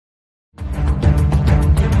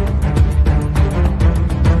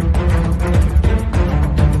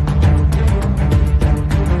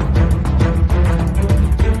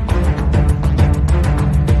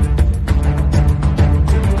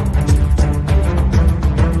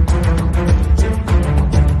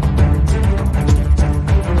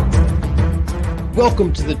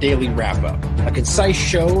Welcome to the Daily Wrap-Up, a concise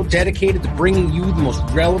show dedicated to bringing you the most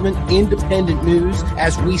relevant independent news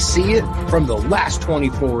as we see it from the last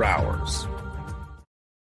 24 hours.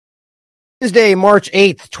 Tuesday, March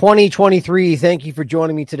 8th, 2023. Thank you for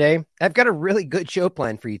joining me today. I've got a really good show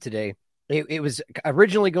planned for you today. It was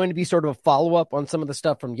originally going to be sort of a follow-up on some of the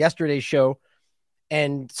stuff from yesterday's show,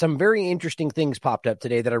 and some very interesting things popped up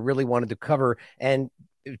today that I really wanted to cover, and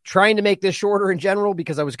trying to make this shorter in general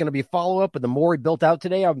because I was going to be a follow-up, but the more we built out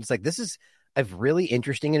today, I was like, this is a really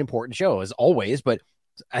interesting and important show as always, but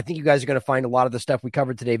I think you guys are going to find a lot of the stuff we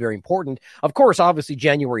covered today very important. Of course, obviously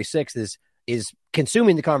January 6th is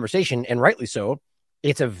consuming the conversation, and rightly so.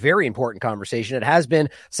 It's a very important conversation. It has been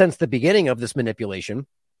since the beginning of this manipulation.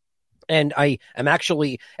 And I am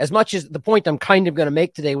actually, as much as the point I'm kind of going to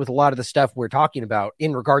make today with a lot of the stuff we're talking about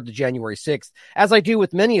in regard to January 6th, as I do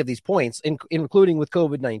with many of these points, including with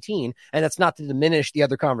COVID-19, and that's not to diminish the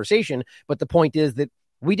other conversation, but the point is that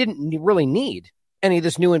we didn't really need any of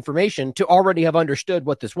this new information to already have understood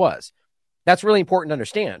what this was. That's really important to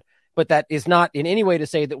understand. But that is not in any way to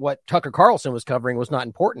say that what Tucker Carlson was covering was not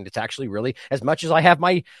important. It's actually really, as much as I have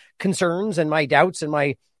my concerns and my doubts and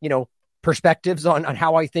my, perspectives on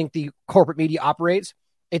how I think the corporate media operates,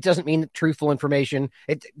 it doesn't mean that truthful information.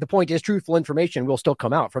 The point is truthful information will still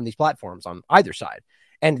come out from these platforms on either side.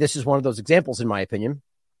 And this is one of those examples, in my opinion.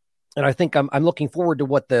 And I think I'm looking forward to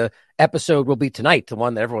what the episode will be tonight, the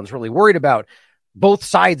one that everyone's really worried about. Both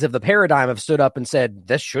sides of the paradigm have stood up and said,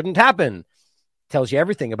 this shouldn't happen. Tells you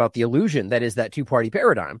everything about the illusion that is that two-party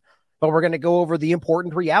paradigm. But we're going to go over the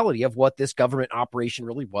important reality of what this government operation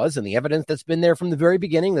really was and the evidence that's been there from the very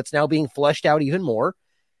beginning that's now being fleshed out even more.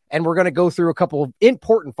 And we're going to go through a couple of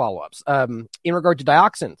important follow-ups in regard to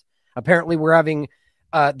dioxin. Apparently, we're having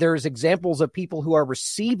there's examples of people who are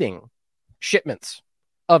receiving shipments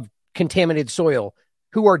of contaminated soil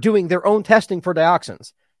who are doing their own testing for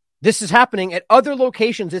dioxins. This is happening at other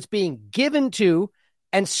locations. It's being given to,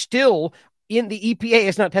 and still in the EPA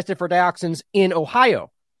is not tested for dioxins in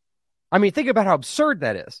Ohio. I mean, think about how absurd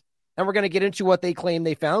that is. And we're going to get into what they claim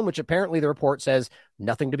they found, which apparently the report says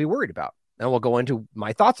nothing to be worried about. And we'll go into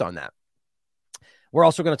my thoughts on that. We're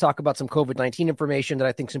also going to talk about some COVID-19 information that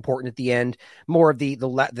I think is important at the end, more of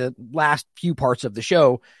the last few parts of the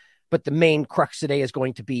show. But the main crux today is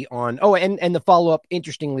going to be on, and the follow-up,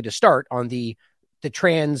 interestingly, to start on the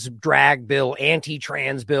trans drag bill,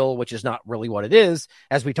 anti-trans bill, which is not really what it is,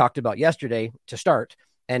 as we talked about yesterday to start,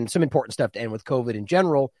 and some important stuff to end with COVID in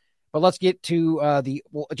general. But let's get to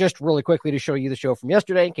just really quickly to show you the show from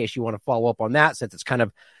yesterday, in case you want to follow up on that, since it's kind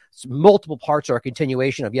of multiple parts are a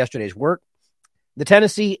continuation of yesterday's work. The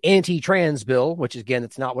Tennessee anti-trans bill, which again,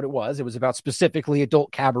 it's not what it was. It was about specifically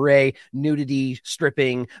adult cabaret, nudity,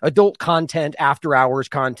 stripping, adult content, after hours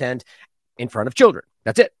content in front of children.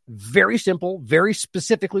 That's it. Very simple, very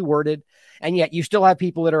specifically worded. And yet you still have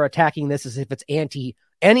people that are attacking this as if it's anti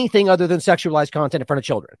anything other than sexualized content in front of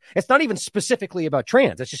children. It's not even specifically about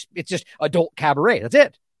trans. It's just adult cabaret. That's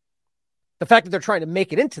it. The fact that they're trying to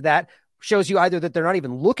make it into that shows you either that they're not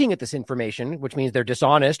even looking at this information, which means they're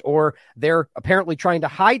dishonest, or they're apparently trying to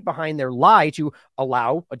hide behind their lie to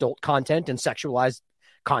allow adult content and sexualized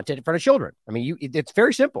content in front of children. I mean, it's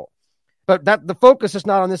very simple. But that the focus is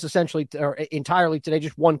not on this essentially or entirely today.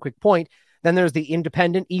 Just one quick point. Then there's the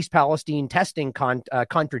independent East Palestine testing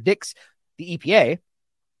contradicts the EPA,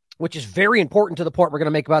 which is very important to the point we're going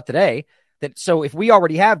to make about today. So if we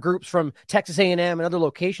already have groups from Texas A&M and other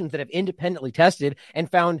locations that have independently tested and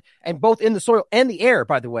found, and both in the soil and the air,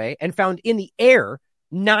 by the way, and found in the air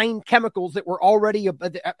 9 chemicals that were already,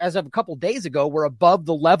 as of a couple days ago, were above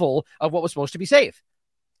the level of what was supposed to be safe.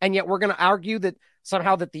 And yet we're going to argue that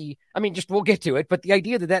somehow that we'll get to it, but the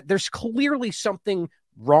idea that there's clearly something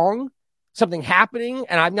wrong, something happening,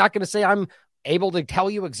 and I'm not going to say I'm able to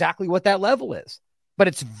tell you exactly what that level is. But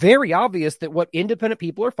it's very obvious that what independent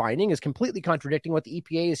people are finding is completely contradicting what the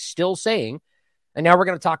EPA is still saying. And now we're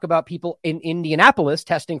going to talk about people in Indianapolis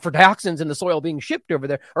testing for dioxins in the soil being shipped over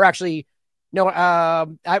there. Or actually, no,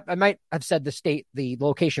 I might have said the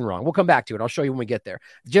location wrong. We'll come back to it. I'll show you when we get there.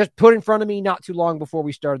 Just put in front of me not too long before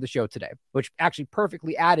we started the show today, which actually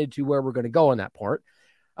perfectly added to where we're going to go on that part.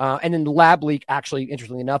 And then the lab leak, actually,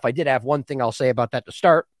 interestingly enough, I did have one thing I'll say about that to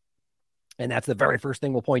start. And that's the very first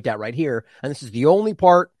thing we'll point out right here. And this is the only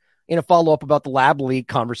part in a follow-up about the lab leak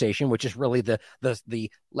conversation, which is really the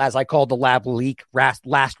as I call the lab leak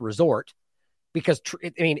last resort. Because,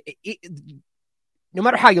 no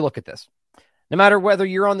matter how you look at this, no matter whether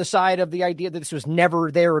you're on the side of the idea that this was never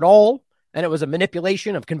there at all, and it was a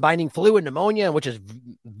manipulation of combining flu and pneumonia, which is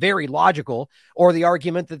very logical, or the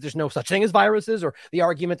argument that there's no such thing as viruses, or the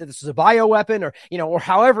argument that this is a bioweapon, or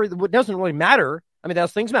however, it doesn't really matter. I mean,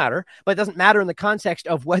 those things matter, but it doesn't matter in the context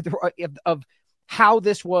of whether of how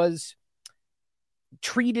this was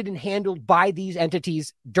treated and handled by these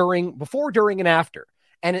entities before, during, and after.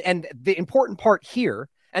 And the important part here,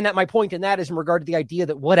 and that my point in that is in regard to the idea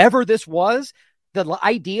that whatever this was, the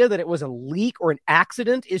idea that it was a leak or an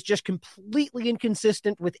accident is just completely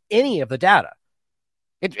inconsistent with any of the data.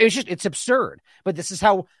 It's absurd. But this is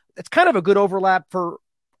how it's kind of a good overlap for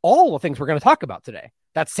all the things we're going to talk about today.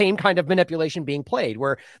 That same kind of manipulation being played,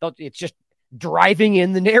 where it's just driving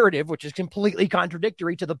in the narrative, which is completely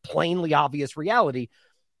contradictory to the plainly obvious reality.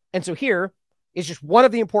 And so here is just one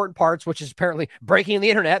of the important parts, which is apparently breaking the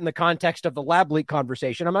internet in the context of the lab leak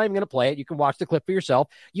conversation. I'm not even going to play it. You can watch the clip for yourself.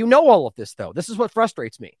 You know all of this, though. This is what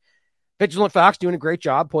frustrates me. Vigilant Fox doing a great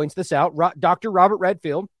job, points this out. Dr. Robert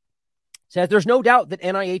Redfield says there's no doubt that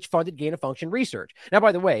NIH funded gain-of-function research. Now,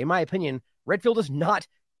 by the way, in my opinion, Redfield is not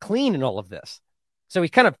clean in all of this. So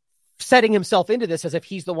he's kind of setting himself into this as if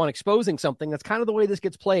he's the one exposing something. That's kind of the way this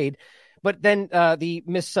gets played. But then the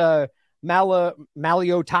Miss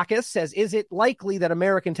Maliotakis says, is it likely that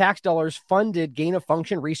American tax dollars funded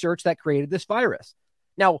gain-of-function research that created this virus?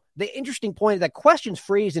 Now, the interesting point is that question's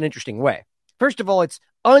phrased in an interesting way. First of all, it's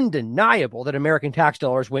undeniable that American tax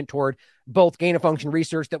dollars went toward both gain-of-function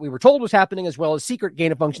research that we were told was happening, as well as secret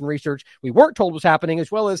gain-of-function research we weren't told was happening,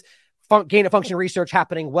 as well as gain-of-function research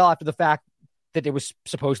happening well after the fact that it was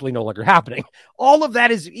supposedly no longer happening. All of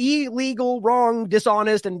that is illegal, wrong,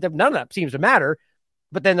 dishonest, and none of that seems to matter.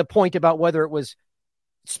 But then the point about whether it was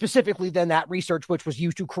specifically then that research which was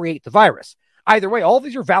used to create the virus. Either way, all of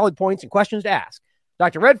these are valid points and questions to ask.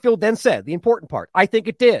 Dr. Redfield then said, the important part, I think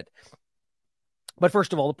it did. But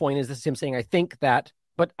first of all, the point is this is him saying, I think that,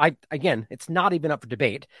 but again, it's not even up for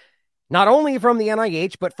debate. Not only from the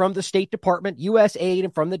NIH, but from the State Department, USAID,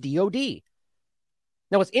 and from the DOD.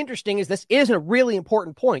 Now, what's interesting is this is a really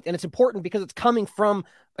important point, and it's important because it's coming from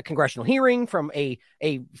a congressional hearing, from a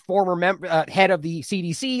former head of the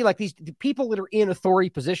CDC, like the people that are in authority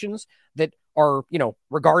positions that are,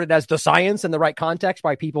 regarded as the science in the right context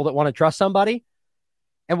by people that want to trust somebody.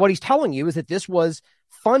 And what he's telling you is that this was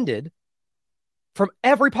funded from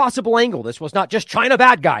every possible angle. This was not just China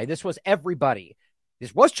bad guy. This was everybody.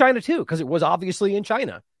 This was China too, because it was obviously in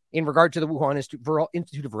China in regard to the Wuhan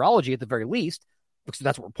Institute of Virology at the very least. Because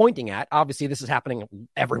that's what we're pointing at. Obviously, this is happening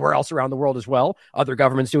everywhere else around the world as well. Other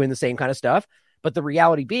governments doing the same kind of stuff. But the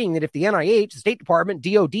reality being that if the NIH, the State Department,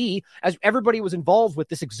 DOD, as everybody was involved with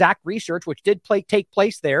this exact research, which did take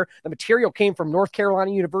place there, the material came from North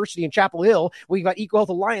Carolina University in Chapel Hill. We've got Eco Health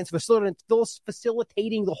Alliance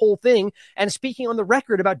facilitating the whole thing and speaking on the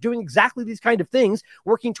record about doing exactly these kind of things,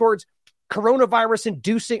 working towards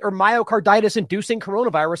coronavirus-inducing or myocarditis-inducing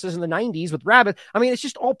coronaviruses in the 90s with rabbits. I mean, it's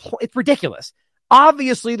just it's ridiculous.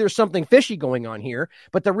 Obviously, there's something fishy going on here,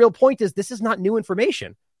 but the real point is this is not new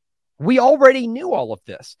information. We already knew all of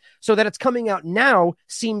this. So that it's coming out now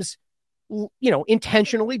seems,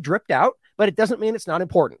 intentionally dripped out, but it doesn't mean it's not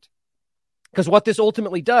important. Because what this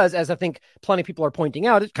ultimately does, as I think plenty of people are pointing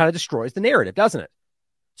out, it kind of destroys the narrative, doesn't it?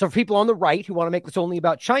 So for people on the right who want to make this only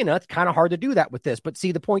about China, it's kind of hard to do that with this. But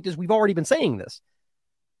see, the point is we've already been saying this.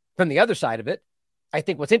 From the other side of it, I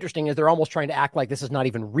think what's interesting is they're almost trying to act like this is not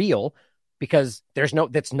even real, because that's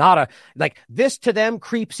not this to them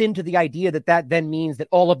creeps into the idea that then means that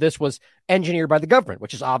all of this was engineered by the government,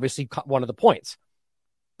 which is obviously one of the points.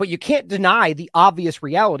 But you can't deny the obvious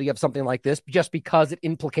reality of something like this just because it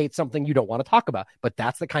implicates something you don't want to talk about. But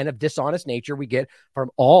that's the kind of dishonest nature we get from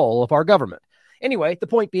all of our government. Anyway, the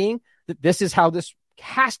point being that this is how this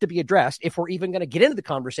has to be addressed if we're even going to get into the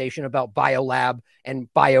conversation about biolab and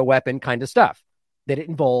bioweapon kind of stuff, that it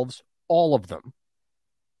involves all of them.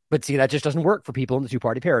 But see, that just doesn't work for people in the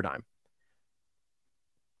two-party paradigm.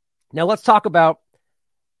 Now let's talk about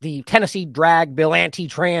the Tennessee drag bill,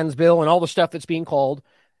 anti-trans bill, and all the stuff that's being called.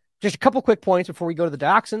 Just a couple quick points before we go to the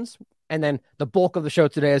dioxins, and then the bulk of the show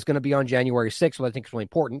today is going to be on January 6th, which I think is really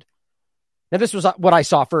important. Now, this was what I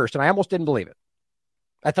saw first, and I almost didn't believe it.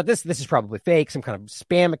 I thought this is probably fake, some kind of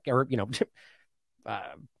spam or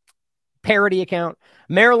parody account.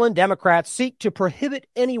 Maryland Democrats seek to prohibit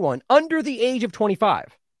anyone under the age of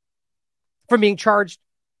 25 from being charged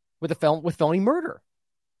with felony murder.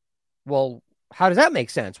 Well, how does that make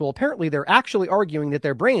sense? Well, apparently they're actually arguing that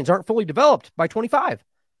their brains aren't fully developed by 25.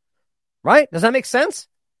 Right? Does that make sense?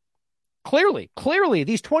 Clearly,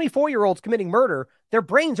 these 24-year-olds committing murder, their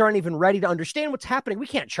brains aren't even ready to understand what's happening. We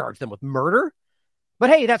can't charge them with murder. But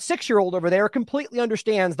hey, that 6-year-old over there completely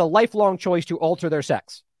understands the lifelong choice to alter their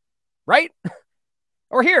sex. Right?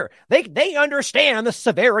 Or here, they understand the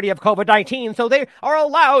severity of COVID-19, so they are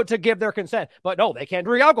allowed to give their consent. But no, they can't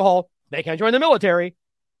drink alcohol. They can't join the military.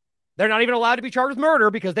 They're not even allowed to be charged with murder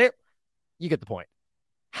because you get the point.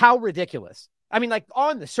 How ridiculous. I mean, like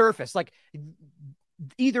on the surface, like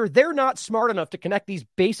either they're not smart enough to connect these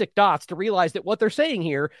basic dots to realize that what they're saying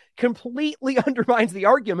here completely undermines the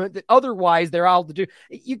argument that otherwise they're able to do.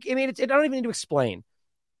 I mean, I don't even need to explain.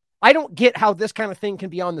 I don't get how this kind of thing can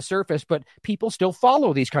be on the surface, but people still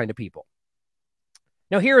follow these kind of people.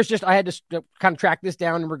 Now, here is just, I had to kind of track this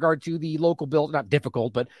down in regard to the local bill, not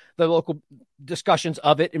difficult, but the local discussions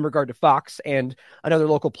of it in regard to Fox and another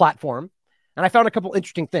local platform. And I found a couple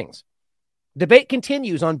interesting things. Debate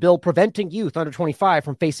continues on bill preventing youth under 25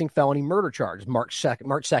 from facing felony murder charges. March 2nd,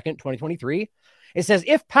 2023. It says,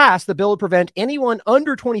 if passed, the bill would prevent anyone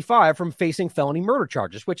under 25 from facing felony murder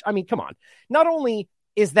charges, which, I mean, come on. Not only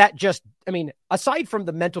is that just, I mean, aside from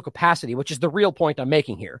the mental capacity, which is the real point I'm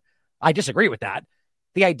making here, I disagree with that.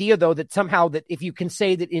 The idea, though, that somehow that if you can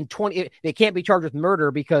say that in 20, they can't be charged with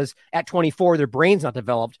murder because at 24, their brain's not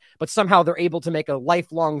developed, but somehow they're able to make a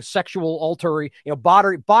lifelong sexual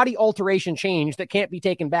body alteration change that can't be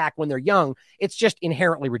taken back when they're young. It's just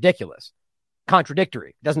inherently ridiculous,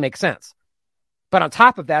 contradictory. Doesn't make sense. But on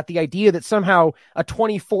top of that, the idea that somehow a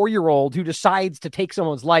 24-year-old who decides to take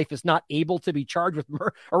someone's life is not able to be charged with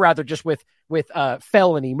murder, or rather just with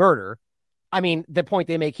felony murder. I mean, the point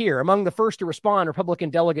they make here, among the first to respond, Republican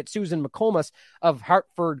delegate Susan McComas of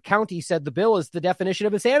Hartford County said the bill is the definition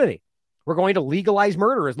of insanity. We're going to legalize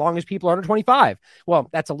murder as long as people are under 25. Well,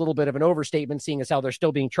 that's a little bit of an overstatement, seeing as how they're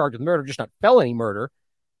still being charged with murder, just not felony murder.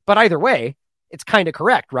 But either way, it's kind of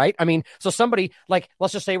correct, right? I mean, so somebody, like,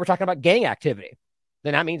 let's just say we're talking about gang activity.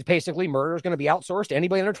 Then that means basically murder is going to be outsourced to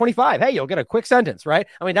anybody under 25. Hey, you'll get a quick sentence, right?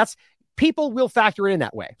 I mean, people will factor it in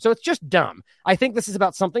that way. So it's just dumb. I think this is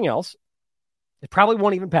about something else. It probably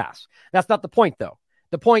won't even pass. That's not the point, though.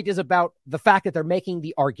 The point is about the fact that they're making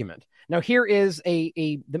the argument. Now, here is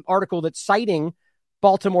the article that's citing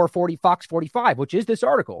Baltimore Fox 45, which is this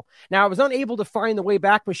article. Now, I was unable to find the way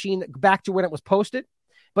back to when it was posted,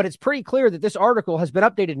 but it's pretty clear that this article has been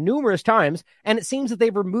updated numerous times, and it seems that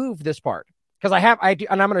they've removed this part. Because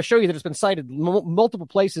and I'm going to show you that it's been cited multiple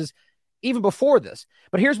places even before this.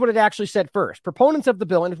 But here's what it actually said first. Proponents of the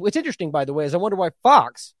bill, and what's interesting, by the way, is I wonder why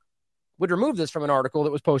Fox would remove this from an article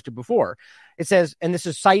that was posted before. It says, and this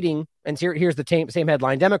is citing, and here's the same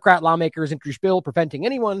headline, Democrat lawmakers introduce bill preventing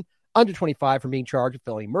anyone under 25 from being charged with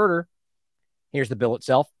felony murder. Here's the bill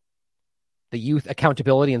itself. The Youth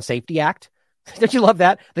Accountability and Safety Act. Don't you love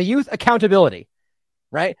that? The Youth Accountability,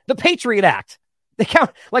 right? The Patriot Act.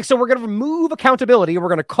 So we're going to remove accountability and we're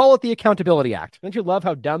going to call it the Accountability Act. Don't you love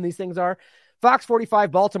how dumb these things are? Fox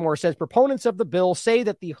 45 Baltimore says proponents of the bill say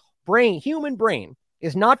that the human brain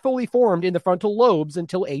is not fully formed in the frontal lobes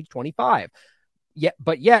until age 25.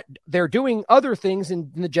 But yet they're doing other things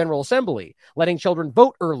in the General Assembly, letting children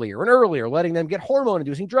vote earlier and earlier, letting them get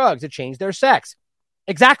hormone-inducing drugs to change their sex.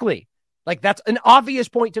 Exactly. Like, that's an obvious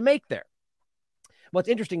point to make there. What's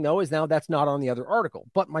interesting, though, is now that's not on the other article.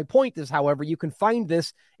 But my point is, however, you can find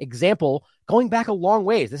this example going back a long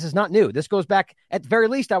ways. This is not new. This goes back, at the very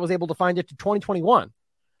least, I was able to find it to 2021.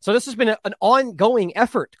 So this has been an ongoing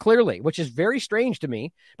effort, clearly, which is very strange to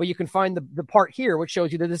me. But you can find the part here which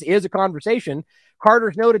shows you that this is a conversation.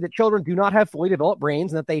 Carter's noted that children do not have fully developed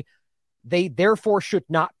brains and that they therefore should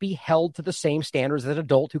not be held to the same standards as an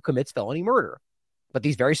adult who commits felony murder. But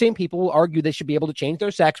these very same people will argue they should be able to change their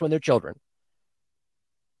sex when they're children.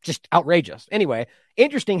 Just outrageous. Anyway,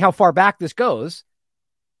 interesting how far back this goes.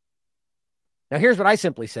 Now, here's what I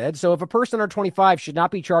simply said. So if a person under 25 should not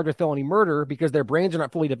be charged with felony murder because their brains are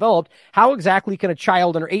not fully developed, how exactly can a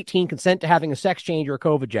child under 18 consent to having a sex change or a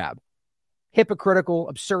COVID jab? Hypocritical,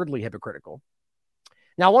 absurdly hypocritical.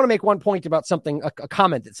 Now, I want to make one point about something, a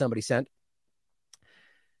comment that somebody sent.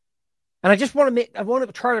 And I just want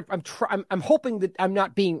to try to, I'm hoping that I'm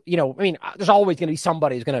not being, there's always going to be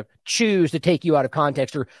somebody who's going to choose to take you out of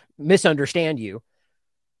context or misunderstand you.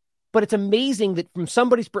 But it's amazing that from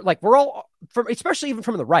somebody's, like, we're all, especially even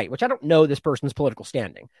from the right, which I don't know this person's political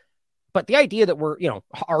standing, but the idea that we're,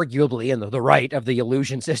 arguably in the right of the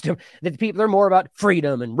illusion system, that people, they're more about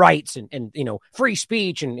freedom and rights and free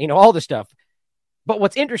speech and, all this stuff. But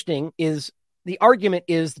what's interesting is the argument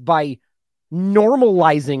is by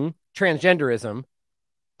normalizing transgenderism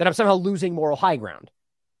that I'm somehow losing moral high ground.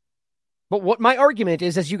 But what my argument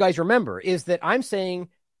is, as you guys remember, is that I'm saying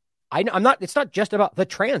it's not just about the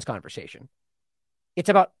trans conversation. It's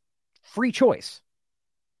about free choice.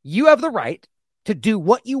 You have the right to do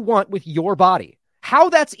what you want with your body. How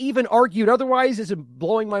that's even argued otherwise is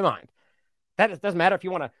blowing my mind. That doesn't matter if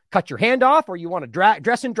you want to cut your hand off or you want to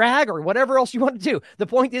dress and drag or whatever else you want to do. The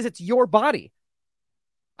point is, it's your body.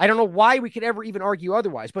 I don't know why we could ever even argue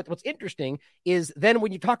otherwise. But what's interesting is then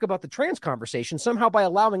when you talk about the trans conversation, somehow by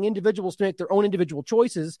allowing individuals to make their own individual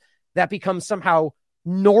choices, that becomes somehow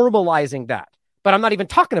normalizing that. But I'm not even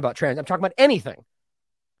talking about trans. I'm talking about anything.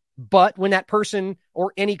 But when that person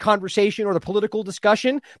or any conversation or the political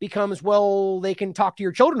discussion becomes, well, they can talk to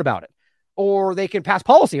your children about it, or they can pass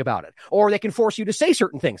policy about it, or they can force you to say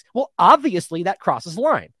certain things. Well, obviously that crosses the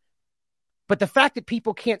line. But the fact that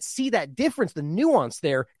people can't see that difference, the nuance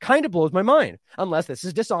there, kind of blows my mind. Unless this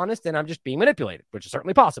is dishonest and I'm just being manipulated, which is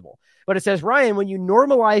certainly possible. But it says, Ryan, when you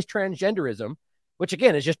normalize transgenderism, which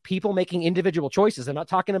again is just people making individual choices, I'm not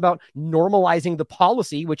talking about normalizing the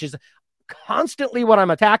policy, which is constantly what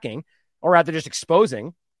I'm attacking, or rather just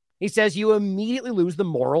exposing. He says you immediately lose the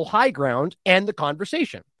moral high ground and the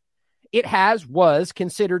conversation. It was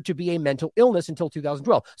considered to be a mental illness until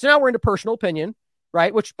 2012. So now we're into personal opinion,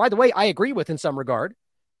 right? Which, by the way, I agree with in some regard.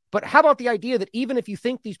 But how about the idea that even if you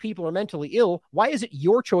think these people are mentally ill, why is it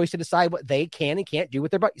your choice to decide what they can and can't do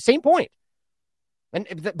with their body? Same point.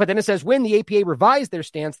 But then it says when the APA revised their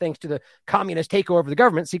stance thanks to the communist takeover of the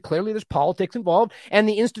government, see, clearly there's politics involved and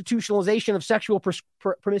the institutionalization of sexual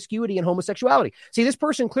promiscuity and homosexuality. See, this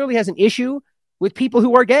person clearly has an issue with people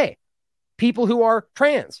who are gay, people who are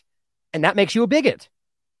trans, and that makes you a bigot.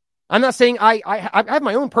 I'm not saying I have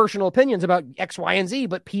my own personal opinions about X, Y, and Z,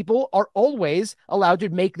 but people are always allowed to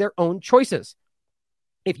make their own choices.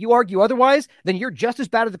 If you argue otherwise, then you're just as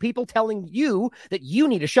bad as the people telling you that you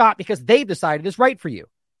need a shot because they've decided it's right for you.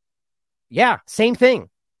 Yeah, same thing.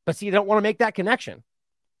 But see, you don't want to make that connection.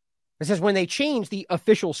 It says when they change the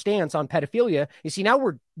official stance on pedophilia, you see, now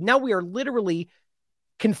we are literally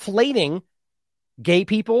conflating gay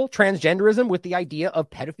people, transgenderism with the idea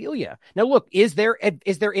of pedophilia. Now, look, is there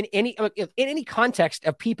in any context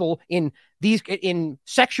of people in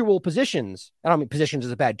sexual positions, I don't mean positions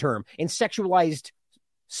is a bad term, in sexualized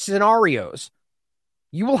scenarios,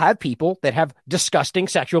 you will have people that have disgusting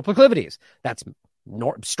sexual proclivities. That's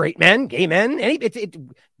straight men, gay men,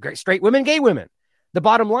 straight women, gay women. The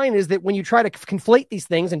bottom line is that when you try to conflate these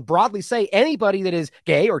things and broadly say anybody that is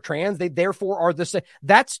gay or trans, they therefore are the same,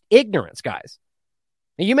 that's ignorance, guys.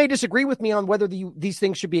 Now, you may disagree with me on whether these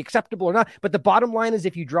things should be acceptable or not, but the bottom line is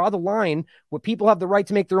if you draw the line where people have the right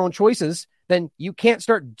to make their own choices, then you can't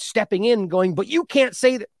start stepping in and going, but you can't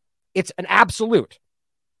say that it's an absolute.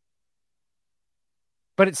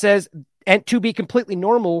 But it says, and to be completely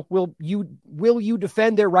normal, will you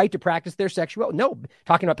defend their right to practice their sexuality? No.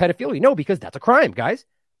 Talking about pedophilia? No, because that's a crime, guys.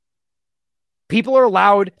 People are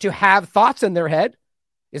allowed to have thoughts in their head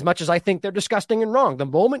as much as I think they're disgusting and wrong. The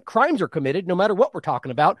moment crimes are committed, no matter what we're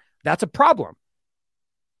talking about, that's a problem.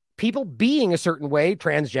 People being a certain way,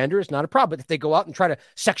 transgender, is not a problem. But if they go out and try to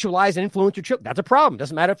sexualize and influence your children, that's a problem.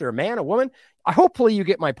 Doesn't matter if they're a man, a woman. Hopefully you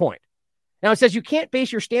get my point. Now, it says you can't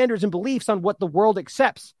base your standards and beliefs on what the world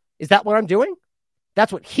accepts. Is that what I'm doing?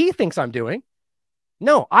 That's what he thinks I'm doing.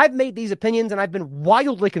 No, I've made these opinions and I've been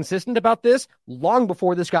wildly consistent about this long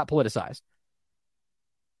before this got politicized.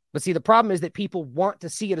 But see, the problem is that people want to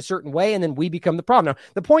see it a certain way and then we become the problem. Now,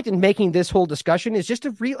 the point in making this whole discussion is just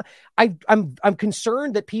I'm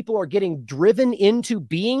concerned that people are getting driven into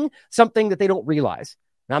being something that they don't realize.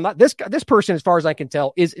 Now, I'm not this person, as far as I can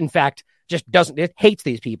tell, is in fact hates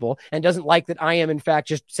these people and doesn't like that I am in fact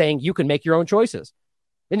just saying you can make your own choices.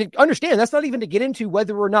 And understand, that's not even to get into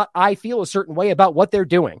whether or not I feel a certain way about what they're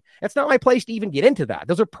doing. That's not my place to even get into that.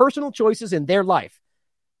 Those are personal choices in their life.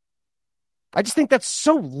 I just think that's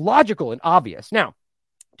so logical and obvious. Now,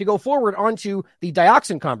 to go forward onto the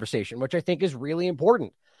dioxin conversation, which I think is really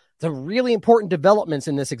important. Some really important developments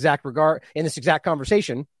in this exact regard, in this exact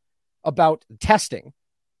conversation about testing,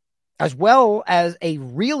 as well as a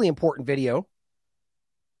really important video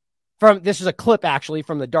this is a clip actually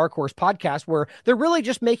from the Dark Horse podcast where they're really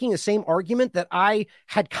just making the same argument that I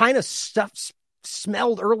had kind of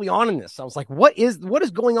smelled early on in this. I was like, what is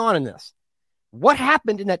going on in this? What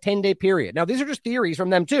happened in that 10-day period? Now, these are just theories from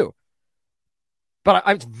them too. But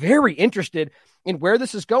I'm very interested in where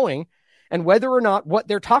this is going and whether or not what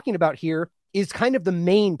they're talking about here is kind of the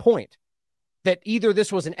main point. That either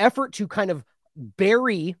this was an effort to kind of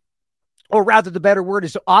bury, or rather the better word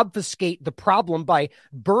is to obfuscate the problem by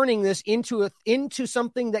burning this into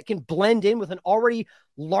something that can blend in with an already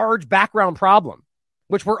large background problem,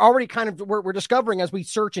 which we're already we're discovering as we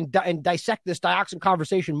search and dissect this dioxin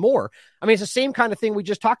conversation more. I mean, it's the same kind of thing we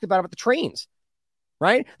just talked about the trains,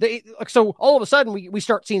 right? So all of a sudden we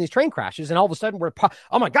start seeing these train crashes and all of a sudden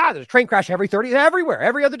oh my God, there's a train crash everywhere.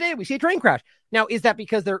 Every other day we see a train crash. Now, is that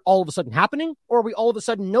because they're all of a sudden happening, or are we all of a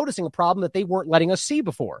sudden noticing a problem that they weren't letting us see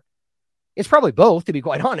before? It's probably both, to be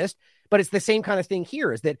quite honest. But it's the same kind of thing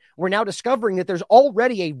here, is that we're now discovering that there's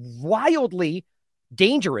already a wildly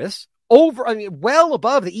dangerous, well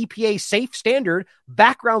above the EPA safe standard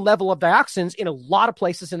background level of dioxins in a lot of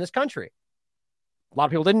places in this country. A lot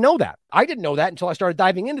of people didn't know that. I didn't know that until I started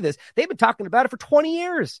diving into this. They've been talking about it for 20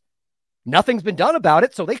 years. Nothing's been done about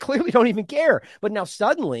it, so they clearly don't even care. But now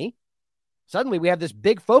suddenly we have this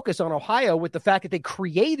big focus on Ohio with the fact that they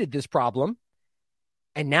created this problem.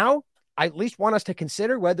 And now I at least want us to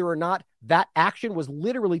consider whether or not that action was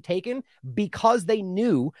literally taken because they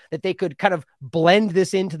knew that they could kind of blend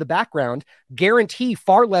this into the background, guarantee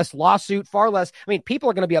far less lawsuit, far less. I mean, people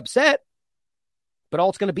are going to be upset, but all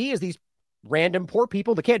it's going to be is these random poor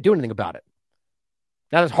people that can't do anything about it.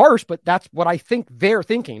 That is harsh, but that's what I think they're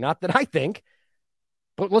thinking. Not that I think,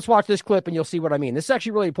 but let's watch this clip and you'll see what I mean. This is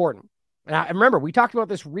actually really important. And I remember we talked about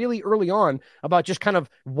this really early on about just kind of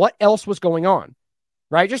what else was going on,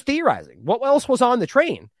 right? Just theorizing. What else was on the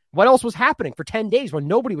train? What else was happening for 10 days when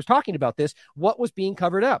nobody was talking about this? What was being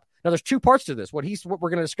covered up? Now, there's two parts to this. What we're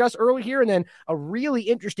going to discuss early here, and then a really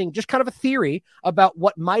interesting, just kind of a theory about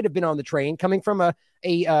what might have been on the train coming from I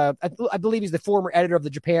believe he's the former editor of the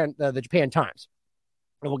Japan Times.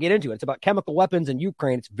 And we'll get into it. It's about chemical weapons in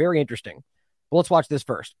Ukraine. It's very interesting. But let's watch this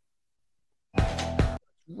first.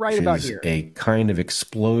 Right about here. A kind of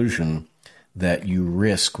explosion that you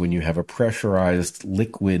risk when you have a pressurized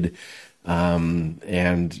liquid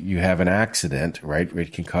and you have an accident, right?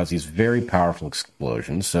 It can cause these very powerful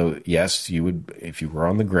explosions. So yes, you would, if you were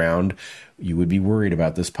on the ground, you would be worried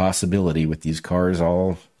about this possibility with these cars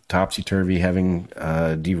all topsy-turvy having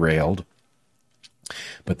derailed.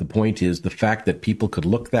 But the point is the fact that people could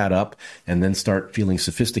look that up and then start feeling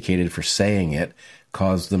sophisticated for saying it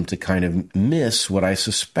caused them to kind of miss what I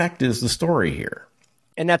suspect is the story here.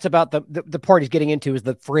 And that's about the part he's getting into is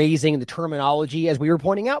the phrasing, the terminology, as we were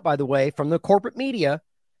pointing out, by the way, from the corporate media,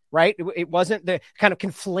 right? It wasn't the kind of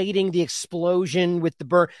conflating the explosion with the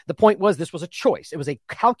burn. The point was this was a choice. It was a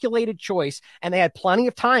calculated choice, and they had plenty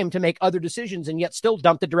of time to make other decisions and yet still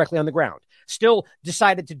dumped it directly on the ground. Still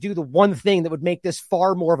decided to do the one thing that would make this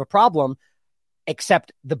far more of a problem,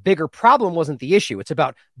 except the bigger problem wasn't the issue. It's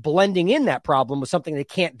about blending in that problem with something they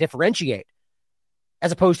can't differentiate,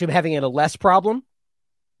 as opposed to having it a less problem,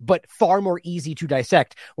 but far more easy to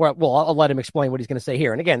dissect. Well, I'll let him explain what he's going to say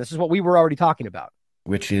here. And again, this is what we were already talking about.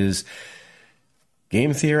 Which is,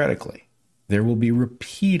 game theoretically, there will be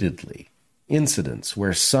repeatedly incidents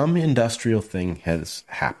where some industrial thing has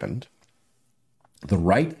happened. The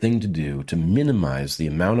right thing to do to minimize the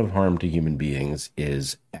amount of harm to human beings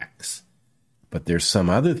is X. But there's some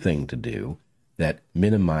other thing to do that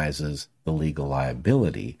minimizes the legal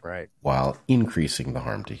liability, right, while increasing the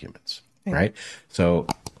harm to humans, right? So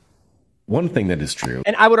one thing that is true.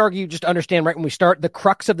 And I would argue, just to understand right when we start, the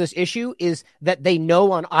crux of this issue is that they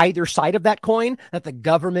know on either side of that coin that the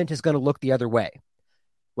government is going to look the other way,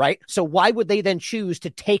 right? So why would they then choose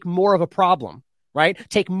to take more of a problem, right?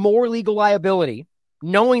 Take more legal liability,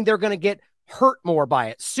 knowing they're going to get hurt more by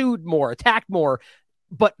it, sued more, attacked more.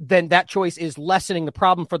 But then that choice is lessening the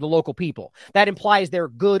problem for the local people. That implies they're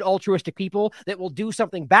good, altruistic people that will do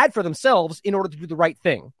something bad for themselves in order to do the right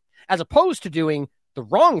thing, as opposed to doing the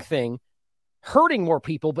wrong thing, hurting more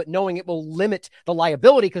people, but knowing it will limit the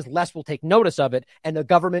liability because less will take notice of it, and the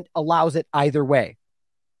government allows it either way.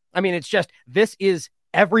 I mean, it's just, this is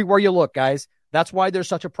everywhere you look, guys. That's why there's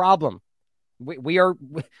such a problem.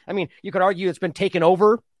 I mean, you could argue it's been taken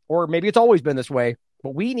over, or maybe it's always been this way,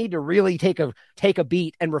 but we need to really take a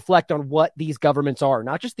beat and reflect on what these governments are,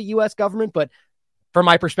 not just the U.S. government, but from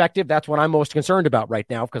my perspective, that's what I'm most concerned about right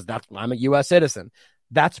now, because I'm a U.S. citizen.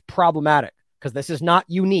 That's problematic because this is not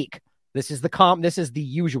unique. This is the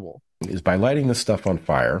usual. Is by lighting this stuff on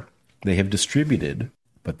fire, they have distributed,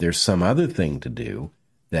 but there's some other thing to do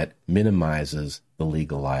that minimizes the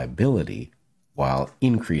legal liability while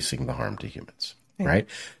increasing the harm to humans, right?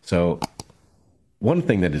 So one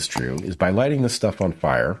thing that is true is by lighting this stuff on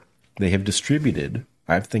fire, they have distributed,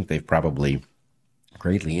 I think they've probably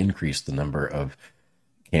greatly increased the number of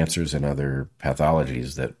cancers and other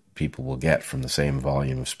pathologies that people will get from the same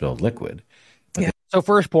volume of spilled liquid. So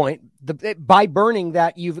first point, by burning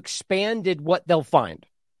that, you've expanded what they'll find,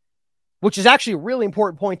 which is actually a really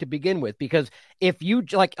important point to begin with, because if you,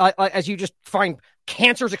 as you just find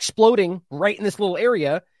cancers exploding right in this little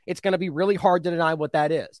area, it's going to be really hard to deny what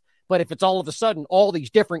that is. But if it's all of a sudden all these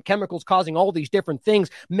different chemicals causing all these different things,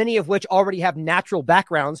 many of which already have natural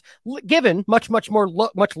backgrounds, given much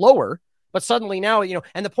lower, but suddenly now,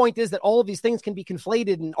 and the point is that all of these things can be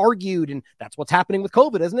conflated and argued, and that's what's happening with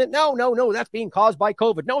COVID, isn't it? No, that's being caused by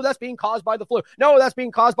COVID. No, that's being caused by the flu. No, that's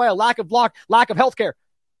being caused by a lack of healthcare,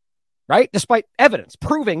 right? Despite evidence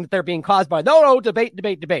proving that they're being caused by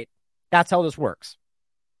debate. That's how this works.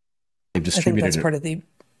 I think that's part of the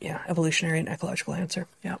evolutionary and ecological answer.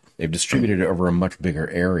 Yeah. They've distributed it over a much bigger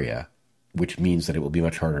area, which means that it will be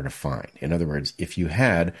much harder to find. In other words, if you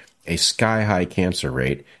had a sky-high cancer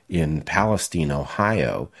rate in Palestine,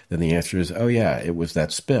 Ohio, then the answer is, oh yeah, it was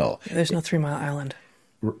that spill. There's no 3 Mile Island.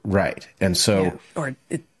 Right. And so...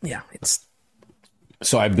 it's...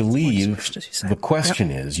 So I believe the question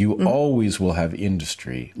is, you always will have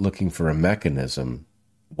industry looking for a mechanism,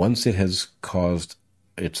 once it has caused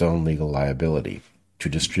its own legal liability, to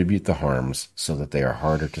distribute the harms so that they are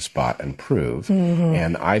harder to spot and prove. Mm-hmm.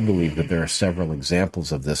 And I believe that there are several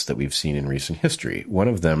examples of this that we've seen in recent history. One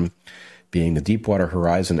of them being the Deepwater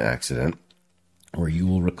Horizon accident, where you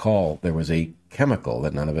will recall there was a chemical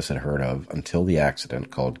that none of us had heard of until the accident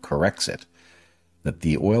called Corexit, that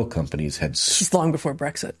the oil companies had... This is long before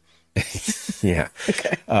Brexit. Yeah.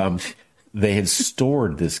 Okay. They had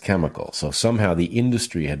stored this chemical. So somehow the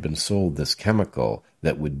industry had been sold this chemical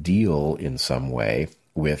that would deal in some way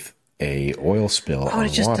with a oil spill on it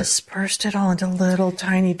just water. Dispersed it all into little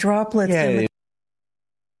tiny droplets. Yeah.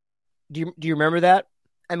 Do you remember that?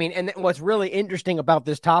 I mean, and what's really interesting about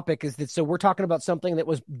this topic is that, so we're talking about something that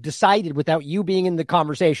was decided without you being in the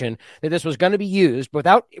conversation, that this was going to be used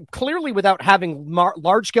without having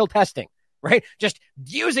large scale testing, right? Just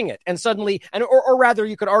using it and suddenly, or rather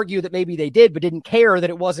you could argue that maybe they did, but didn't care that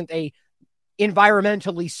it wasn't a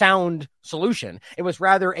environmentally sound solution. It was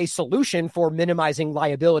rather a solution for minimizing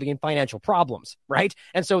liability and financial problems, right?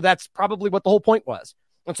 And so that's probably what the whole point was.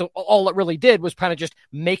 And so all it really did was kind of just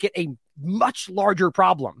make it a much larger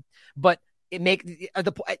problem. But he's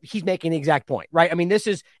making the exact point, right? I mean, this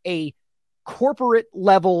is a corporate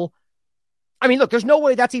level. I mean, look, there's no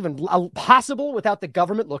way that's even possible without the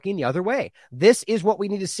government looking the other way. This is what we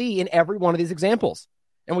need to see in every one of these examples.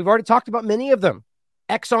 And we've already talked about many of them.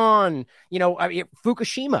 Exxon,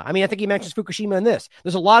 Fukushima. I mean, I think he mentions Fukushima in this.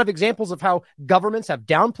 There's a lot of examples of how governments have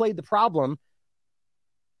downplayed the problem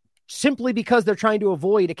simply because they're trying to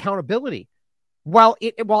avoid accountability. It's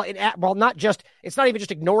not even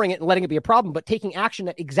just ignoring it and letting it be a problem, but taking action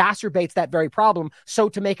that exacerbates that very problem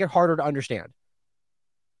to make it harder to understand.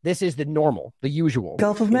 This is the normal, the usual.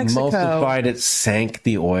 Gulf of Mexico. It multiplied, it sank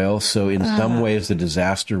the oil. So in some ways, the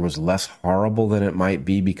disaster was less horrible than it might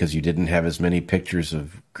be because you didn't have as many pictures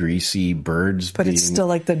of greasy birds. But it's still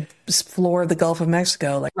like the floor of the Gulf of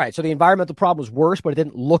Mexico. Right. So the environmental problem was worse, but it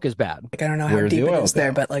didn't look as bad. I don't know how deep it is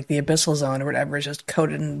there, but like the abyssal zone or whatever is just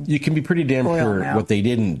coated in You can be pretty damn sure now. What they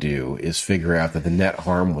didn't do is figure out that the net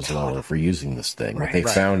harm was lower for using this thing. Right. What they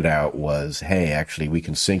found out was, hey, actually, we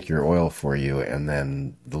can sink your oil for you, and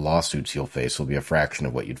then the lawsuits you'll face will be a fraction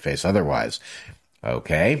of what you'd face otherwise.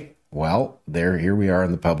 Okay, well, here we are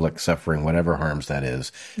in the public suffering whatever harms that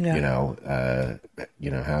is. Yeah.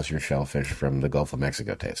 How's your shellfish from the Gulf of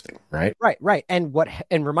Mexico tasting, right? Right. And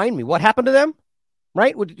remind me, what happened to them?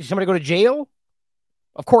 Right? Did somebody go to jail?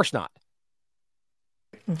 Of course not.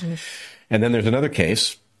 Mm-hmm. And then there's another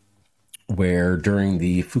case where during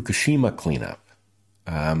the Fukushima cleanup,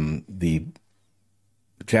 the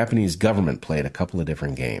Japanese government played a couple of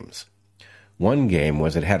different games. One game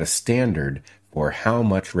was it had a standard for how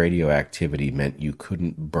much radioactivity meant you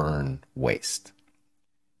couldn't burn waste,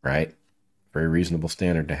 right? Very reasonable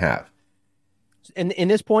standard to have. And in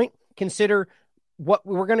this point, consider what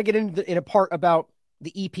we're going to get into in a part about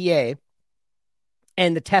the EPA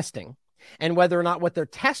and the testing and whether or not what they're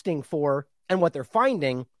testing for and what they're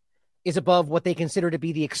finding is above what they consider to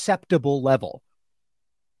be the acceptable level.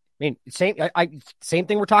 I mean, same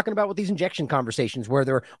thing we're talking about with these injection conversations where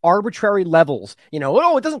there are arbitrary levels. It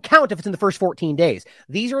doesn't count if it's in the first 14 days.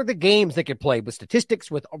 These are the games that get played with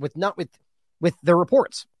statistics, with the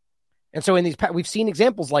reports. And so in these, we've seen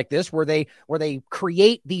examples like this where they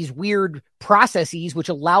create these weird processes which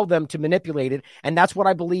allow them to manipulate it. And that's what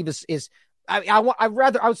I believe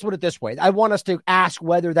I'll put it this way. I want us to ask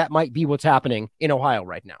whether that might be what's happening in Ohio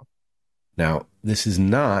right now. Now, this is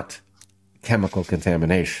not chemical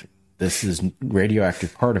contamination. This is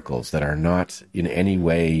radioactive particles that are not in any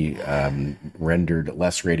way rendered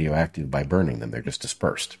less radioactive by burning them. They're just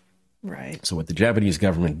dispersed. Right. So what the Japanese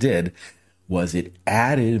government did was it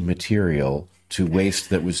added material to waste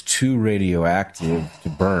that was too radioactive to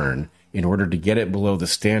burn in order to get it below the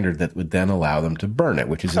standard that would then allow them to burn it,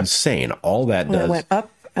 which is insane. All that does... It went up,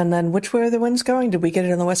 and then which way are the winds going? Did we get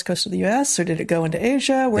it on the west coast of the U.S., or did it go into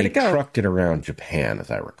Asia? Where'd it go? They trucked it around Japan, as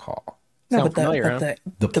I recall. No, but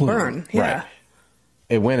the burn, yeah. Right.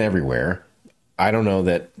 It went everywhere. I don't know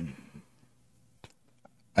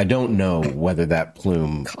whether that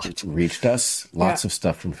plume reached us. Lots of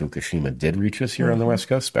stuff from Fukushima did reach us here on the West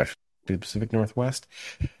Coast, especially. the Pacific Northwest.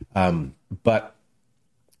 But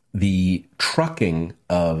the trucking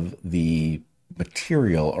of the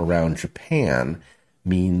material around Japan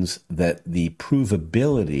means that the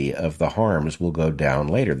provability of the harms will go down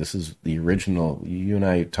later. This is the original. You and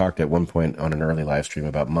I talked at one point on an early live stream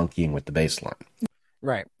about monkeying with the baseline.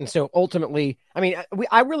 Right. And so ultimately, I mean,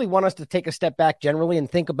 I really want us to take a step back generally and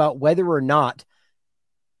think about whether or not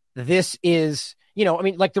this is, I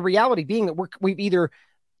mean, like the reality being that we've either,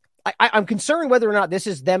 I'm concerned whether or not this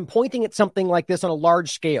is them pointing at something like this on a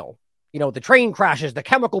large scale. The train crashes, the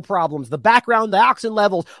chemical problems, the background dioxin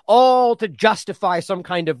levels, all to justify some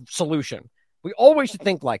kind of solution. We always should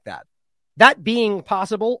think like that. That being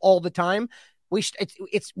possible all the time,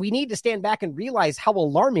 we need to stand back and realize how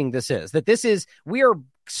alarming this is, that we are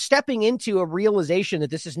stepping into a realization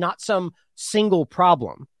that this is not some single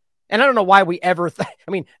problem. And I don't know why we ever,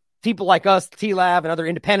 I mean, people like us, T-Lab and other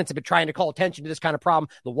independents have been trying to call attention to this kind of problem,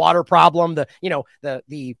 the water problem, the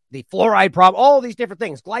fluoride problem, all these different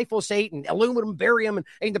things, glyphosate and aluminum, barium.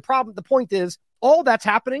 And the point is all that's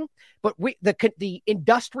happening, but the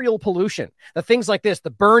industrial pollution, the things like this,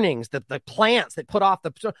 the burnings, the plants that put off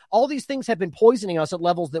all these things have been poisoning us at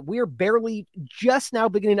levels that we're barely just now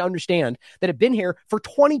beginning to understand, that have been here for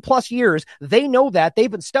 20 plus years. They know that,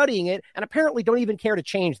 they've been studying it, and apparently don't even care to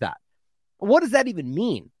change that. What does that even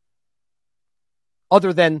mean?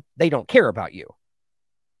 Other than they don't care about you,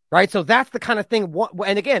 right? So that's the kind of thing.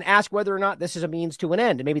 And again, ask whether or not this is a means to an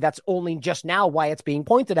end. And maybe that's only just now why it's being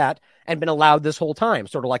pointed at and been allowed this whole time,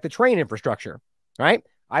 sort of like the train infrastructure, right?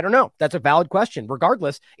 I don't know. That's a valid question.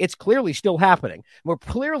 Regardless, it's clearly still happening. We're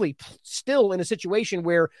clearly still in a situation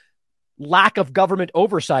where lack of government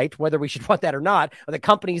oversight, whether we should want that or not, or the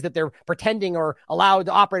companies that they're pretending are allowed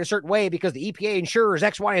to operate a certain way because the EPA, insurers,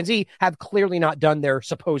 X, Y, and Z have clearly not done their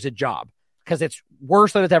supposed job, because it's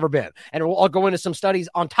worse than it's ever been. And I'll go into some studies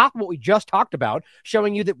on top of what we just talked about,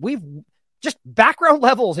 showing you that we've just background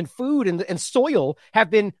levels in food and soil have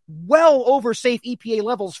been well over safe EPA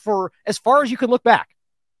levels for as far as you can look back.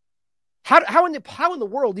 How in the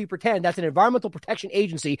world do you pretend that's an environmental protection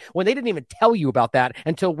agency when they didn't even tell you about that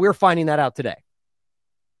until we're finding that out today?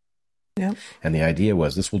 Yeah. And the idea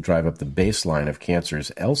was this will drive up the baseline of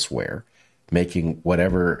cancers elsewhere, making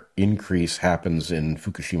whatever increase happens in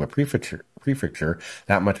Fukushima prefecture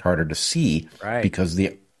that much harder to see, right, because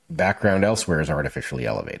the background elsewhere is artificially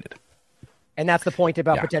elevated. And that's the point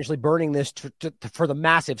about potentially burning this for the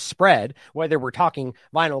massive spread, whether we're talking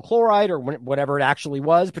vinyl chloride or whatever it actually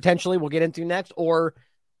was, potentially we'll get into next, or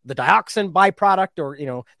the dioxin byproduct, or,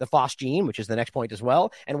 the phosgene, which is the next point as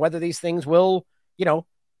well, and whether these things will,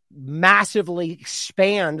 massively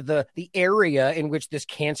expand the area in which this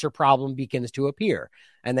cancer problem begins to appear.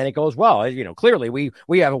 And then it goes, well, clearly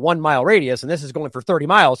we have a 1 mile radius and this is going for 30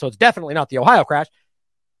 miles. So it's definitely not the Ohio crash.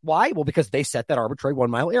 Why? Well, because they set that arbitrary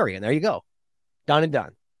 1 mile area, and there you go. Done and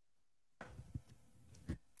done.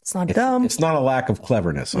 It's not dumb. It's not a lack of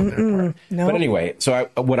cleverness on their part. No. But anyway, so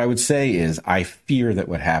what I would say is I fear that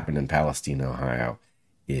what happened in Palestine, Ohio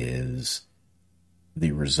is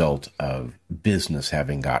the result of business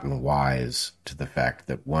having gotten wise to the fact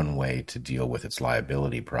that one way to deal with its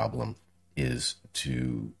liability problem is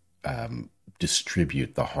to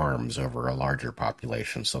distribute the harms over a larger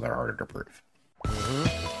population so they're harder to prove.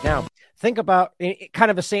 Mm-hmm. Now, think about kind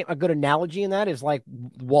of a good analogy in that is like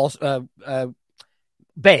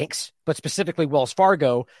banks, but specifically Wells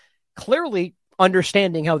Fargo, clearly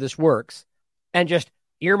understanding how this works and just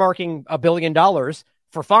earmarking $1 billion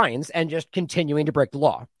for fines and just continuing to break the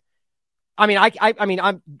law. I mean,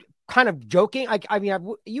 I'm kind of joking.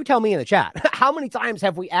 You tell me in the chat, how many times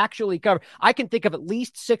have we actually covered? I can think of at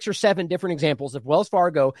least 6 or 7 different examples of Wells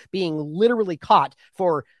Fargo being literally caught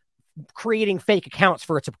for creating fake accounts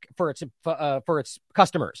for its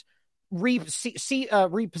customers,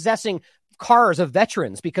 repossessing cars of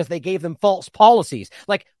veterans because they gave them false policies,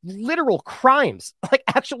 like literal crimes, like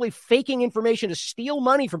actually faking information to steal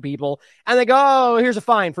money from people. And they go, oh, here's a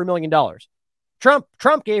fine for $1 million.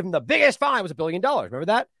 Trump gave him the biggest fine. It was $1 billion. Remember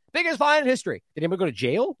that? Biggest fine in history. Did anyone go to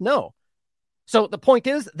jail? No. So the point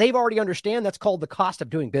is, they've already understand that's called the cost of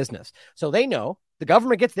doing business. So they know the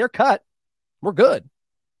government gets their cut. We're good.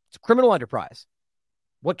 It's a criminal enterprise.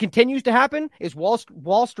 What continues to happen is Wall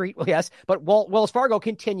Street, well, yes, but Wells Fargo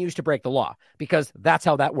continues to break the law because that's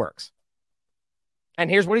how that works. And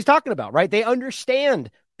here's what he's talking about, right? They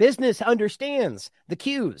understand. Business understands the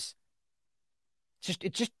cues. It's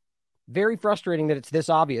just very frustrating that it's this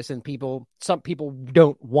obvious and some people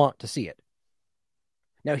don't want to see it.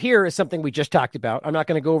 Now, here is something we just talked about. I'm not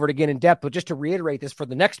going to go over it again in depth, but just to reiterate this for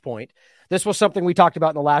the next point, this was something we talked about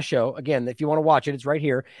in the last show. Again, if you want to watch it, it's right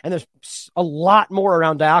here. And there's a lot more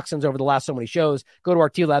around dioxins over the last so many shows. Go to our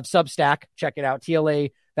TLab Substack. Check it out,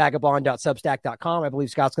 tlavagabond.substack.com. I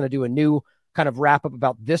believe Scott's going to do a new kind of wrap up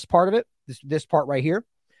about this part of it, this part right here.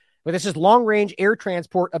 But this is long-range air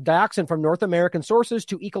transport of dioxin from North American sources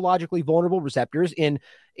to ecologically vulnerable receptors in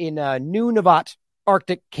Nunavut,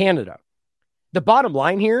 Arctic, Canada. The bottom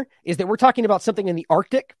line here is that we're talking about something in the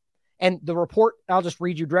Arctic, and the report, I'll just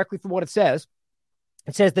read you directly from what it says.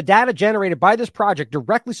 It says the data generated by this project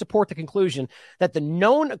directly support the conclusion that the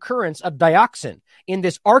known occurrence of dioxin in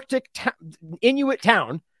this Arctic Inuit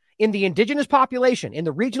town, in the indigenous population, in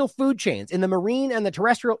the regional food chains, in the marine and the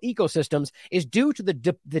terrestrial ecosystems is due to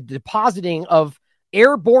the depositing of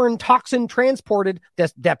airborne toxin transported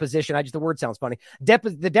deposition. The word sounds funny.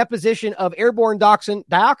 The deposition of airborne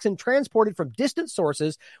dioxin transported from distant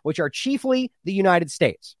sources, which are chiefly the United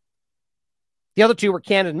States. The other two were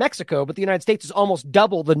Canada and Mexico, but the United States is almost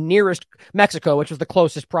double the nearest Mexico, which was the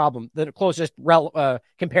closest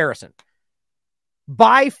comparison.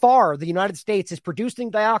 By far, the United States is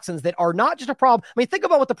producing dioxins that are not just a problem. I mean, think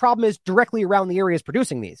about what the problem is directly around the areas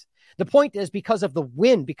producing these. The point is because of the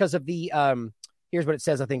wind, because of the here's what it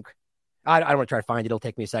says, I think. I don't want to try to find it. It'll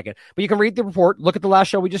take me a second. But you can read the report. Look at the last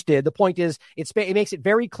show we just did. The point is, it makes it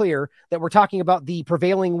very clear that we're talking about the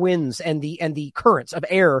prevailing winds and the currents of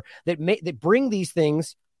air that bring these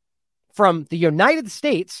things from the United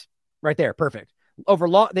States. Right there. Perfect. Over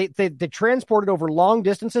long, they transported over long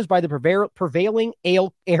distances by the prevailing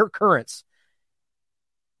air currents.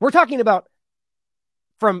 We're talking about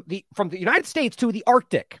from the United States to the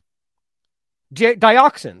Arctic.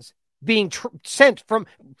 Dioxins being sent from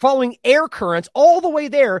following air currents all the way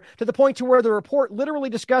there to the point to where the report literally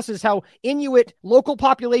discusses how Inuit local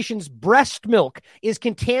population's breast milk is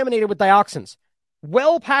contaminated with dioxins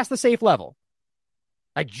well past the safe level.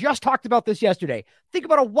 I just talked about this yesterday. Think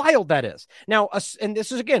about how wild that is. Now, and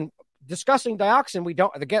this is, again, discussing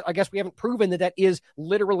dioxin. I guess we haven't proven that is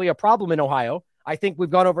literally a problem in Ohio. I think we've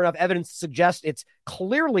gone over enough evidence to suggest it's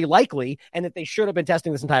clearly likely and that they should have been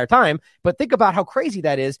testing this entire time. But think about how crazy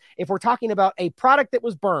that is if we're talking about a product that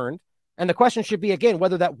was burned. And the question should be, again,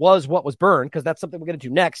 whether that was what was burned, because that's something we're going to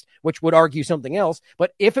do next, which would argue something else.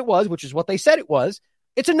 But if it was, which is what they said it was,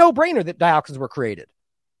 it's a no-brainer that dioxins were created.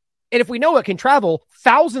 And if we know it can travel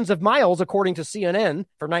thousands of miles, according to CNN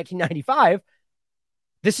from 1995,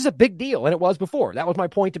 this is a big deal, and it was before. That was my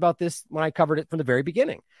point about this when I covered it from the very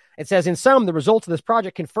beginning. It says, in sum, the results of this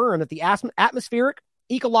project confirm that the atmospheric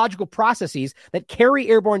ecological processes that carry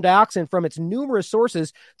airborne dioxin from its numerous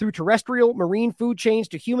sources through terrestrial marine food chains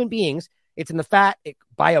to human beings, it's in the fat, it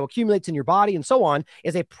bioaccumulates in your body, and so on,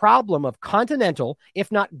 is a problem of continental,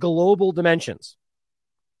 if not global dimensions.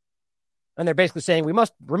 And they're basically saying we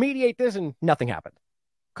must remediate this, and nothing happened.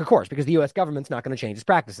 Of course, because the U.S. government's not going to change its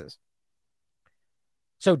practices.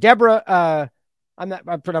 So Deborah, I'm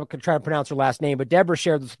trying to pronounce her last name, but Deborah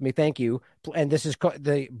shared this with me. Thank you. And this is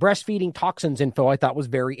the breastfeeding toxins info I thought was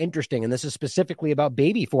very interesting. And this is specifically about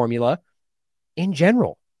baby formula in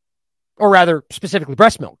general, or rather specifically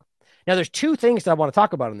breast milk. Now, there's two things that I want to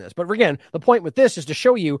talk about in this. But again, the point with this is to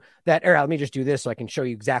show you that, let me just do this so I can show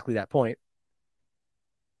you exactly that point.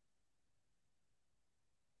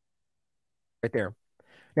 Right there.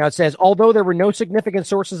 Now it says, although there were no significant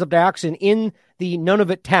sources of dioxin in the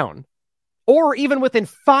Nunavut town, or even within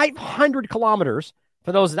 500 kilometers,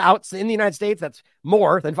 for those out in the United States, that's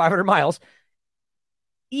more than 500 miles,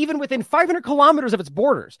 even within 500 kilometers of its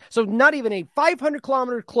borders, so not even a 500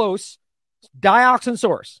 kilometer close dioxin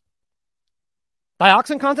source.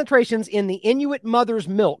 Dioxin concentrations in the Inuit mother's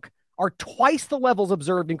milk are twice the levels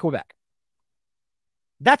observed in Quebec.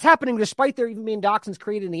 That's happening despite there even being dioxins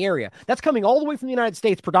created in the area. That's coming all the way from the United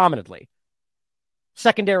States predominantly.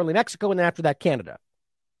 Secondarily, Mexico, and then after that, Canada.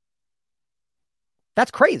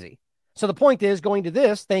 That's crazy. So the point is, going to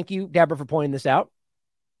this, thank you, Deborah, for pointing this out.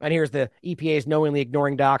 And here's the EPA's knowingly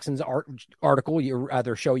ignoring dioxins article, your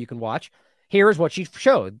other show you can watch. Here's what she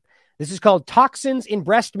showed. This is called Toxins in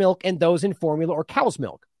Breast Milk and Those in Formula or Cow's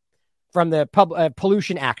Milk from the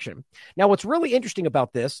Pollution Action. Now, what's really interesting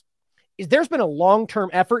about this is there's been a long-term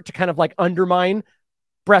effort to kind of like undermine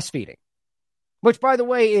breastfeeding, which, by the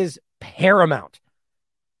way, is paramount.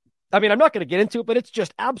 I mean, I'm not going to get into it, but it's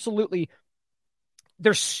just absolutely,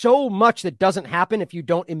 there's so much that doesn't happen if you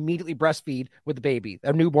don't immediately breastfeed with the baby,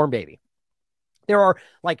 a newborn baby. There are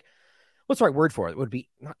like, what's the right word for it? It would be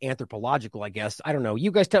not anthropological, I guess. I don't know.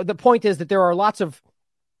 You guys tell. The point is that there are lots of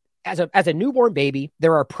as a newborn baby,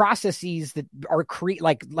 there are processes that are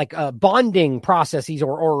like bonding processes,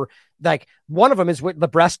 or like one of them is with the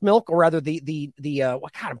breast milk, or rather God,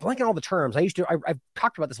 I'm blanking on all the terms. I've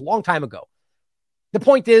talked about this a long time ago. The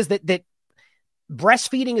point is that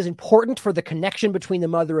breastfeeding is important for the connection between the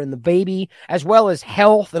mother and the baby, as well as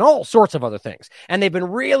health and all sorts of other things. And they've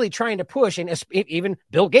been really trying to push, and even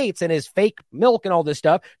Bill Gates and his fake milk and all this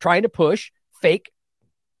stuff, trying to push fake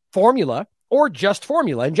formula or just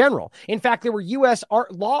formula in general. In fact, there were U.S.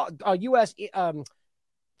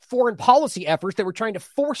 foreign policy efforts that were trying to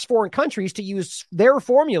force foreign countries to use their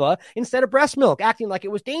formula instead of breast milk, acting like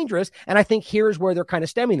it was dangerous. And I think here's where they're kind of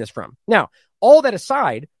stemming this from. Now, all that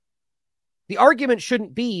aside, the argument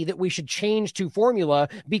shouldn't be that we should change to formula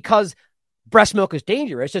because breast milk is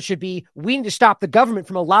dangerous. It should be, we need to stop the government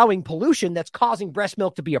from allowing pollution that's causing breast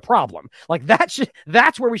milk to be a problem. Like that's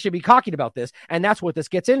where we should be talking about this. And that's what this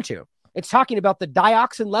gets into. It's talking about the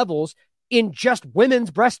dioxin levels in just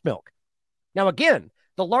women's breast milk. Now, again,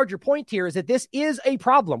 the larger point here is that this is a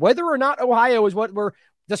problem. Whether or not Ohio is what we're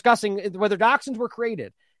discussing, whether dioxins were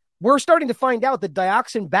created, we're starting to find out that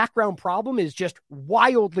dioxin background problem is just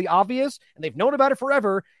wildly obvious, and they've known about it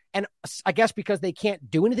forever. And I guess because they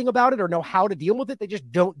can't do anything about it or know how to deal with it, they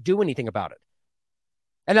just don't do anything about it.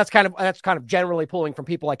 And that's kind of generally pulling from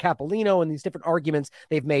people like Capolino and these different arguments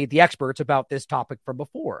they've made, the experts, about this topic from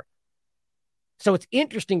before. So it's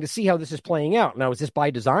interesting to see how this is playing out. Now, is this by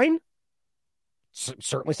design?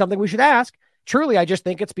 Certainly something we should ask. Truly, I just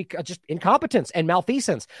think it's because just incompetence and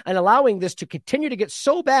malfeasance, and allowing this to continue to get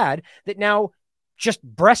so bad that now just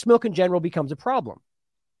breast milk in general becomes a problem.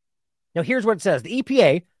 Now, here's what it says. The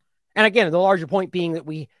EPA, and again, the larger point being that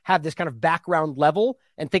we have this kind of background level,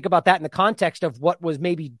 and think about that in the context of what was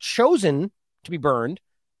maybe chosen to be burned,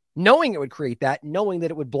 knowing it would create that, knowing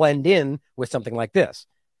that it would blend in with something like this.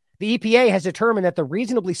 The EPA has determined that the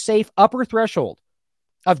reasonably safe upper threshold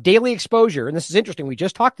of daily exposure, and this is interesting, we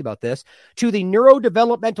just talked about this, to the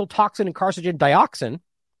neurodevelopmental toxin and carcinogen dioxin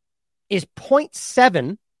is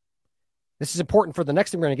 0.7. This is important for the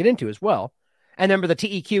next thing we're going to get into as well. And remember, the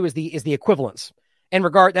TEQ is the equivalence.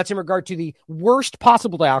 That's in regard to the worst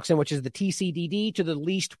possible dioxin, which is the TCDD, to the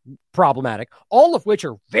least problematic, all of which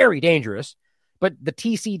are very dangerous. But the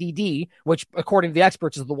TCDD, which according to the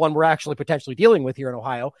experts is the one we're actually potentially dealing with here in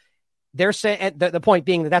Ohio, they're saying, the point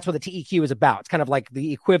being that that's what the TEQ is about. It's kind of like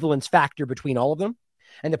the equivalence factor between all of them.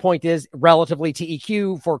 And the point is, relatively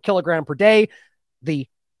TEQ for kilogram per day,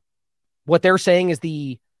 what they're saying is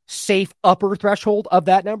the safe upper threshold of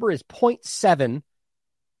that number is 0.7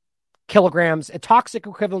 kilograms, a toxic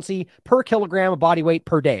equivalency per kilogram of body weight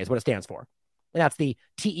per day is what it stands for. And that's the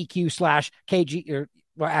TEQ/kg, or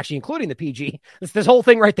well, actually including the PG. It's this whole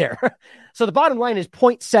thing right there. So the bottom line is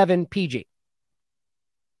 0.7 PG.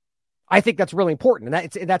 I think that's really important.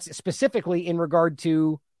 And that's specifically in regard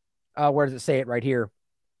to, where does it say it right here?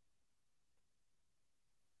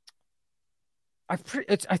 I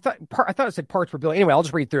thought it said parts per billion. Anyway, I'll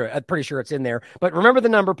just read through it. I'm pretty sure it's in there. But remember the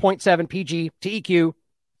number 0.7 PG TEQ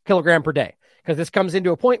kilogram per day, because this comes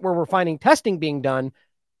into a point where we're finding testing being done,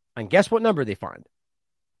 and guess what number they find?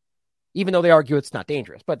 Even though they argue it's not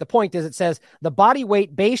dangerous. But the point is, it says the body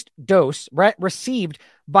weight based dose received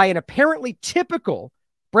by an apparently typical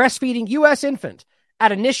breastfeeding U.S. infant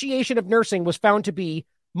at initiation of nursing was found to be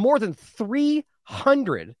more than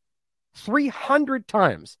 300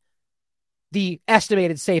 times the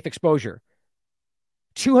estimated safe exposure.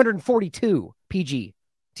 242 PG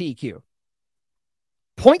TEQ.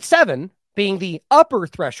 0.7 being the upper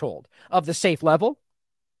threshold of the safe level.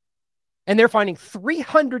 And they're finding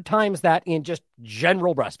 300 times that in just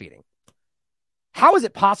general breastfeeding. How is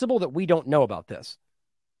it possible that we don't know about this?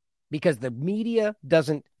 Because the media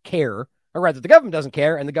doesn't care, or rather the government doesn't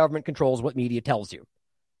care, and the government controls what media tells you.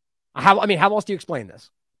 How else do you explain this?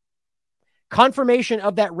 Confirmation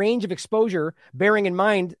of that range of exposure, bearing in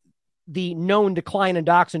mind the known decline in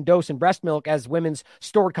dioxin dose in breast milk as women's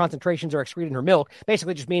stored concentrations are excreted in her milk,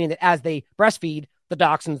 basically just meaning that as they breastfeed, the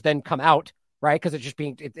dioxins then come out, right? Because it's just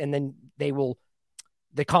and then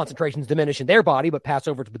the concentrations diminish in their body, but pass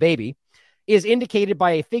over to the baby, is indicated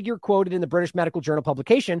by a figure quoted in the British Medical Journal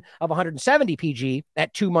publication of 170 PG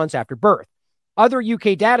at 2 months after birth. Other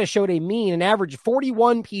UK data showed an average of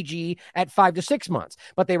 41 PG at 5 to 6 months,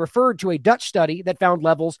 but they referred to a Dutch study that found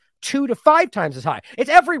levels 2 to 5 times as high. It's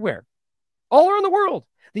everywhere, all around the world.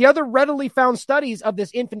 The other readily found studies of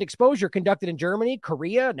this infant exposure conducted in Germany,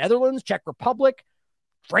 Korea, Netherlands, Czech Republic,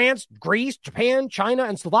 France, Greece, Japan, China,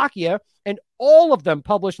 and Slovakia, and all of them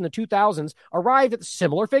published in the 2000s arrived at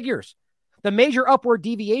similar figures. The major upward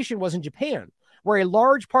deviation was in Japan, where a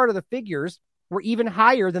large part of the figures were even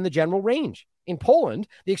higher than the general range. In Poland,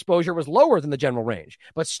 the exposure was lower than the general range,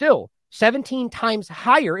 but still 17 times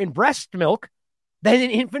higher in breast milk than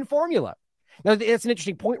in infant formula. Now, that's an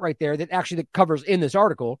interesting point right there that covers in this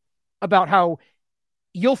article about how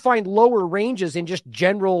you'll find lower ranges in just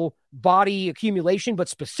general body accumulation, but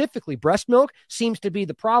specifically breast milk seems to be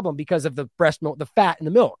the problem because of the breast milk, the fat in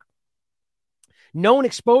the milk. Known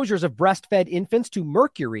exposures of breastfed infants to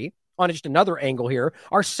mercury, on just another angle here,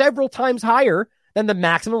 are several times higher than the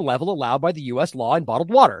maximum level allowed by the U.S. law in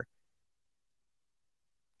bottled water.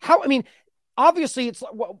 Obviously,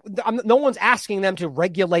 no one's asking them to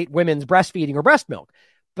regulate women's breastfeeding or breast milk.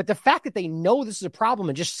 But the fact that they know this is a problem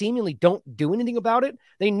and just seemingly don't do anything about it,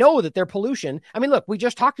 they know that their pollution. Look, we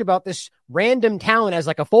just talked about this random town as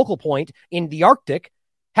like a focal point in the Arctic,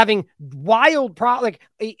 having wild,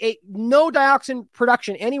 no dioxin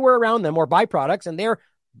production anywhere around them or byproducts, and they're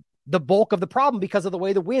the bulk of the problem because of the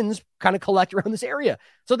way the winds kind of collect around this area.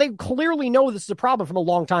 So they clearly know this is a problem from a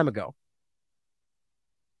long time ago.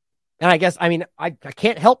 And I guess, I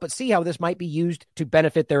can't help but see how this might be used to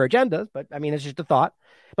benefit their agendas, but it's just a thought.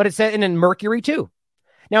 But it said, and then mercury too.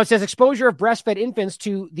 Now it says exposure of breastfed infants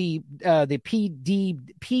to the PBDEs,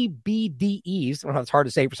 well, it's hard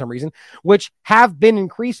to say for some reason, which have been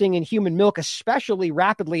increasing in human milk, especially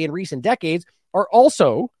rapidly in recent decades, are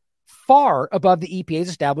also far above the EPA's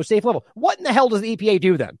established safe level. What in the hell does the EPA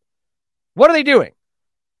do then? What are they doing?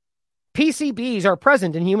 PCBs are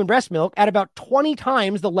present in human breast milk at about 20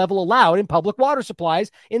 times the level allowed in public water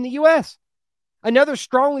supplies in the U.S. Another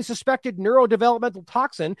strongly suspected neurodevelopmental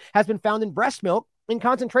toxin has been found in breast milk in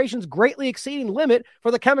concentrations greatly exceeding the limit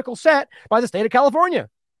for the chemical set by the state of California.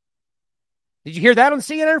 Did you hear that on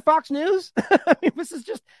CNN or Fox News? This is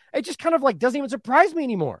just, it just kind of like doesn't even surprise me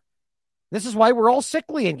anymore. This is why we're all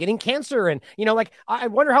sickly and getting cancer. And, I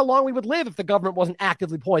wonder how long we would live if the government wasn't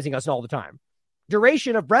actively poisoning us all the time.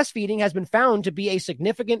 Duration of breastfeeding has been found to be a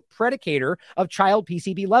significant predicator of child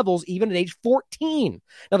PCB levels, even at age 14.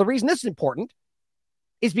 Now, the reason this is important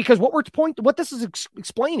is because what this is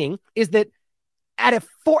explaining is that at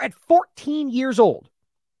 14 years old,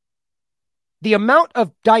 the amount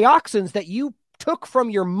of dioxins that you took from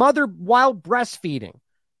your mother while breastfeeding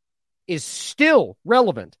is still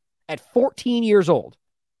relevant at 14 years old.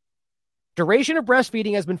 Duration of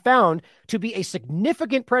breastfeeding has been found to be a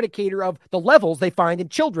significant predicator of the levels they find in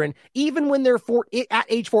children, even when they're at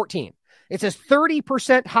age 14. It says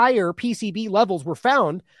 30% higher PCB levels were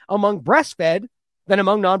found among breastfed than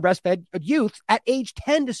among non-breastfed youths at age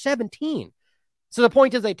 10 to 17. So the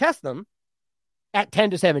point is they test them at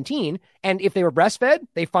 10 to 17, and if they were breastfed,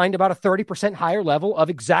 they find about a 30% higher level of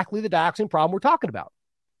exactly the dioxin problem we're talking about.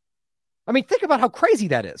 Think about how crazy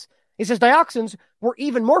that is. It says dioxins were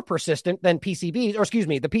even more persistent than PCBs, or excuse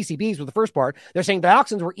me, the PCBs were the first part. They're saying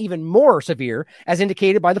dioxins were even more severe, as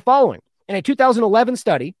indicated by the following. In a 2011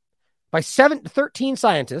 study by 13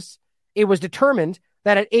 scientists, it was determined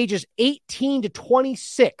that at ages 18 to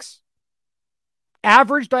 26,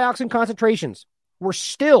 average dioxin concentrations were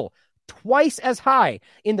still twice as high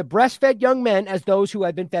in the breastfed young men as those who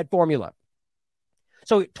had been fed formula.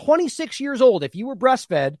 So at 26 years old, if you were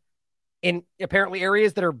breastfed, in apparently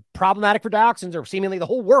areas that are problematic for dioxins or seemingly the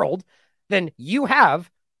whole world, then you have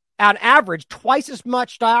on average twice as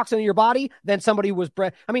much dioxin in your body than somebody who was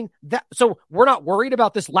so we're not worried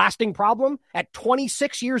about this lasting problem at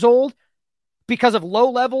 26 years old because of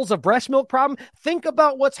low levels of breast milk problem. Think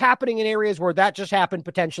about what's happening in areas where that just happened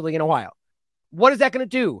potentially in Ohio. What is that going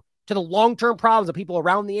to do to the long-term problems of people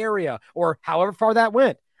around the area or however far that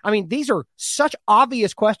went? These are such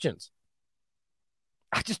obvious questions.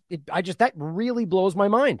 That really blows my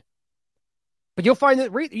mind. But you'll find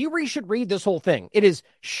that you should read this whole thing. It is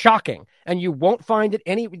shocking, and you won't find it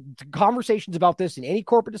any conversations about this in any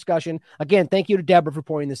corporate discussion. Again, thank you to Deborah for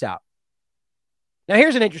pointing this out. Now,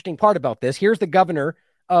 here's an interesting part about this. Here's the governor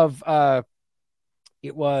of,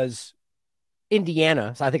 it was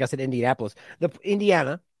Indiana. So I think I said Indianapolis.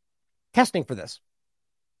 Indiana testing for this.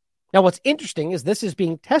 Now, what's interesting is this is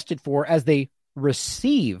being tested for as they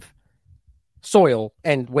receive soil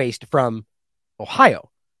and waste from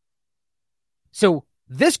Ohio. So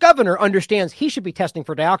this governor understands he should be testing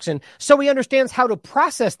for dioxin, so he understands how to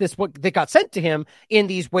process this, what that got sent to him in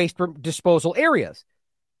these waste disposal areas.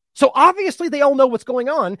 So obviously they all know what's going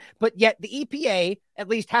on, but yet the EPA at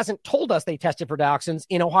least hasn't told us they tested for dioxins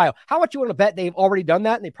in Ohio. How much you want to bet they've already done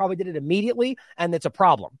that and they probably did it immediately and it's a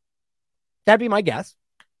problem? That'd be my guess.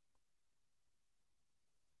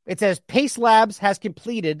 It says Pace Labs has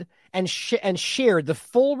completed and shared the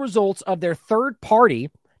full results of their third-party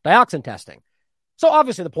dioxin testing. So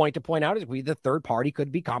obviously the point to point out is the third party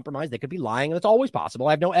could be compromised. They could be lying, and it's always possible.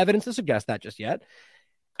 I have no evidence to suggest that just yet.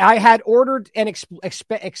 I had ordered and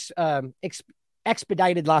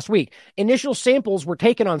expedited last week. Initial samples were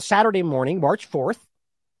taken on Saturday morning, March 4th,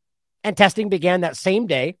 and testing began that same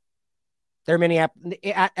day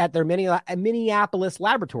at their Minneapolis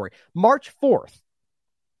laboratory, March 4th,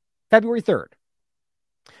 February 3rd.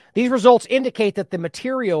 These results indicate that the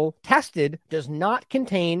material tested does not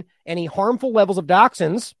contain any harmful levels of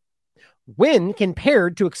dioxins when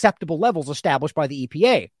compared to acceptable levels established by the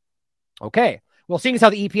EPA. Okay. Well, seeing as how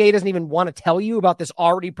the EPA doesn't even want to tell you about this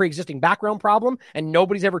already pre-existing background problem, and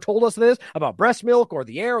nobody's ever told us this about breast milk or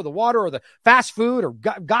the air or the water or the fast food or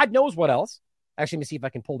God knows what else. Actually, let me see if I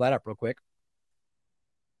can pull that up real quick.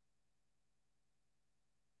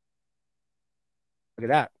 Look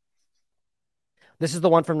at that. This is the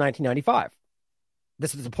one from 1995.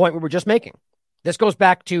 This is the point we were just making. This goes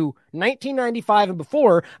back to 1995 and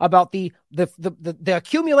before about the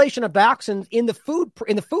accumulation of dioxins in the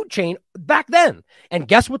food chain back then. And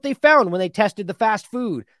guess what they found when they tested the fast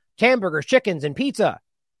food, hamburgers, chickens, and pizza?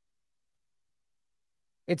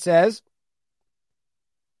 It says,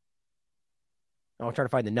 I'll try to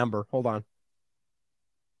find the number. Hold on.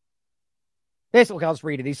 Basically, I'll just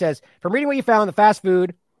read it. He says, from reading what you found, the fast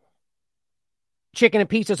food, chicken and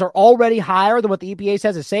pizzas are already higher than what the EPA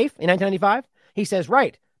says is safe in 1995. He says,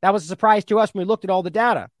 right. That was a surprise to us when we looked at all the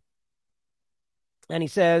data. And he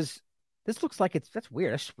says, this looks like that's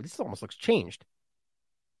weird. This almost looks changed.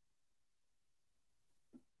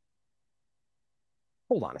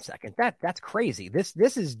 Hold on a second. That's crazy. This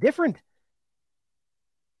is different.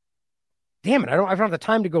 Damn it. I don't have the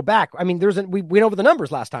time to go back. I mean, we went over the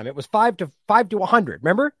numbers last time. It was 5 to 100.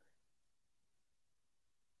 Remember?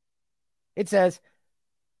 It says,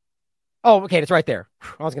 oh, okay, it's right there.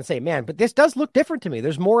 I was going to say, man, but this does look different to me.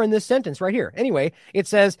 There's more in this sentence right here. Anyway, it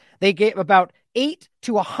says they gave about 8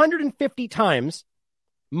 to 150 times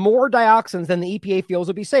more dioxins than the EPA feels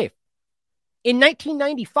would be safe. In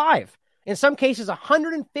 1995, in some cases,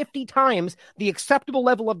 150 times the acceptable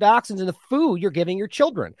level of dioxins in the food you're giving your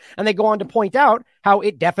children. And they go on to point out how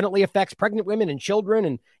it definitely affects pregnant women and children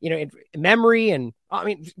and, memory. And I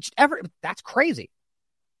mean, that's crazy.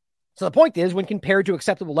 So the point is, when compared to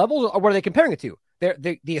acceptable levels, what are they comparing it to?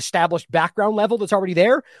 The established background level that's already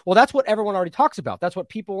there? Well, that's what everyone already talks about. That's what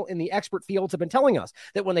people in the expert fields have been telling us,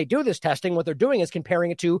 that when they do this testing, what they're doing is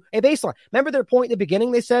comparing it to a baseline. Remember their point in the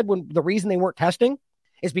beginning? They said when the reason they weren't testing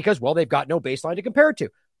is because, well, they've got no baseline to compare it to.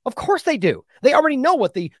 Of course they do. They already know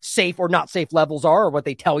what the safe or not safe levels are or what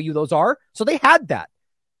they tell you those are. So they had that.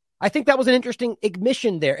 I think that was an interesting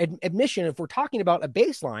admission there. Admission, if we're talking about a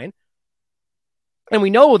baseline, and we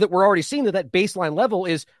know that we're already seeing that baseline level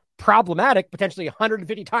is problematic, potentially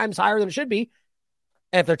 150 times higher than it should be.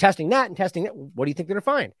 And if they're testing that, what do you think they're going to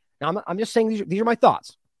find? Now, I'm just saying these are my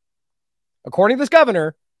thoughts. According to this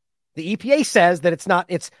governor, the EPA says that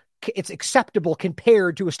it's acceptable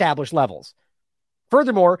compared to established levels.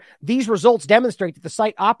 Furthermore, these results demonstrate that the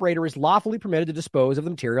site operator is lawfully permitted to dispose of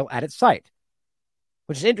the material at its site,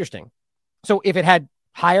 which is interesting. So if it had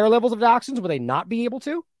higher levels of dioxins, would they not be able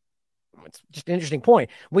to? It's just an interesting point.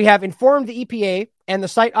 We have informed the EPA and the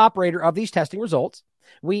site operator of these testing results.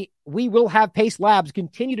 We will have Pace Labs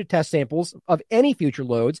continue to test samples of any future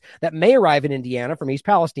loads that may arrive in Indiana from East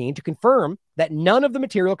Palestine to confirm that none of the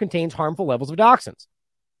material contains harmful levels of dioxins.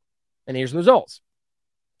 And here's the results.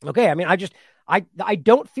 Okay, I mean, I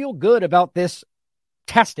don't feel good about this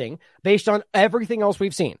testing based on everything else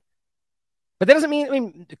we've seen. But that doesn't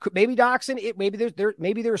mean, maybe dioxin,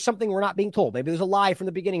 maybe there's something we're not being told. Maybe there's a lie from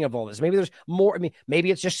the beginning of all this. Maybe there's more.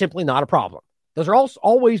 Maybe it's just simply not a problem. Those are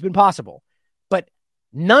always been possible. But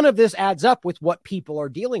none of this adds up with what people are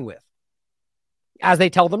dealing with. As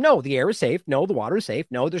they tell them, no, the air is safe. No, the water is safe.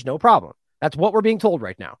 No, there's no problem. That's what we're being told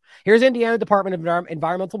right now. Here's Indiana Department of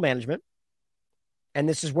Environmental Management. And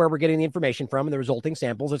this is where we're getting the information from and the resulting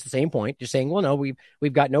samples. It's the same point. Just saying, well, no,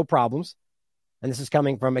 we've got no problems. And this is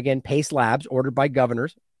coming from, again, Pace Labs, ordered by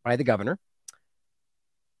the governor.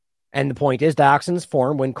 And the point is, dioxins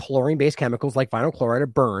form when chlorine-based chemicals like vinyl chloride are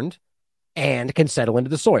burned and can settle into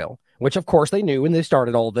the soil, which, of course, they knew when they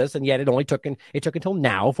started all this, and yet it took until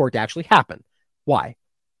now for it to actually happen. Why?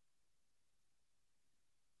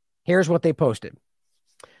 Here's what they posted.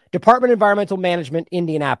 Department of Environmental Management,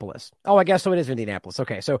 Indianapolis. Oh, I guess so it is Indianapolis.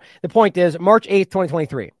 Okay, so the point is, March 8th,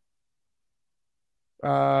 2023.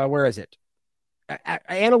 Where is it?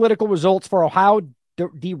 Analytical results for Ohio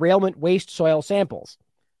derailment waste soil samples.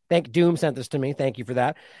 Doom sent this to me. Thank you for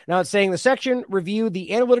that. Now it's saying the section reviewed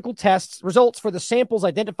the analytical tests results for the samples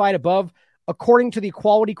identified above according to the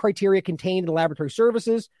quality criteria contained in the laboratory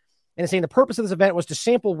services. And it's saying the purpose of this event was to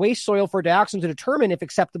sample waste soil for dioxin to determine if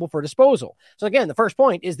acceptable for disposal. So again, the first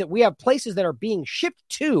point is that we have places that are being shipped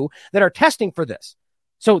to that are testing for this.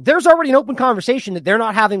 So there's already an open conversation that they're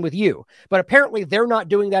not having with you, but apparently they're not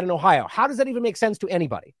doing that in Ohio. How does that even make sense to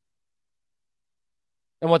anybody?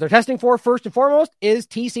 And what they're testing for, first and foremost, is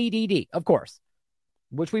TCDD, of course,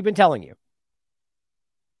 which we've been telling you.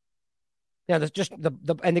 Now, that's just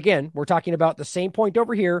and again, we're talking about the same point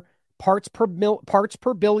over here, parts per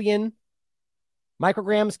billion,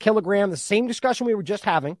 micrograms, kilogram, the same discussion we were just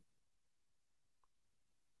having.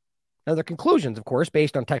 Now, their conclusions, of course,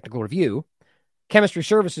 based on technical review, Chemistry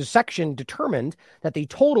Services section determined that the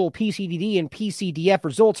total PCDD and PCDF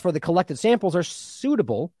results for the collected samples are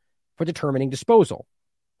suitable for determining disposal.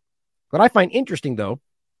 What I find interesting, though,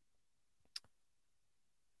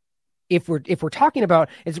 if we're talking about,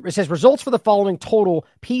 it says results for the following total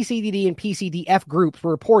PCDD and PCDF groups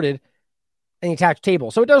were reported in the attached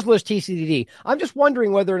table. So it does list TCDD. I'm just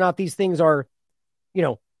wondering whether or not these things are,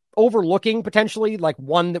 overlooking potentially like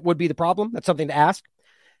one that would be the problem. That's something to ask.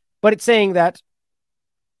 But it's saying that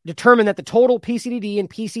determine that the total PCDD and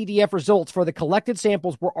PCDF results for the collected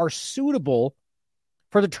samples are suitable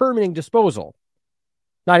for determining disposal.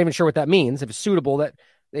 Not even sure what that means. If it's suitable, that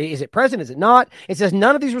is it present? Is it not? It says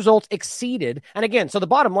none of these results exceeded. And again, so the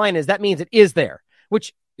bottom line is that means it is there,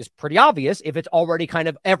 which is pretty obvious if it's already kind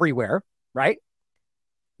of everywhere, right?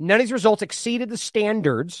 None of these results exceeded the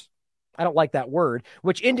standards. I don't like that word,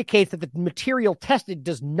 which indicates that the material tested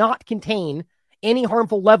does not contain any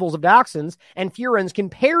harmful levels of dioxins and furans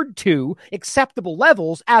compared to acceptable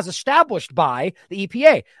levels as established by the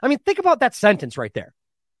EPA. I mean, think about that sentence right there.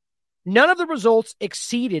 None of the results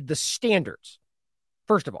exceeded the standards,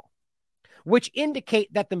 first of all, which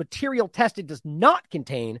indicate that the material tested does not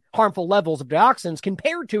contain harmful levels of dioxins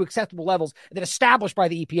compared to acceptable levels that established by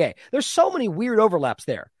the EPA. There's so many weird overlaps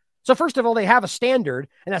there. So first of all, they have a standard,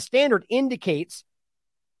 and that standard indicates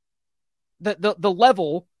the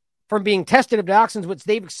level from being tested of dioxins, which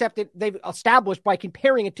they've established by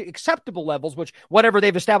comparing it to acceptable levels, which whatever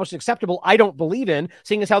they've established acceptable, I don't believe in,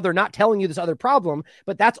 seeing as how they're not telling you this other problem,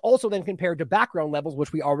 but that's also then compared to background levels,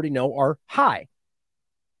 which we already know are high.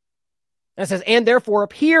 And it says, and therefore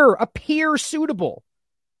appear suitable.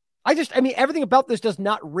 Everything about this does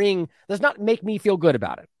not make me feel good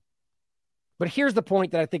about it. But here's the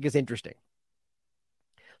point that I think is interesting.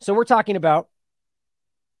 So we're talking about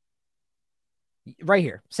right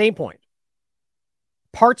here, same point.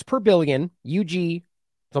 Parts per billion, UG,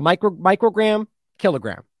 so microgram,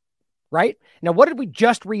 kilogram, right? Now, what did we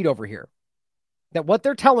just read over here? That what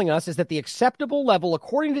they're telling us is that the acceptable level,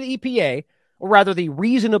 according to the EPA, or rather the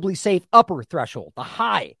reasonably safe upper threshold, the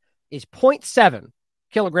high, is 0.7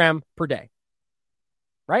 kilogram per day,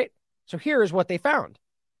 right? So here is what they found.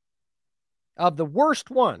 Of the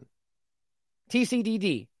worst one,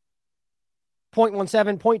 TCDD,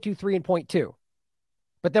 0.17, 0.23, and 0.2.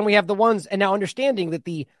 But then we have the ones, and now understanding that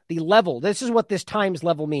the level, this is what this times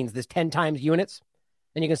level means, this 10 times units.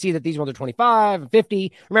 And you can see that these ones are 25 and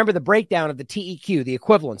 50. Remember the breakdown of the TEQ, the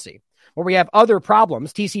equivalency, where we have other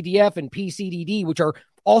problems, TCDF and PCDD, which are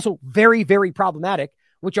also very, very problematic,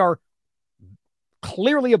 which are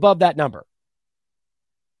clearly above that number.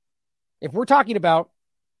 If we're talking about,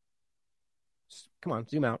 come on,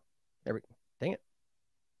 zoom out. There we go. Dang it.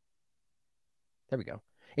 There we go.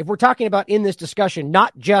 If we're talking about in this discussion,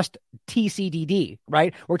 not just TCDD,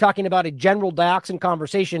 right? We're talking about a general dioxin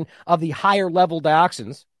conversation of the higher level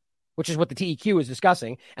dioxins, which is what the TEQ is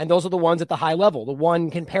discussing. And those are the ones at the high level, the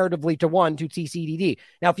one comparatively to TCDD.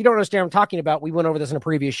 Now, if you don't understand what I'm talking about, we went over this in a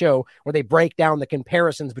previous show where they break down the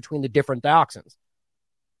comparisons between the different dioxins.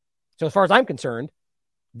 So as far as I'm concerned,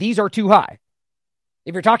 these are too high.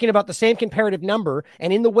 If you're talking about the same comparative number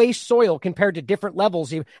and in the waste soil compared to different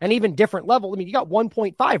levels and even different level, you got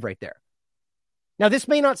 1.5 right there. Now, this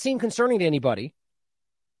may not seem concerning to anybody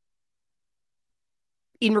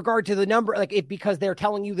in regard to the number, because they're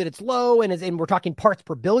telling you that it's low and we're talking parts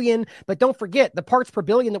per billion. But don't forget the parts per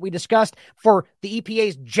billion that we discussed for the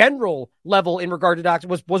EPA's general level in regard to dioxin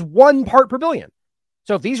was 1 part per billion.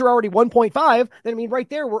 So if these are already 1.5, then right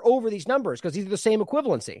there, we're over these numbers because these are the same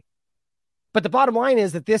equivalency. But the bottom line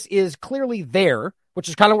is that this is clearly there, which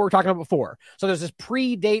is kind of what we were talking about before. So there's this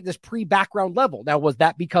pre-background level. Now, was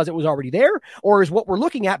that because it was already there? Or is what we're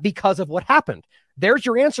looking at because of what happened? There's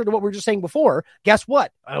your answer to what we were just saying before. Guess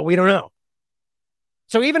what? We don't know.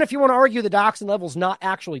 So even if you want to argue the dioxin level is not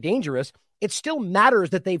actually dangerous, it still matters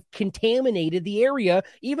that they've contaminated the area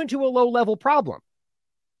even to a low-level problem.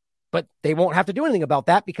 But they won't have to do anything about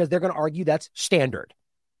that because they're going to argue that's standard.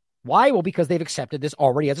 Why? Well, because they've accepted this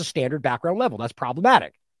already as a standard background level. That's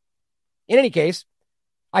problematic. In any case,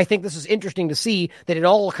 I think this is interesting to see that it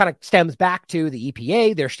all kind of stems back to the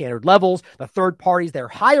EPA, their standard levels, the third parties they're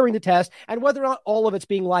hiring to test, and whether or not all of it's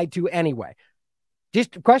being lied to anyway.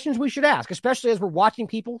 Just questions we should ask, especially as we're watching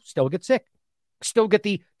people still get sick, still get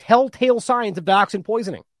the telltale signs of dioxin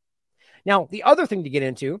poisoning. Now, the other thing to get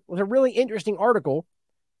into was a really interesting article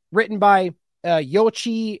written by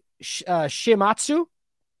Yoichi Shimatsu.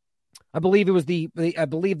 I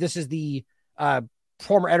believe this is the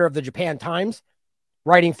former editor of the Japan Times,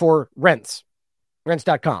 writing for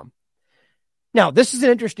Rents.com. Now, this is an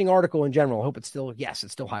interesting article in general. I hope it's still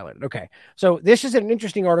highlighted. Okay. So this is an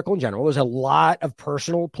interesting article in general. There's a lot of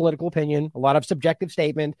personal political opinion, a lot of subjective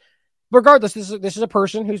statement. Regardless, this is a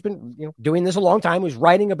person who's been doing this a long time, who's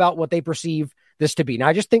writing about what they perceive this to be. Now,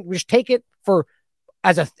 I just think we should take it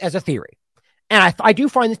as a theory. And I do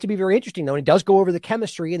find this to be very interesting, though. And it does go over the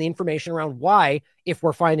chemistry and the information around why, if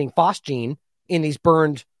we're finding phosgene in these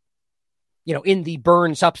burned, in the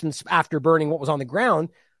burned substance after burning what was on the ground,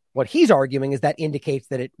 what he's arguing is that indicates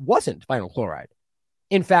that it wasn't vinyl chloride.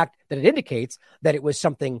 In fact, that it indicates that it was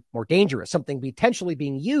something more dangerous, something potentially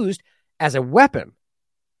being used as a weapon.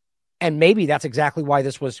 And maybe that's exactly why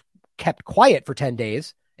this was kept quiet for 10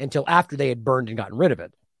 days until after they had burned and gotten rid of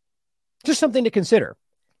it. Just something to consider.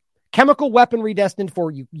 Chemical weaponry destined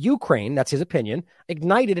for Ukraine, that's his opinion,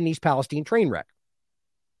 ignited an East Palestine train wreck.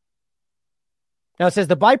 Now it says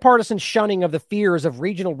the bipartisan shunning of the fears of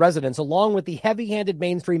regional residents, along with the heavy-handed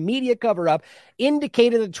mainstream media cover-up,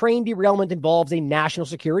 indicated the train derailment involves a national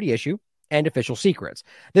security issue and official secrets.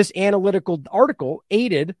 This analytical article,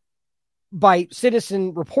 aided by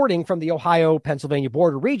citizen reporting from the Ohio-Pennsylvania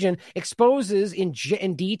border region, exposes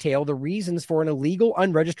in detail the reasons for an illegal,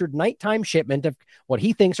 unregistered nighttime shipment of what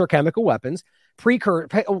he thinks are chemical weapons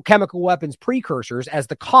precursors as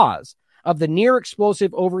the cause of the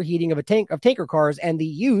near-explosive overheating of tanker cars and the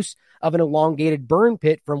use of an elongated burn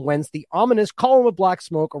pit from whence the ominous column of black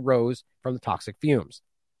smoke arose from the toxic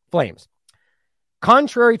flames.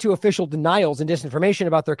 Contrary to official denials and disinformation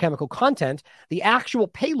about their chemical content, the actual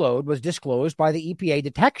payload was disclosed by the EPA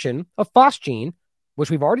detection of phosgene,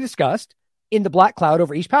 which we've already discussed, in the black cloud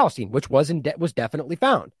over East Palestine, which was definitely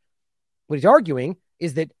found. What he's arguing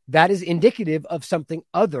is that is indicative of something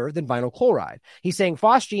other than vinyl chloride. He's saying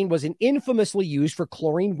phosgene was infamously used for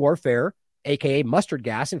chlorine warfare, aka mustard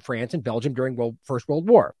gas, in France and Belgium during First World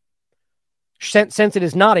War. Since it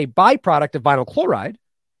is not a byproduct of vinyl chloride,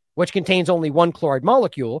 which contains only one chloride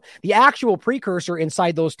molecule, the actual precursor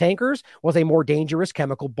inside those tankers was a more dangerous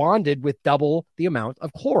chemical bonded with double the amount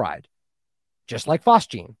of chloride, just like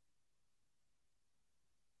phosgene.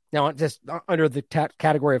 Now, just under the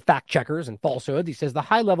category of fact checkers and falsehoods, he says the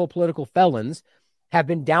high-level political felons have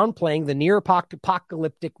been downplaying the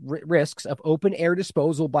near-apocalyptic risks of open-air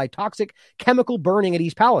disposal by toxic chemical burning at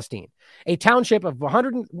East Palestine, a township of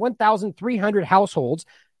 1,300 households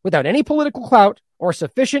without any political clout or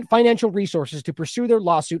sufficient financial resources to pursue their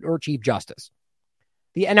lawsuit or achieve justice.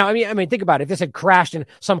 I mean, think about it. If this had crashed in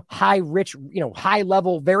some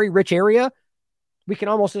high-level, very rich area, we can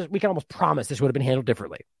almost promise this would have been handled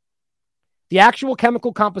differently. The actual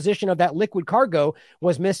chemical composition of that liquid cargo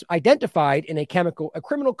was misidentified in a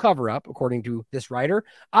criminal cover-up, according to this writer,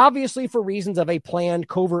 obviously for reasons of a planned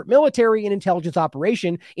covert military and intelligence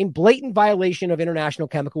operation in blatant violation of International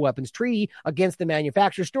Chemical Weapons Treaty against the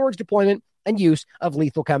manufacture, storage, deployment, and use of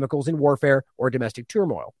lethal chemicals in warfare or domestic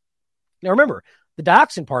turmoil. Now remember, the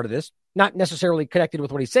dioxin part of this, not necessarily connected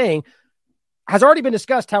with what he's saying, has already been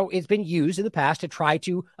discussed how it's been used in the past to try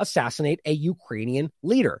to assassinate a Ukrainian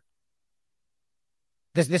leader.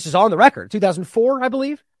 This is on the record, 2004, I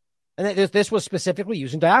believe. And this was specifically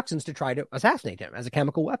using dioxins to try to assassinate him as a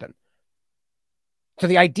chemical weapon. So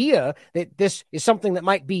the idea that this is something that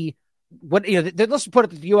might be let's put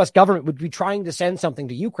it that the U.S. government would be trying to send something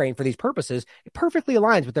to Ukraine for these purposes, it perfectly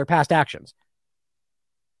aligns with their past actions.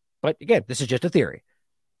 But again, this is just a theory.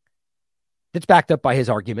 It's backed up by his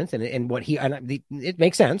arguments and it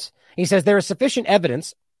makes sense. He says there is sufficient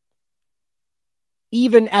evidence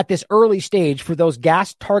even at this early stage for those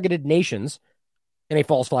gas-targeted nations in a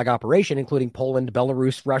false flag operation, including Poland,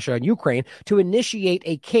 Belarus, Russia, and Ukraine, to initiate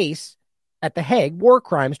a case at the Hague War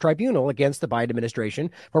Crimes Tribunal against the Biden administration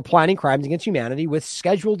for planning crimes against humanity with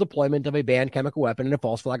scheduled deployment of a banned chemical weapon in a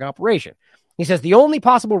false flag operation. He says the only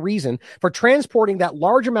possible reason for transporting that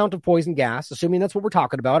large amount of poison gas, assuming that's what we're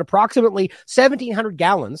talking about, approximately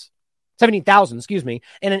 17,000,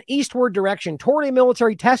 in an eastward direction toward a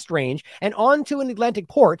military test range and onto an Atlantic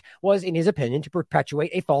port was, in his opinion, to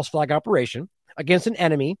perpetuate a false flag operation against an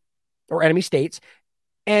enemy or enemy states,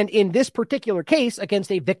 and in this particular case,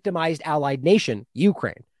 against a victimized allied nation,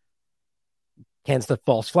 Ukraine. hence the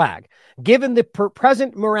false flag. Given the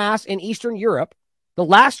present morass in Eastern Europe, the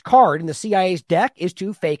last card in the CIA's deck is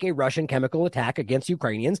to fake a Russian chemical attack against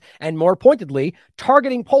Ukrainians, and more pointedly,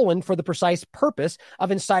 targeting Poland for the precise purpose of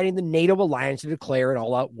inciting the NATO alliance to declare an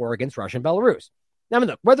all-out war against Russia and Belarus. Now,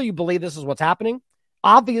 look, whether you believe this is what's happening,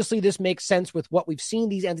 obviously this makes sense with what we've seen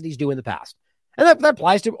these entities do in the past. And that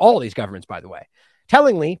applies to all these governments, by the way.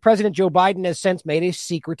 Tellingly, President Joe Biden has since made a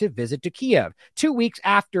secretive visit to Kiev 2 weeks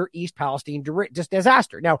after East Palestine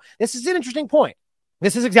disaster. Now, this is an interesting point.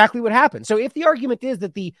 This is exactly what happened. So if the argument is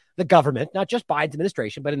that the government, not just Biden's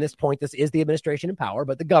administration, but in this point, this is the administration in power,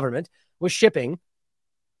 but the government was shipping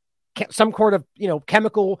some sort of,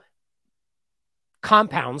 chemical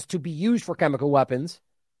compounds to be used for chemical weapons,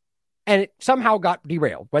 and it somehow got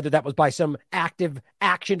derailed, whether that was by some active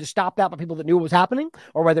action to stop that by people that knew what was happening,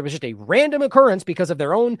 or whether it was just a random occurrence because of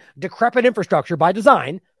their own decrepit infrastructure by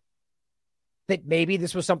design, that maybe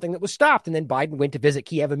this was something that was stopped. And then Biden went to visit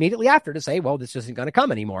Kiev immediately after to say, well, this isn't going to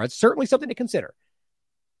come anymore. It's certainly something to consider.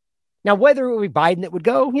 Now, whether it would be Biden that would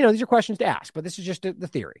go, these are questions to ask, but this is just the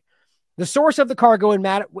theory. The source of the cargo was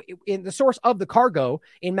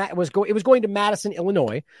going to Madison,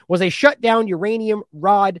 Illinois, was a shut down uranium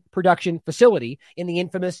rod production facility in the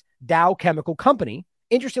infamous Dow Chemical Company,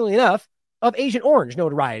 interestingly enough, of Agent Orange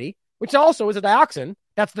notoriety, which also is a dioxin.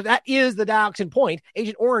 That is the dioxin point.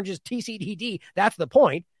 Agent Orange is TCDD. That's the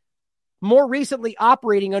point. More recently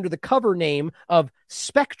operating under the cover name of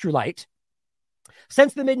Spectrolite.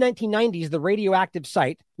 Since the mid-1990s, the radioactive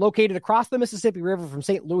site, located across the Mississippi River from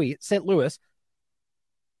St. Louis,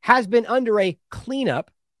 has been under a cleanup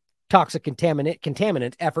toxic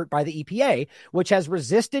contaminant effort by the EPA, which has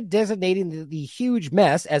resisted designating the huge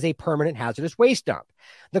mess as a permanent hazardous waste dump.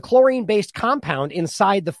 The chlorine-based compound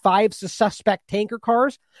inside the 5 suspect tanker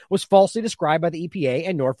cars was falsely described by the EPA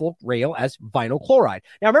and Norfolk Rail as vinyl chloride.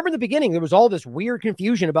 Now, remember in the beginning, there was all this weird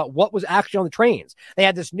confusion about what was actually on the trains. They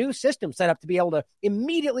had this new system set up to be able to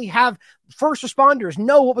immediately have first responders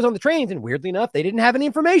know what was on the trains, and weirdly enough, they didn't have any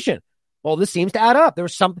information. Well, this seems to add up.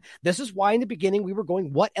 This is why in the beginning we were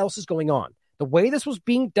going, what else is going on? The way this was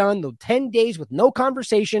being done, the 10 days with no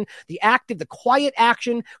conversation, the quiet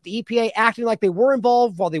action, the EPA acting like they were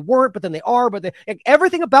involved while they weren't, but then they are,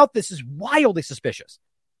 everything about this is wildly suspicious.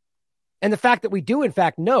 And the fact that we do in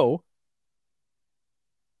fact know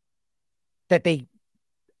that I'm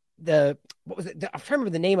trying to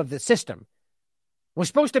remember the name of the system. Was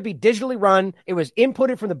supposed to be digitally run. It was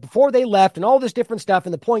inputted from before they left and all this different stuff.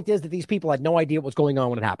 And the point is that these people had no idea what was going on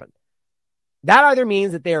when it happened. That either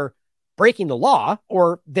means that they're breaking the law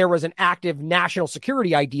or there was an active national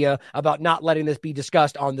security idea about not letting this be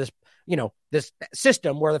discussed on this, this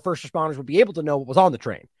system where the first responders would be able to know what was on the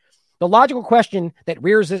train. The logical question that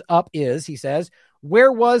rears this up is, he says,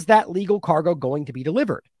 where was that legal cargo going to be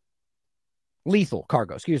delivered? Lethal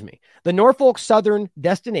cargo, excuse me. The Norfolk Southern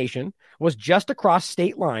destination was just across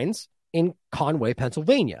state lines in Conway,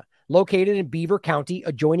 Pennsylvania, located in Beaver County,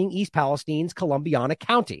 adjoining East Palestine's Columbiana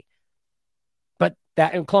County. But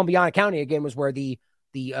that in Columbiana County, again, was where the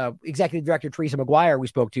executive director, Teresa McGuire, we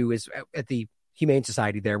spoke to, is at the Humane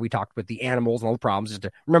Society there. We talked with the animals and all the problems. Just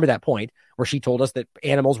to remember that point where she told us that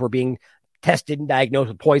animals were being tested and diagnosed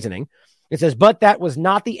with poisoning. It says, but that was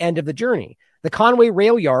not the end of the journey. The Conway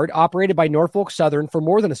Rail Yard, operated by Norfolk Southern for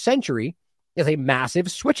more than a century, is a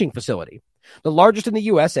massive switching facility, the largest in the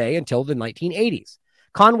USA until the 1980s.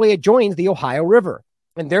 Conway adjoins the Ohio River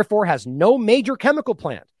and therefore has no major chemical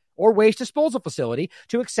plant or waste disposal facility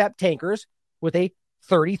to accept tankers with a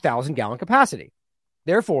 30,000-gallon capacity.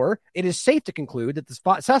 Therefore, it is safe to conclude that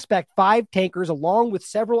the suspect 5 tankers, along with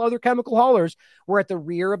several other chemical haulers, were at the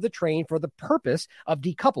rear of the train for the purpose of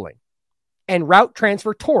decoupling and route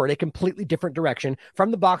transfer toward a completely different direction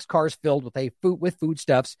from the boxcars filled with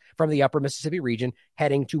foodstuffs from the upper Mississippi region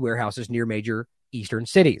heading to warehouses near major eastern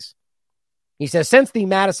cities. He says, since the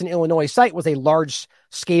Madison, Illinois site was a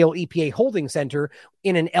large-scale EPA holding center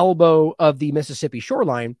in an elbow of the Mississippi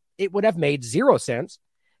shoreline, it would have made 0 sense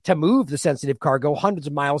to move the sensitive cargo hundreds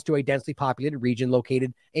of miles to a densely populated region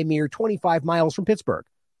located a mere 25 miles from Pittsburgh,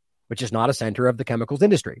 which is not a center of the chemicals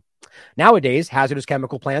industry. Nowadays, hazardous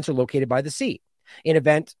chemical plants are located by the sea in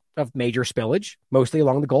event of major spillage, mostly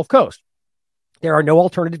along the Gulf Coast. There are no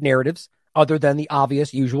alternative narratives other than the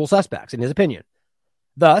obvious usual suspects, in his opinion.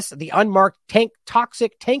 Thus, the unmarked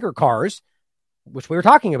toxic tanker cars, which we were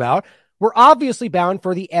talking about, were obviously bound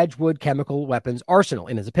for the Edgewood chemical weapons arsenal,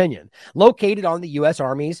 in his opinion, located on the U.S.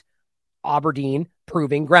 Army's Aberdeen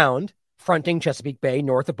Proving Ground, fronting Chesapeake Bay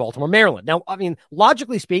north of Baltimore, Maryland. Now,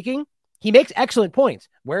 logically speaking, he makes excellent points.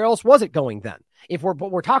 Where else was it going then? If what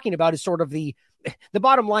we're talking about is sort of the the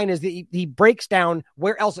bottom line is that he breaks down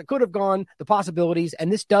where else it could have gone, the possibilities,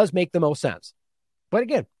 and this does make the most sense. But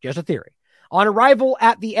again, just a theory. On arrival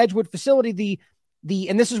at the Edgewood facility,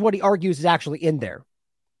 and this is what he argues is actually in there.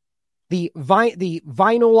 The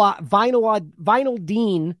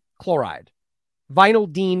vinylidene chloride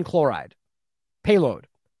payload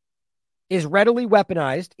is readily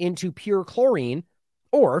weaponized into pure chlorine,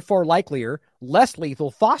 or far likelier, less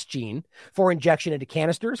lethal phosgene for injection into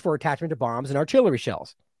canisters for attachment to bombs and artillery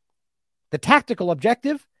shells. The tactical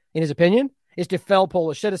objective, in his opinion, is to fell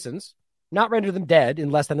Polish citizens, not render them dead in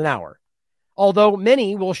less than an hour. Although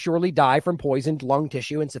many will surely die from poisoned lung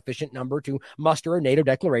tissue in sufficient number to muster a NATO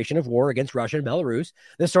declaration of war against Russia and Belarus,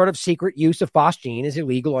 this sort of secret use of phosgene is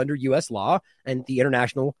illegal under U.S. law and the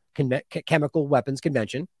International Chemical Weapons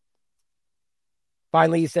Convention.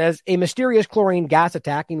 Finally, he says, a mysterious chlorine gas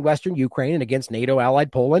attack in Western Ukraine and against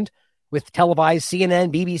NATO-allied Poland, with televised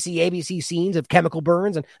CNN, BBC, ABC scenes of chemical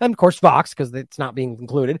burns, and of course Fox, because it's not being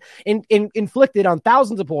included, inflicted on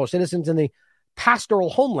thousands of Polish citizens in the pastoral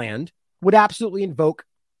homeland, would absolutely invoke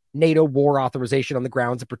NATO war authorization on the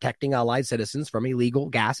grounds of protecting allied citizens from illegal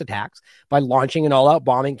gas attacks by launching an all-out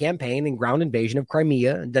bombing campaign and ground invasion of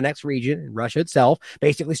Crimea and Donetsk region and Russia itself,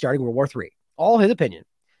 basically starting World War III. All his opinion,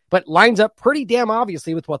 but lines up pretty damn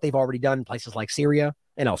obviously with what they've already done in places like Syria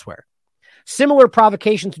and elsewhere. Similar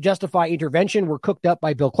provocations to justify intervention were cooked up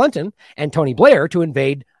by Bill Clinton and Tony Blair to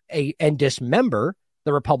invade and dismember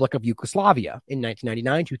the Republic of Yugoslavia in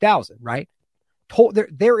 1999-2000, right?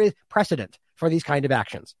 There is precedent for these kind of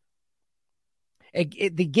actions. The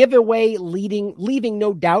giveaway leaving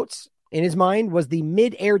no doubts in his mind was the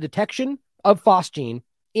mid-air detection of phosgene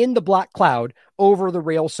in the black cloud over the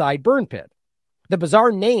rail-side burn pit. The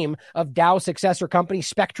bizarre name of Dow's successor company,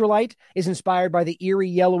 Spectralite, is inspired by the eerie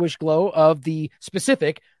yellowish glow of the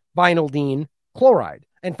specific vinylidene chloride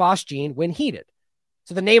and phosgene when heated.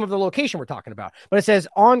 So the name of the location we're talking about. But it says,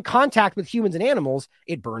 on contact with humans and animals,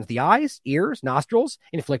 it burns the eyes, ears, nostrils,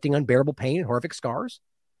 inflicting unbearable pain and horrific scars.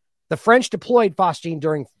 The French deployed phosgene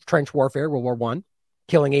during trench warfare, World War I,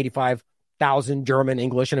 killing 85,000 German,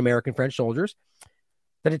 English, and American French soldiers.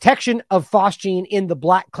 The detection of phosgene in the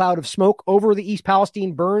black cloud of smoke over the East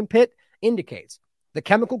Palestine burn pit indicates the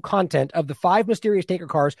chemical content of the 5 mysterious tanker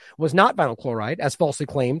cars was not vinyl chloride, as falsely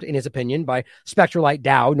claimed, in his opinion, by Spectralite,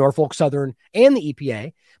 Dow, Norfolk Southern, and the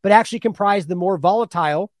EPA, but actually comprised the more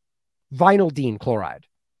volatile vinylidene chloride,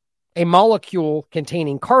 a molecule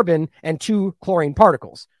containing carbon and 2 chlorine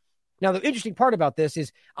particles. Now, the interesting part about this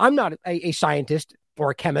is I'm not a scientist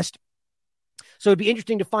or a chemist, so it'd be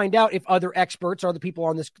interesting to find out if other experts or the people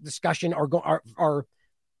on this discussion are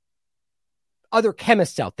other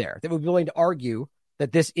chemists out there that would be willing to argue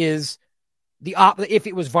that this is if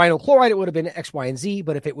it was vinyl chloride, it would have been X, Y, and Z.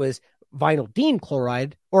 But if it was vinylidene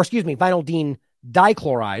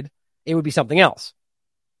dichloride, it would be something else.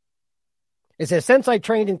 It says, since I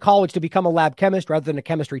trained in college to become a lab chemist rather than a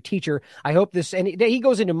chemistry teacher, I hope this, and he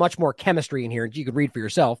goes into much more chemistry in here, and you could read for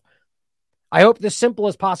yourself. I hope this simple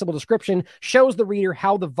as possible description shows the reader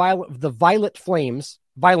how the violent flames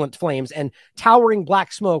and towering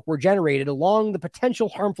black smoke were generated along the potential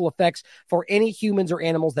harmful effects for any humans or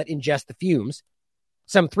animals that ingest the fumes.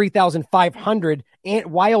 Some 3,500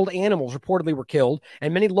 wild animals reportedly were killed,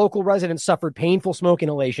 and many local residents suffered painful smoke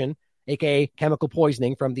inhalation, aka chemical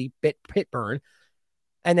poisoning from the pit burn.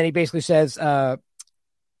 And then he basically says,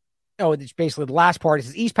 it's basically the last part. He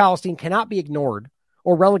says, East Palestine cannot be ignored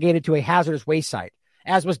or relegated to a hazardous waste site,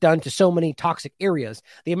 as was done to so many toxic areas.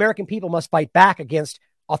 The American people must fight back against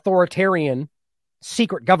authoritarian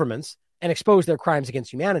secret governments and expose their crimes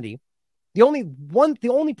against humanity. The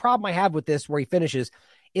only problem I have with this, where he finishes,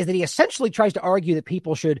 is that he essentially tries to argue that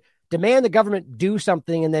people should demand the government do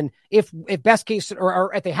something, and then if best case,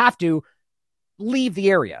 or if they have to, leave the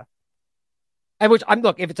area. And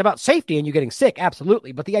look, if it's about safety and you getting sick,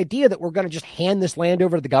 absolutely. But the idea that we're going to just hand this land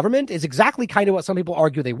over to the government is exactly kind of what some people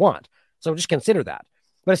argue they want. So just consider that.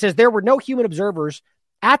 But it says there were no human observers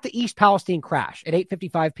at the East Palestine crash at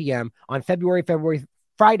 8:55 p.m. on Friday,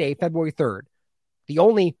 February 3rd. The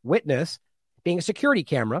only witness being a security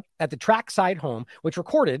camera at the trackside home, which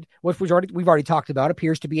recorded, we've already talked about,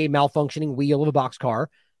 appears to be a malfunctioning wheel of a boxcar,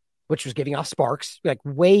 which was giving off sparks, like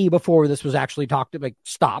way before this was actually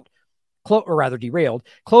stopped. Or rather derailed,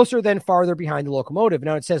 closer than farther behind the locomotive.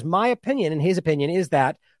 Now it says, my opinion and his opinion is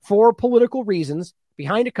that for political reasons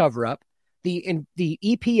behind a cover-up, the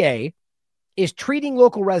EPA is treating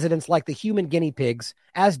local residents like the human guinea pigs,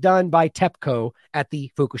 as done by TEPCO at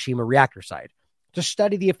the Fukushima reactor site, to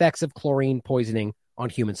study the effects of chlorine poisoning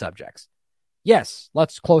on human subjects. Yes,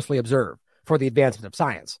 let's closely observe for the advancement of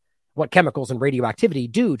science. what chemicals and radioactivity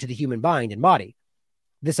do to the human mind and body.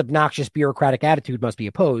 This obnoxious bureaucratic attitude must be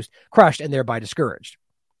opposed, crushed, and thereby discouraged.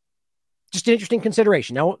 Just an interesting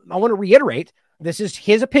consideration. Now, I want to reiterate, this is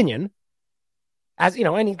his opinion, as you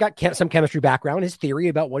know, and he's got some chemistry background, his theory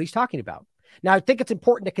about what he's talking about. Now, I think it's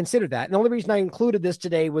important to consider that. And the only reason I included this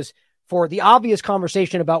today was for the obvious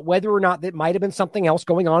conversation about whether or not that might have been something else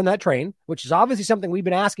going on in that train, which is obviously something we've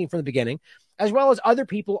been asking from the beginning, as well as other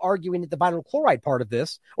people arguing that the vinyl chloride part of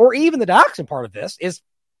this, or even the dioxin part of this, is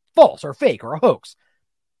false or fake or a hoax.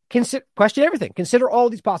 Question everything. Consider all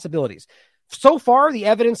these possibilities. So far, the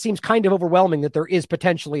evidence seems kind of overwhelming that there is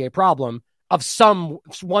potentially a problem of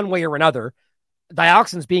one way or another.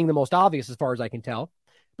 Dioxins being the most obvious as far as I can tell.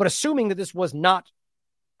 But assuming that this was not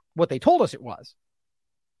what they told us it was,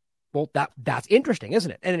 well, that's interesting,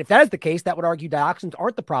 isn't it? And if that is the case, that would argue dioxins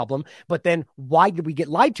aren't the problem. But then why did we get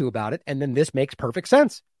lied to about it? And then this makes perfect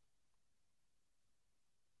sense.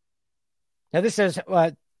 Now this says,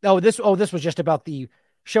 this was just about the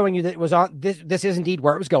showing you that it was on. This is indeed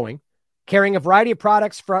where it was going, carrying a variety of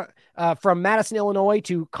products from Madison, Illinois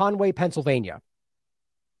to Conway, Pennsylvania.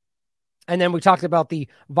 And then we talked about the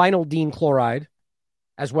vinylidene chloride,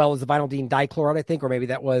 as well as the vinylidene dichloride, I think, or maybe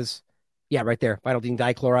that was, right there, vinylidene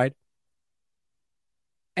dichloride.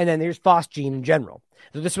 And then there's phosgene in general.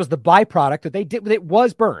 So this was the byproduct that they did, that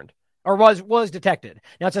was burned or was detected.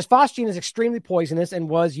 Now it says phosgene is extremely poisonous and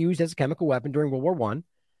was used as a chemical weapon during World War I,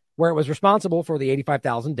 where it was responsible for the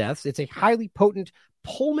 85,000 deaths. It's a highly potent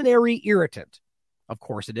pulmonary irritant. Of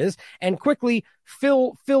course it is. And quickly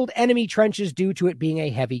filled enemy trenches due to it being a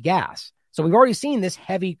heavy gas. So we've already seen this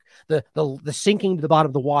heavy, the sinking to the bottom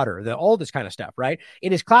of the water, all this kind of stuff, right?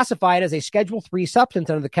 It is classified as a Schedule III substance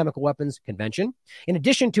under the Chemical Weapons Convention. In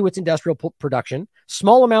addition to its industrial production,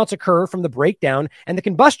 small amounts occur from the breakdown and the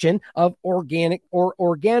combustion of organic or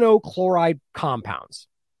organochloride compounds.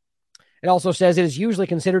 It also says it is usually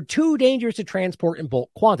considered too dangerous to transport in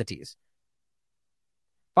bulk quantities.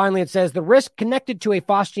 Finally, it says the risk connected to a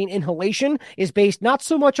phosgene inhalation is based not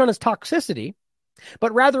so much on its toxicity,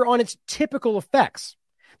 but rather on its typical effects.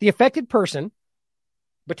 The affected person,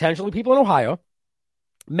 potentially people in Ohio,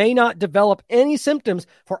 may not develop any symptoms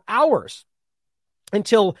for hours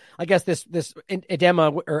until, I guess, this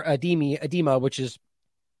edema, which is,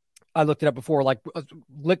 I looked it up before, like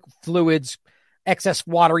fluids, excess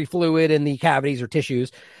watery fluid in the cavities or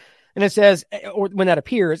tissues. And it says, or when that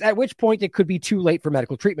appears, at which point it could be too late for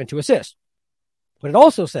medical treatment to assist. But it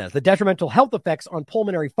also says the detrimental health effects on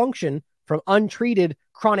pulmonary function from untreated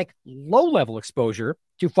chronic low-level exposure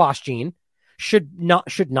to phosgene should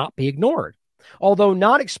not be ignored. Although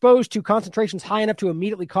not exposed to concentrations high enough to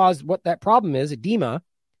immediately cause what that problem is, edema,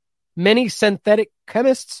 many synthetic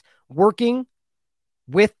chemists working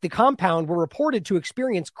with the compound were reported to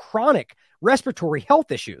experience chronic respiratory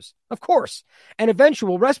health issues, of course, and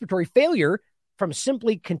eventual respiratory failure from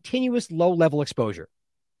simply continuous low-level exposure,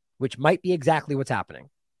 which might be exactly what's happening.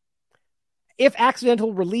 If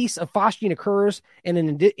accidental release of phosgene occurs in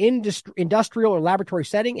an industrial or laboratory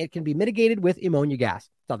setting, it can be mitigated with ammonia gas.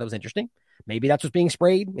 Thought that was interesting. Maybe that's what's being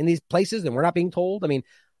sprayed in these places and we're not being told. I mean,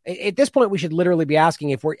 at this point, we should literally be asking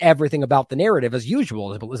if everything about the narrative, as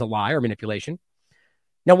usual, is a lie or manipulation.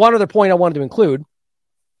 Now, one other point I wanted to include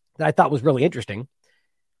that I thought was really interesting.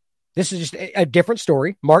 This is just a different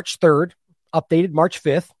story. March 3rd, updated March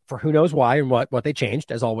 5th for who knows why and what they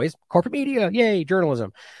changed, as always. Corporate media, yay,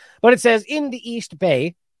 journalism. But it says, in the East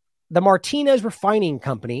Bay, the Martinez Refining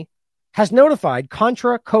Company has notified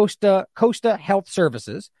Contra Costa Health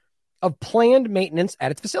Services of planned maintenance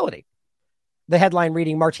at its facility. The headline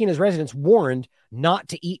reading, Martinez residents warned not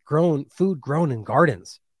to eat food grown in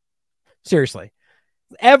gardens. Seriously.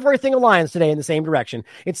 Everything aligns today in the same direction.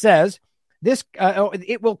 It says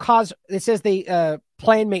it will cause, it says the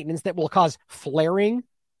planned maintenance that will cause flaring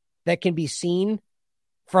that can be seen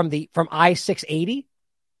from I-680.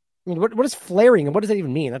 I mean, what is flaring and what does that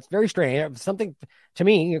even mean? That's very strange. Something to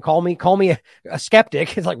me, call me a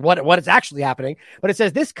skeptic. It's like what is actually happening. But it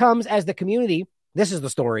says this comes as the community, this is the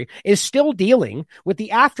story, is still dealing with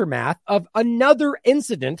the aftermath of another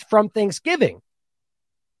incident from Thanksgiving.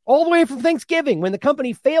 All the way from Thanksgiving, when the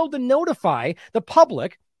company failed to notify the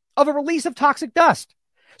public of a release of toxic dust.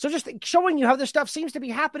 So just showing you how this stuff seems to be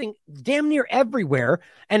happening damn near everywhere.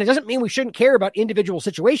 And it doesn't mean we shouldn't care about individual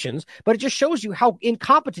situations, but it just shows you how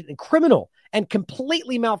incompetent and criminal and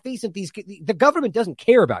completely malfeasant the government doesn't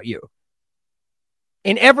care about you.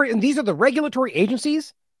 And these are the regulatory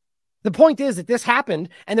agencies. The point is that this happened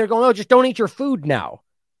and they're going, oh, just don't eat your food now.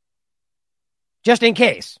 Just in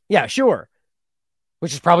case. Yeah, sure.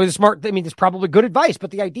 which is probably it's probably good advice. But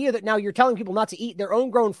the idea that now you're telling people not to eat their own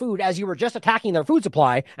grown food as you were just attacking their food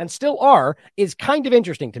supply and still are is kind of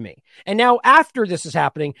interesting to me. And now after this is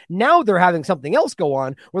happening, now they're having something else go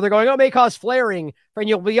on where they're going, oh, it may cause flaring and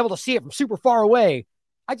you'll be able to see it from super far away.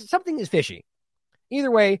 Something is fishy. Either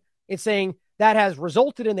way, it's saying that has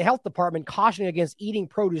resulted in the health department cautioning against eating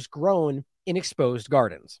produce grown in exposed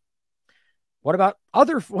gardens. What about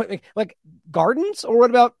other, like gardens, or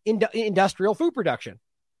what about industrial food production?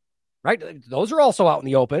 Right? Those are also out in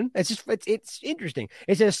the open. It's interesting.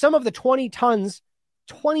 It says some of the 20 tons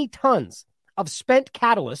of spent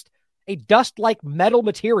catalyst, a dust-like metal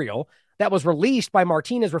material that was released by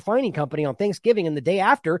Martinez Refining Company on Thanksgiving and the day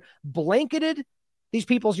after, blanketed these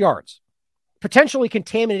people's yards, potentially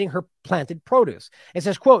contaminating her planted produce. It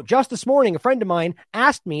says, quote, just this morning, a friend of mine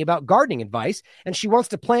asked me about gardening advice, and she wants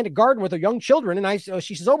to plant a garden with her young children. And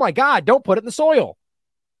she says, oh my God, don't put it in the soil.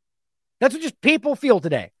 That's what just people feel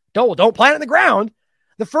today. Don't plant it in the ground.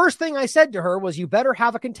 The first thing I said to her was, you better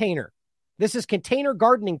have a container. This is container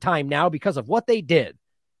gardening time now because of what they did.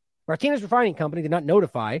 Martinez Refining Company did not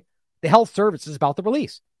notify the health services about the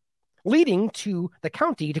release, leading to the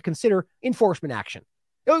county to consider enforcement action.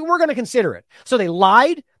 We're going to consider it. So they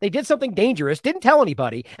lied. They did something dangerous, didn't tell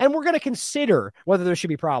anybody, and we're going to consider whether there should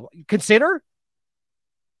be problem. Consider?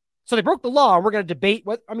 So they broke the law, and we're going to debate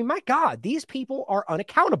what. I mean, my God, these people are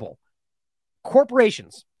unaccountable.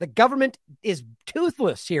 Corporations. The government is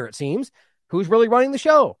toothless here, it seems. Who's really running the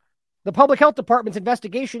show? The Public Health Department's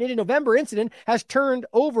investigation into November incident has turned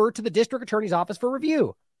over to the district attorney's office for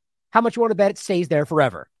review. How much you want to bet it stays there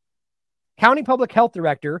forever? County Public Health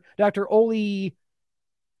Director, Dr. Oli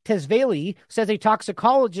Tesveli, says a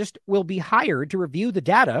toxicologist will be hired to review the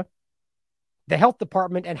data the health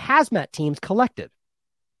department and hazmat teams collected.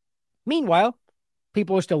 Meanwhile,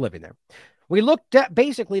 people are still living there. We looked at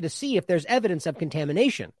basically to see if there's evidence of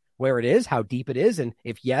contamination, where it is, how deep it is, and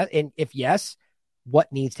if yes,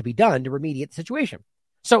 what needs to be done to remediate the situation.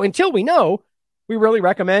 So until we know, we really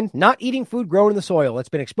recommend not eating food grown in the soil. It's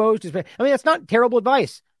been exposed. That's not terrible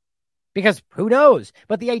advice. Because who knows?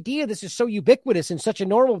 But the idea this is so ubiquitous and such a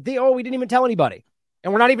normal thing, we didn't even tell anybody.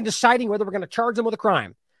 And we're not even deciding whether we're going to charge them with a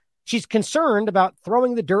crime. She's concerned about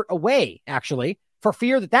throwing the dirt away, actually, for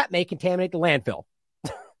fear that may contaminate the landfill.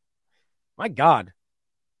 My God.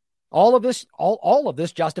 All of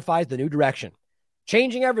this justifies the new direction.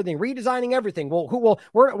 Changing everything, redesigning everything. Well,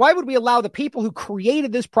 why would we allow the people who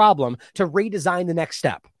created this problem to redesign the next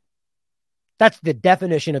step? That's the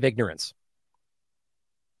definition of ignorance.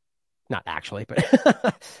 Not actually,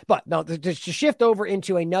 but no, to shift over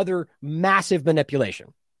into another massive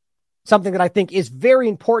manipulation. Something that I think is very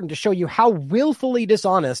important to show you how willfully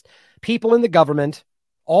dishonest people in the government,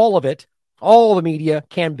 all of it, all the media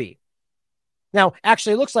can be. Now,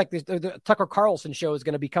 actually, it looks like the Tucker Carlson show is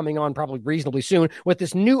going to be coming on probably reasonably soon with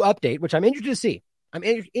this new update, which I'm interested to see. I'm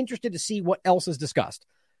interested to see what else is discussed.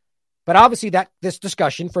 But obviously this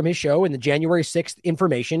discussion from his show and the January 6th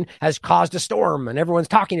information has caused a storm and everyone's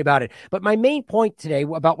talking about it. But my main point today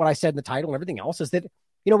about what I said in the title and everything else is that,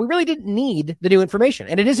 we really didn't need the new information,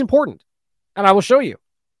 and it is important, and I will show you.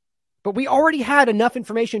 But we already had enough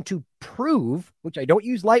information to prove, which I don't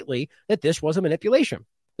use lightly, that this was a manipulation.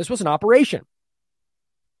 This was an operation.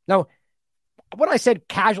 Now, what I said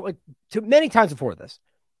casually to many times before this,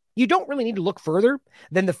 you don't really need to look further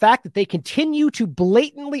than the fact that they continue to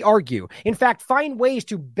blatantly argue, in fact, find ways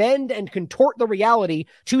to bend and contort the reality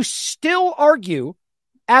to still argue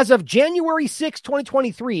as of January 6,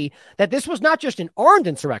 2023, that this was not just an armed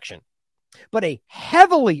insurrection, but a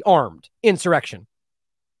heavily armed insurrection.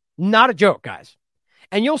 Not a joke, guys.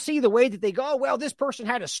 And you'll see the way that they go, this person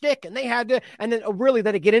had a stick and they had to, and then really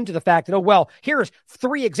let it get into the fact that, here's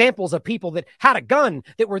 3 examples of people that had a gun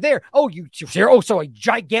that were there. So a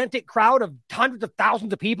gigantic crowd of hundreds of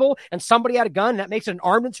thousands of people and somebody had a gun and that makes it an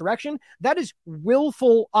armed insurrection. That is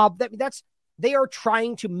willful. They are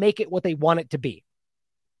trying to make it what they want it to be.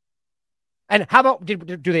 And how about, do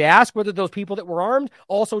they ask whether those people that were armed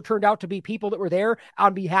also turned out to be people that were there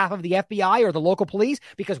on behalf of the FBI or the local police?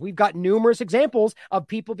 Because we've got numerous examples of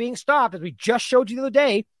people being stopped, as we just showed you the other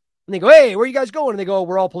day. And they go, hey, where are you guys going? And they go,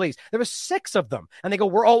 we're all police. There were 6 of them. And they go,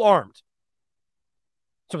 we're all armed.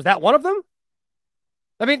 So was that one of them?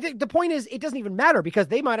 I mean, the point is, it doesn't even matter because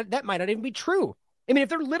that might not even be true. I mean, if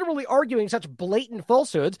they're literally arguing such blatant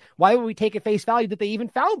falsehoods, why would we take at face value that they even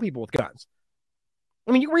found people with guns?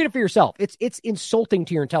 I mean, you can read it for yourself. It's insulting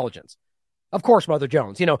to your intelligence. Of course, Mother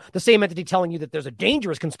Jones, the same entity telling you that there's a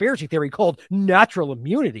dangerous conspiracy theory called natural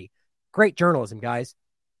immunity. Great journalism, guys.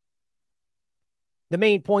 The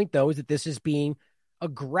main point, though, is that this is being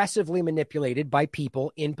aggressively manipulated by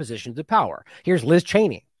people in positions of power. Here's Liz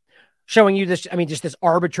Cheney showing you this. I mean, just this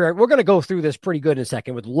arbitrary. We're going to go through this pretty good in a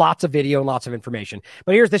second with lots of video and lots of information.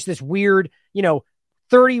 But here's this weird,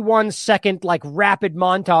 31-second like rapid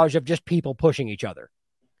montage of just people pushing each other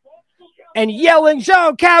and yelling,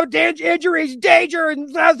 "Show count injuries, danger,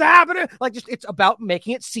 and that's happening." Like, just it's about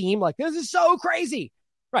making it seem like this is so crazy,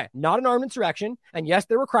 right? Not an armed insurrection, and yes,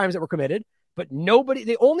 there were crimes that were committed, but nobody.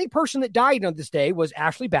 The only person that died on this day was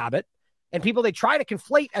Ashley Babbitt, and people they try to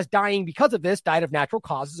conflate as dying because of this died of natural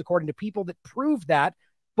causes, according to people that proved that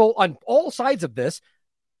both on all sides of this.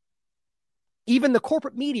 Even the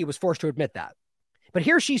corporate media was forced to admit that. But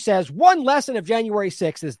here she says, one lesson of January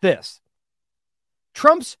 6th is this.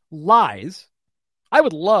 Trump's lies, I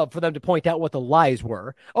would love for them to point out what the lies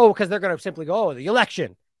were. Oh, because they're going to simply go, the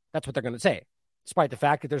election. That's what they're going to say, despite the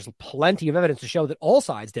fact that there's plenty of evidence to show that all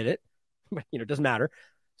sides did it. But, it doesn't matter.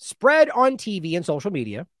 Spread on TV and social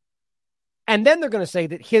media. And then they're going to say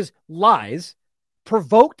that his lies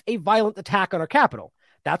provoked a violent attack on our Capitol.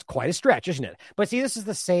 That's quite a stretch, isn't it? But see, this is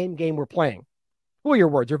the same game we're playing. Well, your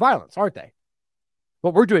words are violence, aren't they?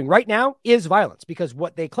 What we're doing right now is violence, because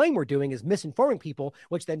what they claim we're doing is misinforming people,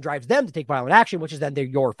 which then drives them to take violent action, which is then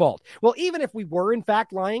your fault. Well, even if we were in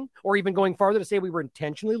fact lying, or even going farther to say we were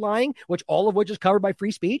intentionally lying, all of which is covered by free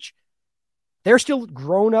speech, they're still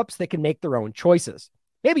grown-ups that can make their own choices.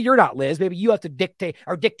 Maybe you're not, Liz. Maybe you have to dictate,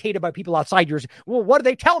 are dictated by people outside yours. Well, what do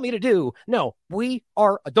they tell me to do? No, we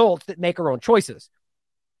are adults that make our own choices.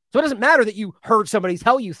 So it doesn't matter that you heard somebody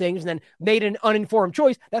tell you things and then made an uninformed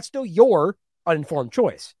choice. That's still your uninformed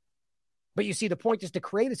choice. But you see, the point is to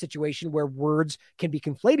create a situation where words can be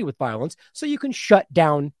conflated with violence so you can shut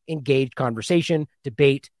down engaged conversation,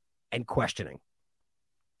 debate, and questioning.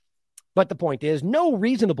 But the point is, no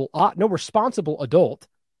responsible adult,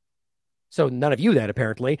 so none of you then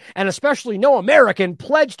apparently, and especially no American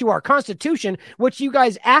pledged to our Constitution, which you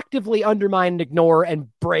guys actively undermine and ignore and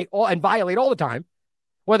break and violate all the time.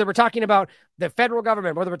 Whether we're talking about the federal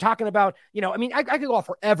government, whether we're talking about, I could go on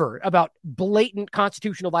forever about blatant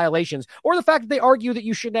constitutional violations, or the fact that they argue that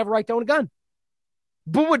you shouldn't have a right to own a gun.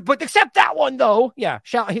 But except that one, though,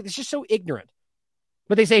 it's just so ignorant.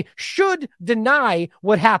 But they say, should deny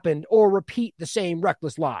what happened or repeat the same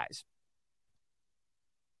reckless lies.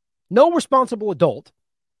 No responsible adult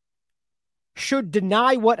should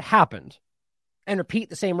deny what happened and repeat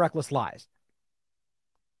the same reckless lies.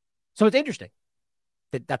 So it's interesting.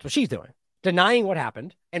 That's what she's doing. Denying what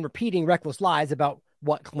happened and repeating reckless lies about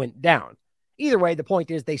what went down. Either way, the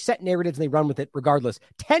point is they set narratives and they run with it regardless.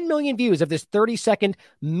 10 million views of this 30-second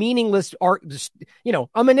meaningless art,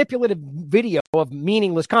 a manipulative video of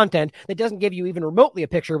meaningless content that doesn't give you even remotely a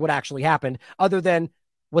picture of what actually happened other than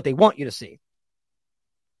what they want you to see.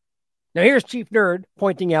 Now, here's Chief Nerd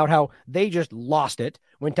pointing out how they just lost it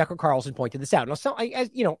when Tucker Carlson pointed this out. Now, so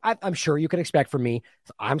I'm sure you can expect from me,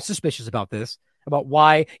 I'm suspicious about this, about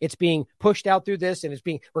why it's being pushed out through this, and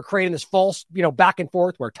we're creating this false, back and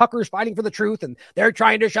forth where Tucker's fighting for the truth and they're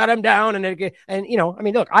trying to shut him down.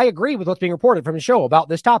 Look, I agree with what's being reported from the show about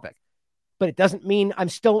this topic, but it doesn't mean I'm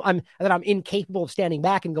incapable of standing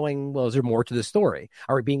back and going, well, is there more to this story?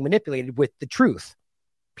 Are we being manipulated with the truth?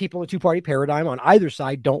 People in a two-party paradigm on either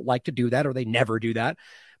side don't like to do that, or they never do that.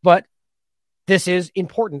 But this is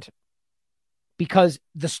important because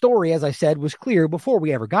the story, as I said, was clear before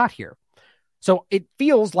we ever got here. So it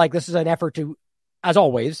feels like this is an effort to, as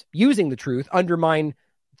always, using the truth,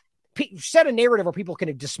 set a narrative where people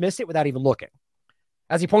can dismiss it without even looking.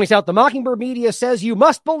 As he points out, the Mockingbird media says you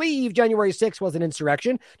must believe January 6th was an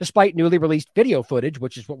insurrection, despite newly released video footage,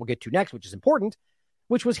 which is what we'll get to next, which is important,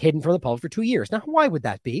 which was hidden from the public for 2 years. Now, why would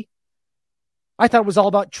that be? I thought it was all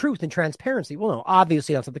about truth and transparency. Well, no,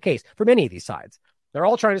 obviously that's not the case for many of these sides. They're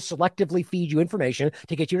all trying to selectively feed you information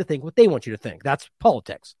to get you to think what they want you to think. That's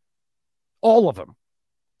politics. All of them.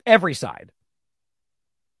 Every side.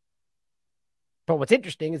 But what's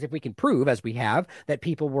interesting is if we can prove, as we have, that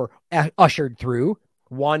people were ushered through,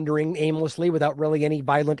 wandering aimlessly without really any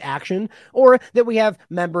violent action, or that we have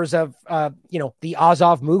members of, the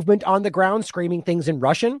Azov movement on the ground screaming things in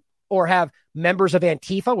Russian, or have members of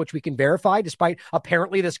Antifa, which we can verify, despite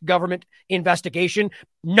apparently this government investigation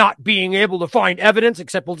not being able to find evidence,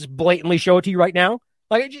 except we'll just blatantly show it to you right now.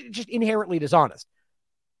 Like, it's just inherently dishonest.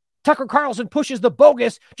 Tucker Carlson pushes the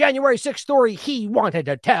bogus January 6th story he wanted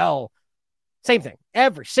to tell. Same thing.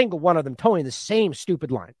 Every single one of them towing the same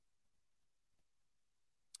stupid line.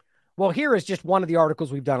 Well, here is just one of the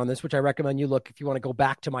articles we've done on this, which I recommend you look if you want to go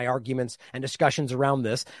back to my arguments and discussions around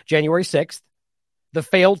this. January 6th, the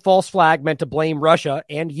failed false flag meant to blame Russia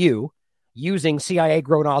and you using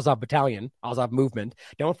CIA-grown Azov battalion, Azov movement.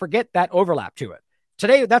 Don't forget that overlap to it.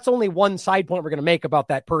 today, that's only one side point we're going to make about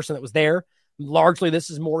that person that was there. Largely, this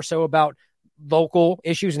is more so about local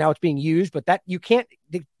issues and how it's being used, but that you can't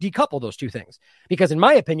decouple those two things. Because in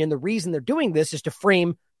my opinion, the reason they're doing this is to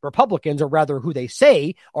frame Republicans, or rather who they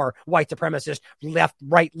say are white supremacist, left,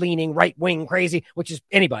 right-leaning, right-wing crazy, which is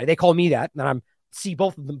anybody. They call me that, and I see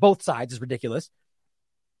both of them, both sides is ridiculous.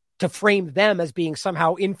 To frame them as being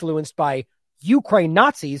somehow influenced by Ukraine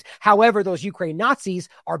Nazis. However, those Ukraine Nazis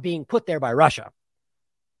are being put there by Russia.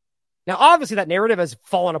 Now, obviously, that narrative has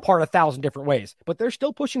fallen apart 1,000 different ways, but they're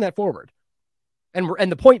still pushing that forward.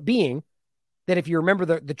 And the point being that if you remember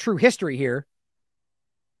the true history here,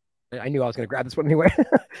 I knew I was going to grab this one anyway.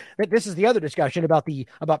 This is the other discussion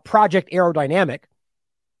about Project Aerodynamic,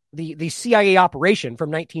 the CIA operation from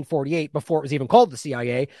 1948, before it was even called the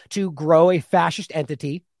CIA, to grow a fascist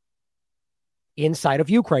entity inside of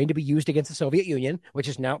Ukraine to be used against the Soviet Union, which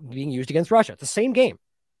is now being used against Russia. It's the same game.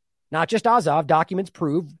 Not just Azov. Documents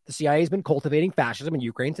prove the CIA has been cultivating fascism in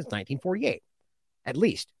Ukraine since 1948, at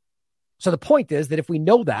least. So the point is that if we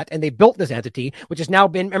know that, and they built this entity, which has now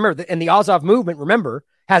been, remember, and the Azov movement, remember,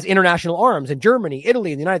 has international arms in Germany,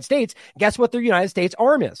 Italy, and the United States. Guess what their United States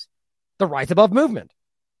arm is? The Rise Above movement.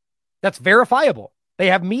 That's verifiable. They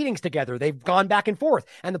have meetings together. They've gone back and forth.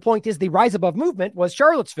 And the point is the Rise Above movement was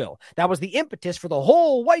Charlottesville. That was the impetus for the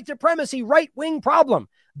whole white supremacy right-wing problem.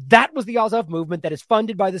 That was the Azov movement that is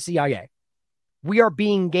funded by the CIA. We are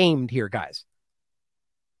being gamed here, guys.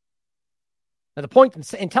 Now, the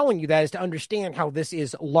point in telling you that is to understand how this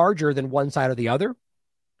is larger than one side or the other.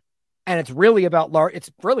 And it's really about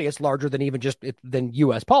it's larger than even just than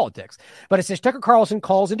U.S. politics. But it says Tucker Carlson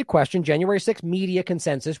calls into question January 6th media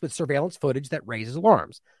consensus with surveillance footage that raises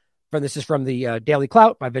alarms. This is from the Daily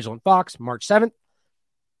Clout by Vigilant Fox, March 7th.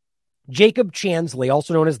 Jacob Chansley,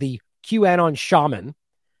 also known as the QAnon shaman.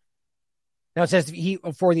 Now it says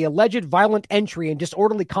for the alleged violent entry and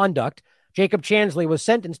disorderly conduct, Jacob Chansley was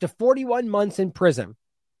sentenced to 41 months in prison.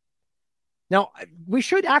 Now, we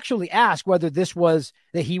should actually ask whether this was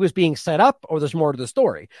that he was being set up or there's more to the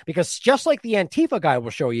story. Because just like the Antifa guy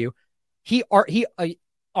will show you, he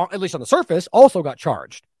at least on the surface, also got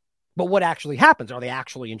charged. But what actually happens? Are they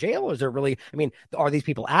actually in jail? Is there really, are these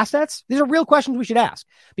people assets? These are real questions we should ask.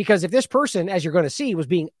 Because if this person, as you're going to see, was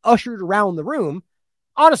being ushered around the room,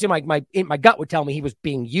 honestly, my gut would tell me he was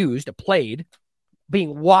being used, played,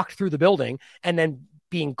 being walked through the building, and then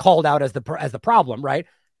being called out as the problem, right?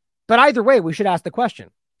 But either way, we should ask the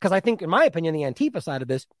question. Because I think, in my opinion, the Antifa side of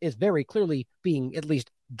this is very clearly being at least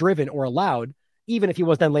driven or allowed, even if he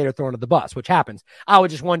was then later thrown to the bus, which happens. I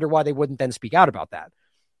would just wonder why they wouldn't then speak out about that.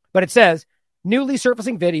 But it says, newly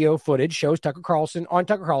surfacing video footage shows Tucker Carlson,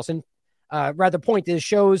 point is,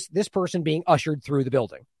 shows this person being ushered through the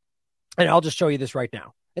building. And I'll just show you this right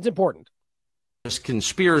now. It's important. This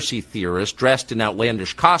conspiracy theorist dressed in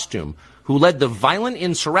outlandish costume who led the violent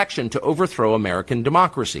insurrection to overthrow American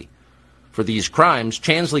democracy. For these crimes,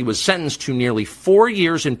 Chansley was sentenced to nearly 4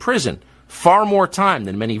 years in prison, far more time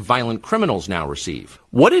than many violent criminals now receive.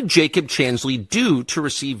 What did Jacob Chansley do to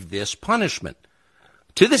receive this punishment?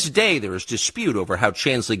 To this day, there is dispute over how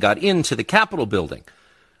Chansley got into the Capitol building.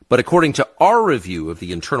 But according to our review of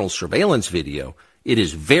the internal surveillance video, it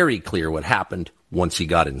is very clear what happened once he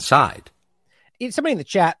got inside. Somebody in the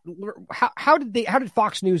chat, how did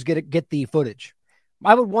Fox News get the footage?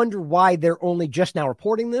 I would wonder why they're only just now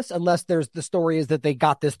reporting this, unless the story is that they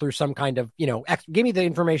got this through some kind of, give me the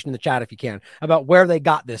information in the chat if you can about where they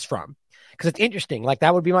got this from. Because it's interesting. Like,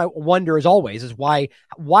 that would be my wonder as always, is why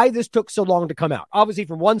this took so long to come out. Obviously,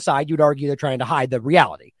 from one side, you'd argue they're trying to hide the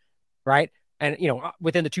reality, right? And,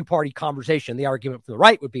 within the two-party conversation, the argument for the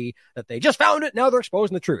right would be that they just found it, now they're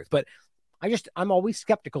exposing the truth. But I'm always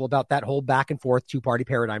skeptical about that whole back and forth two-party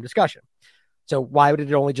paradigm discussion. So why would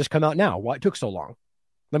it only just come out now? Why it took so long?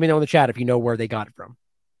 Let me know in the chat if you know where they got it from.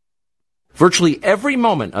 Virtually every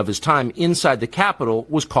moment of his time inside the Capitol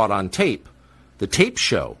was caught on tape. The tapes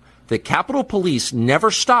show that Capitol Police never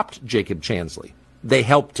stopped Jacob Chansley. They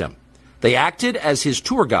helped him. They acted as his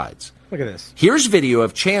tour guides. Look at this. Here's video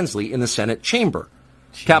of Chansley in the Senate chamber.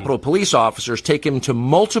 Capitol Police officers take him to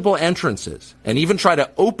multiple entrances and even try to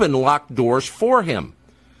open locked doors for him.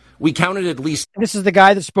 We counted at least... This is the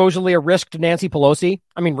guy that supposedly risked Nancy Pelosi?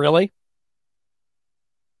 Really?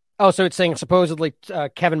 Oh, so it's saying supposedly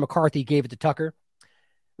Kevin McCarthy gave it to Tucker?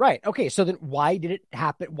 Right. Okay, so then why did it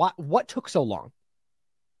happen? What took so long?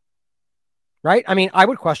 Right? I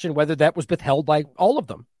would question whether that was withheld by all of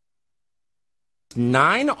them.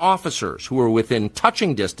 9 officers who were within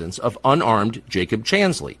touching distance of unarmed Jacob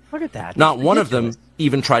Chansley. Look at that. Not one of them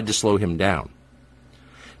even tried to slow him down.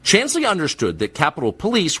 Chansley understood that Capitol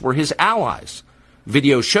Police were his allies.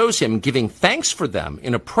 Video shows him giving thanks for them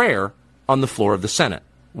in a prayer on the floor of the Senate.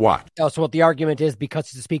 Watch. Oh, so what the argument is, because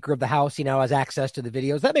he's the Speaker of the House, he now has access to the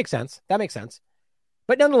videos. That makes sense.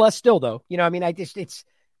 But nonetheless, still, though,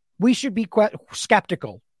 we should be quite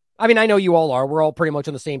skeptical. I mean, I know you all are. We're all pretty much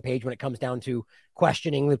on the same page when it comes down to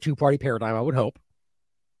questioning the two-party paradigm, I would hope.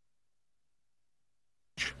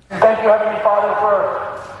 Thank you, Heavenly Father,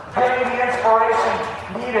 for giving the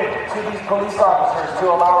inspiration needed to these police officers to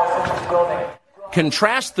allow us in this building.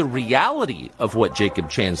 Contrast the reality of what Jacob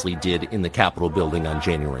Chansley did in the Capitol building on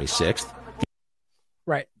January 6th.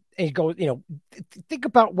 Right. And he goes, think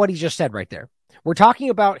about what he just said right there. We're talking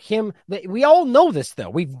about him. We all know this, though.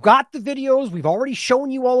 We've got the videos. We've already shown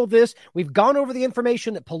you all of this. We've gone over the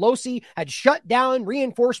information that Pelosi had shut down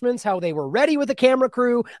reinforcements, how they were ready with the camera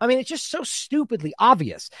crew. I mean, it's just so stupidly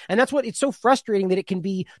obvious. And that's what it's so frustrating that it can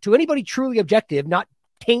be to anybody truly objective, not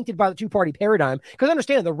tainted by the two-party paradigm. Because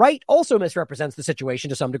understand, the right also misrepresents the situation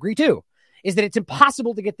to some degree, too, is that it's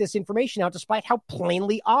impossible to get this information out despite how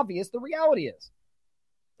plainly obvious the reality is.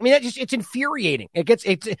 I mean, it's infuriating. This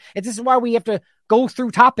is why we have to go through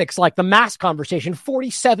topics like the mask conversation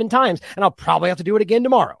 47 times, and I'll probably have to do it again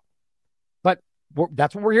tomorrow. But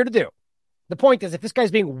that's what we're here to do. The point is, if this guy's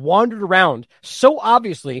being wandered around so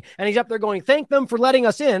obviously, and he's up there going, thank them for letting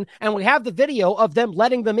us in, and we have the video of them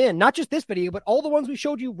letting them in, not just this video, but all the ones we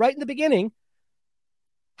showed you right in the beginning,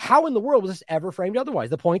 how in the world was this ever framed otherwise?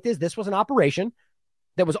 The point is, this was an operation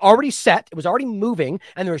that was already set, it was already moving,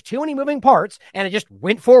 and there was too many moving parts, and it just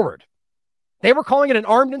went forward. They were calling it an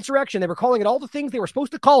armed insurrection. They were calling it all the things they were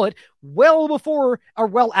supposed to call it well before, or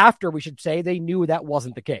well after, we should say, they knew that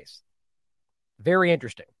wasn't the case. Very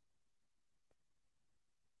interesting.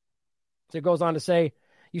 So it goes on to say,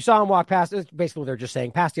 you saw him walk past, basically they're just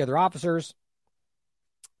saying, past the other officers.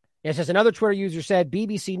 It says another Twitter user said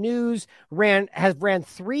BBC News has ran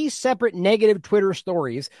 3 separate negative Twitter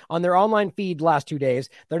stories on their online feed the last 2 days.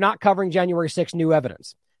 They're not covering January 6th new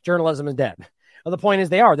evidence. Journalism is dead. Well, the point is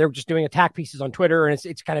they're just doing attack pieces on Twitter, and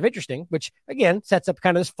it's kind of interesting, which again sets up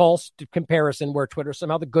kind of this false comparison where Twitter's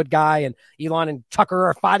somehow the good guy and Elon and Tucker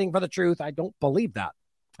are fighting for the truth. I don't believe that.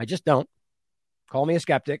 I just don't. Call me a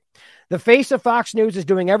skeptic. The face of Fox News is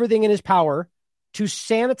doing everything in his power to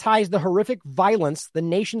sanitize the horrific violence the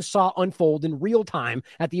nation saw unfold in real time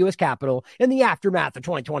at the U.S. Capitol in the aftermath of the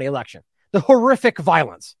 2020 election. The horrific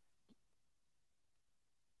violence.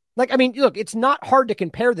 Like, I mean, look, it's not hard to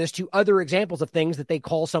compare this to other examples of things that they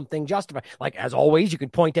call something justified. Like, as always, you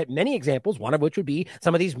could point at many examples, one of which would be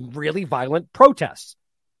some of these really violent protests.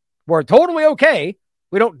 Where totally okay.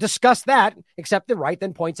 We don't discuss that, except the right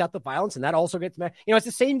then points out the violence, and that also gets, it's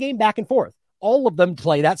the same game back and forth. All of them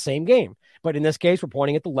play that same game. But in this case, we're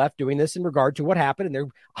pointing at the left doing this in regard to what happened, and they're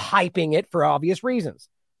hyping it for obvious reasons.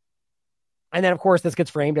 And then, of course, this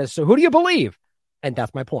gets framed as, so who do you believe? And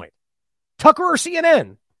that's my point. Tucker or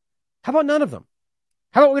CNN? How about none of them?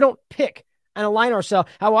 How about we don't pick and align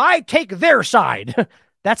ourselves? How I take their side.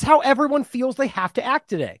 That's how everyone feels they have to act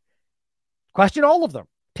today. Question all of them.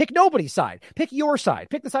 Pick nobody's side. Pick your side.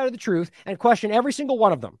 Pick the side of the truth and question every single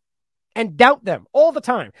one of them. And doubt them all the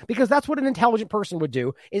time, because that's what an intelligent person would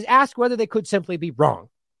do, is ask whether they could simply be wrong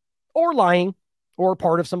or lying or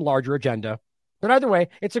part of some larger agenda. But either way,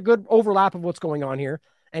 it's a good overlap of what's going on here.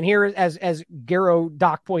 And here, as Garrow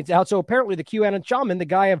Doc points out, so apparently the QAnon shaman, the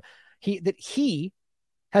guy that he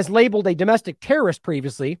has labeled a domestic terrorist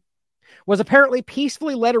previously, was apparently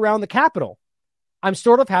peacefully led around the Capitol. I'm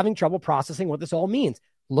sort of having trouble processing what this all means.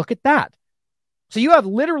 Look at that. So you have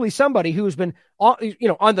literally somebody who's been, on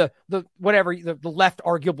the left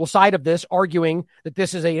arguable side of this, arguing that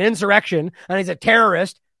this is an insurrection and he's a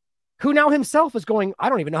terrorist, who now himself is going, I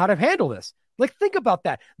don't even know how to handle this. Like, think about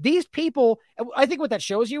that. These people, I think what that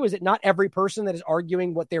shows you is that not every person that is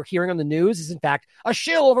arguing what they're hearing on the news is in fact a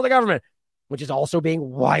shill for the government, which is also being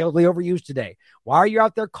wildly overused today. Why are you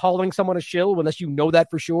out there calling someone a shill unless you know that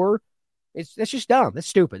for sure? That's just dumb. That's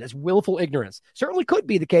stupid. That's willful ignorance. Certainly could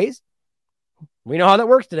be the case. We know how that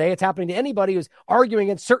works today. It's happening to anybody who's arguing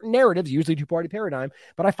against certain narratives, usually two-party paradigm.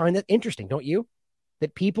 But I find that interesting, don't you?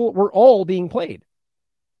 That people were all being played.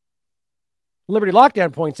 Liberty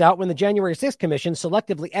Lockdown points out when the January 6th Commission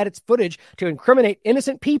selectively edits footage to incriminate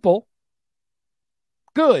innocent people,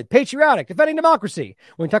 good, patriotic, defending democracy.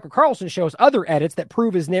 When Tucker Carlson shows other edits that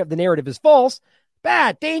prove the narrative is false,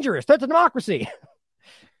 bad, dangerous, threat to democracy.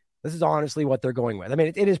 This is honestly what they're going with. I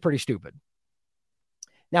mean, it is pretty stupid.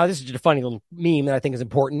 Now, this is just a funny little meme that I think is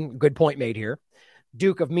important. Good point made here.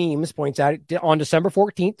 Duke of Memes points out on December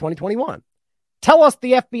 14th, 2021. Tell us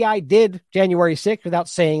the FBI did January 6th without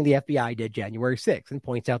saying the FBI did January 6th, and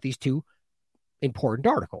points out these two important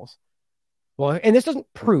articles. Well, and this doesn't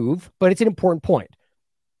prove, but it's an important point.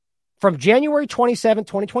 From January 27,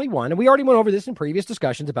 2021, and we already went over this in previous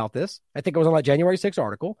discussions about this. I think it was on that January 6th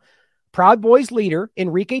article. Proud Boys leader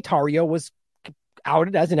Enrique Tarrio was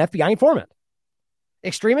outed as an FBI informant.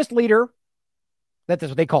 Extremist leader, that's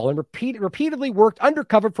what they call him, repeatedly worked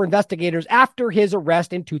undercover for investigators after his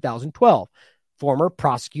arrest in 2012. Former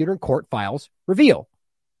prosecutor and court files reveal.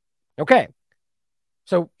 Okay.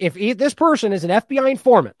 So if this person is an FBI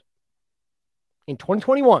informant in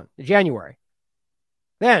 2021, January,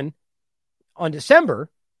 then on December,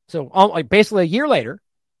 so basically a year later,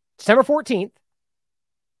 December 14th,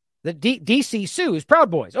 the D.C. sues Proud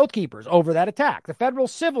Boys, Oath Keepers, over that attack. The federal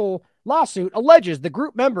civil lawsuit alleges the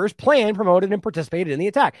group members planned, promoted, and participated in the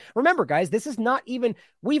attack. Remember, guys, this is not even,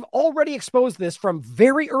 we've already exposed this from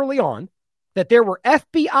very early on, that there were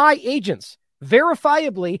FBI agents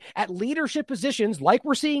verifiably at leadership positions like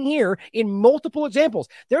we're seeing here in multiple examples.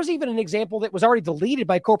 There's even an example that was already deleted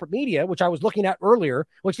by corporate media, which I was looking at earlier,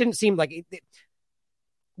 which didn't seem like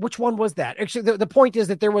which one was that? Actually, the point is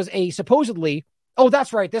that there was a supposedly, oh,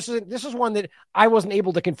 that's right. This is one that I wasn't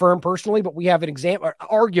able to confirm personally, but we have an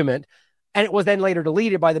argument, and it was then later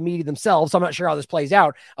deleted by the media themselves. So I'm not sure how this plays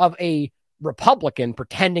out, of a Republican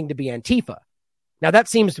pretending to be Antifa. Now that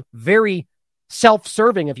seems very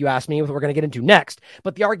self-serving, if you ask me, what we're going to get into next.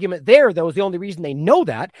 But the argument there, though, is the only reason they know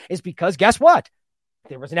that is because, guess what?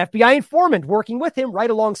 There was an FBI informant working with him right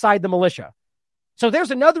alongside the militia. So there's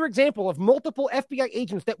another example of multiple FBI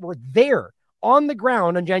agents that were there on the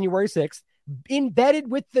ground on January 6th, embedded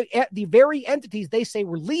with the very entities they say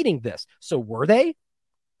were leading this. So were they?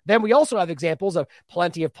 Then we also have examples of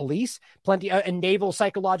plenty of police, a naval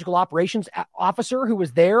psychological operations officer who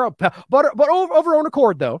was there, but over own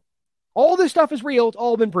accord, though. All this stuff is real. It's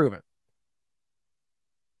all been proven.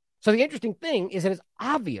 So the interesting thing is that it's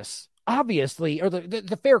obviously, or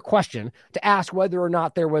the fair question to ask whether or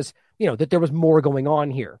not there was, that there was more going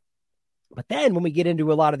on here. But then when we get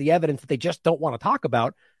into a lot of the evidence that they just don't want to talk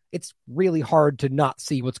about, it's really hard to not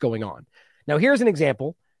see what's going on. Now, here's an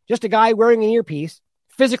example. Just a guy wearing an earpiece,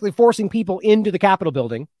 physically forcing people into the Capitol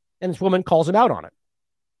building, and this woman calls him out on it.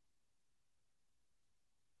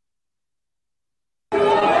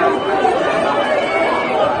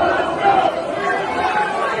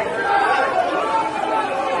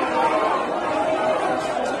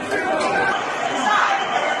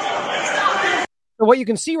 So what you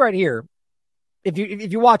can see right here, if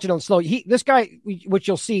you watch it on slow, this guy, which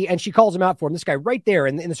you'll see, and she calls him out for him, this guy right there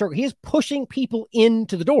in the circle, he is pushing people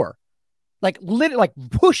into the door. Like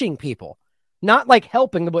pushing people, not like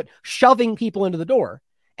helping them, but shoving people into the door.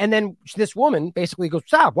 And then this woman basically goes,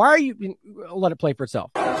 stop, why are you, let it play for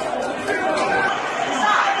itself.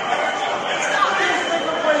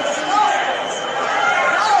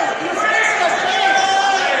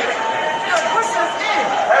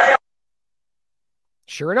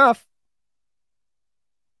 Sure enough.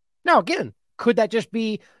 Now, again, could that just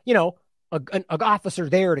be, an officer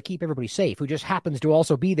there to keep everybody safe who just happens to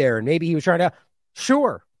also be there, and maybe he was trying to,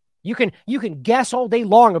 sure, you can guess all day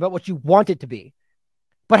long about what you want it to be.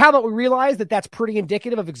 But how about we realize that that's pretty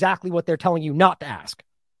indicative of exactly what they're telling you not to ask?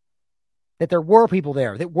 That there were people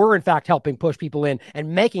there that were, in fact, helping push people in and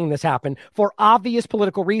making this happen for obvious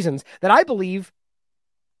political reasons that I believe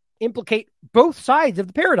implicate both sides of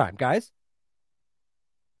the paradigm, guys.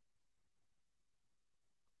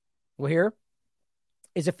 Well, here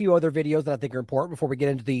is a few other videos that I think are important before we get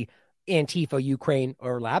into the Antifa Ukraine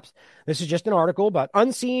overlaps. This is just an article about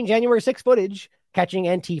unseen January 6th footage catching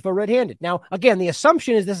Antifa red-handed. Now, again, the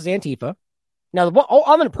assumption is this is Antifa. Now, I'm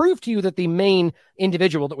going to prove to you that the main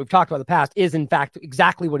individual that we've talked about in the past is, in fact,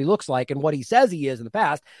 exactly what he looks like and what he says he is in the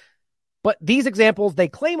past. But these examples, they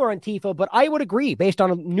claim are Antifa, but I would agree based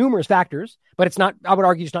on numerous factors, but it's not, I would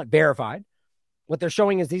argue it's not verified. What they're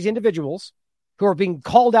showing is these individuals who are being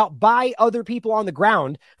called out by other people on the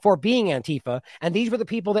ground for being Antifa. And these were the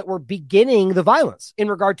people that were beginning the violence in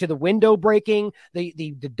regard to the window breaking,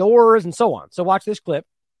 the doors, and so on. So watch this clip.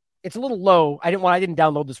 It's a little low. I didn't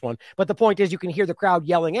download this one, but the point is you can hear the crowd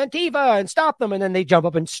yelling Antifa and stop them. And then they jump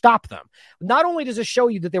up and stop them. Not only does it show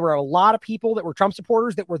you that there were a lot of people that were Trump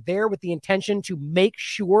supporters that were there with the intention to make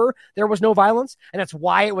sure there was no violence. And that's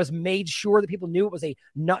why it was made sure that people knew it was a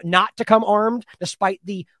not to come armed, despite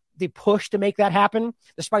the push to make that happen,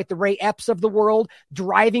 despite the Ray Epps of the world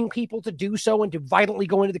driving people to do so and to violently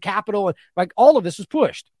go into the Capitol. And like all of this was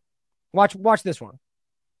pushed. Watch this one.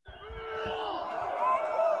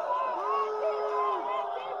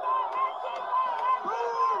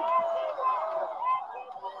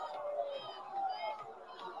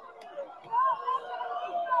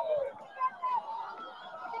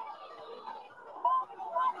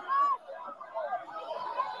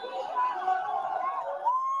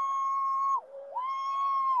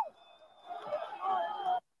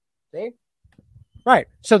 See? Right.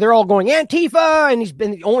 So they're all going Antifa, and he's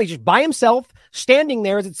been only just by himself, standing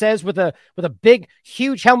there, as it says, with a big,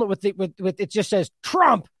 huge helmet with it just says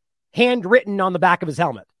Trump handwritten on the back of his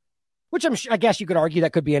helmet. Which I guess you could argue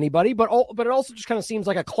that could be anybody, but it also just kind of seems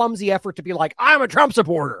like a clumsy effort to be like, I'm a Trump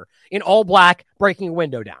supporter in all black, breaking a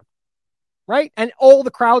window down. Right? And all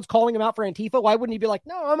the crowd's calling him out for Antifa. Why wouldn't he be like,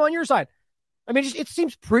 no, I'm on your side? I mean, it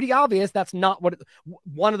seems pretty obvious that's not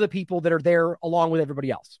one of the people that are there along with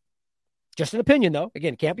everybody else. Just an opinion, though.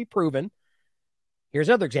 Again, can't be proven. Here's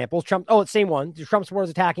another example. Trump. Oh, it's the same one. Trump supporters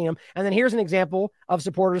attacking him. And then here's an example of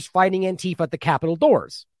supporters fighting Antifa at the Capitol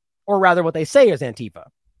doors. Or rather, what they say is Antifa.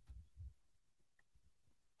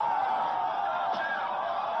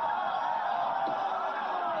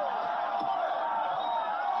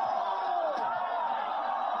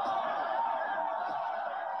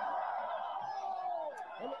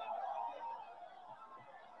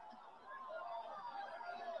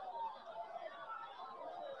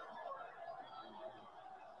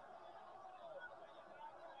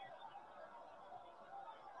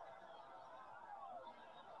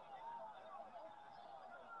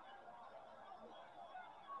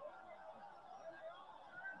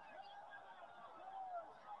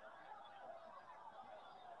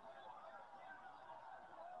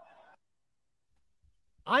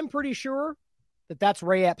 I'm pretty sure that that's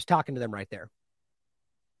Ray Epps talking to them right there.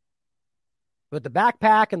 With the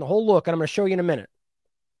backpack and the whole look, and I'm going to show you in a minute.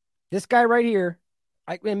 This guy right here,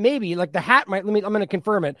 and maybe like the hat might, I'm going to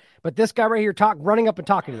confirm it, but this guy right here running up and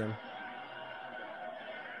talking to them.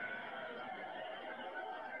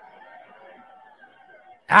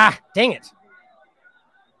 Ah, dang it.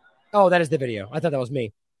 Oh, that is the video. I thought that was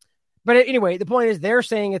me. But anyway, the point is they're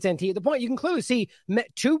saying it's Antifa. The point you can clearly see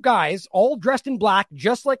two guys all dressed in black,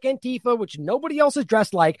 just like Antifa, which nobody else is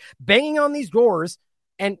dressed like, banging on these doors,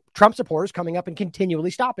 and Trump supporters coming up and continually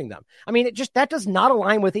stopping them. I mean, that does not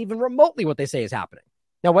align with even remotely what they say is happening.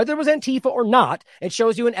 Now, whether it was Antifa or not, it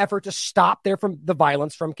shows you an effort to stop the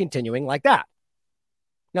violence from continuing like that.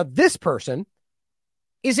 Now, this person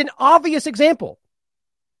is an obvious example,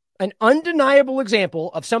 an undeniable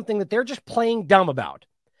example of something that they're just playing dumb about.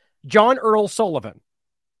 John Earl Sullivan.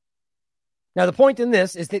 Now, the point in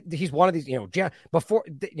this is that he's one of these, January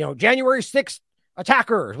 6th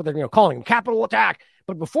attackers, what they're calling him, Capitol attack.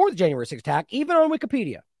 But before the January 6th attack, even on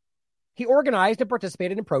Wikipedia, he organized and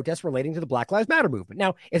participated in protests relating to the Black Lives Matter movement.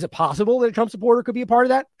 Now, is it possible that a Trump supporter could be a part of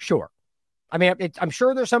that? Sure. I mean, I'm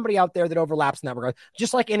sure there's somebody out there that overlaps in that regard,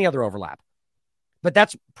 just like any other overlap. But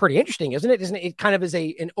that's pretty interesting, isn't it? Isn't it? It kind of is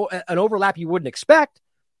an overlap you wouldn't expect.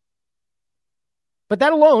 But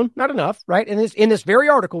that alone, not enough, right? And in this very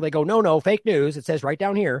article, they go, no, fake news. It says right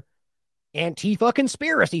down here, Antifa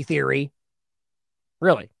conspiracy theory.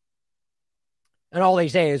 Really? And all they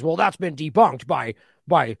say is, well, that's been debunked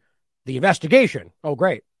by the investigation. Oh,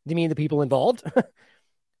 great. You mean the people involved?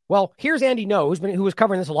 Well, here's Andy Knows, who was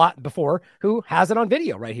covering this a lot before, who has it on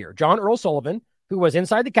video right here. John Earl Sullivan, who was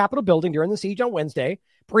inside the Capitol building during the siege on Wednesday,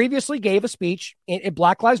 previously gave a speech at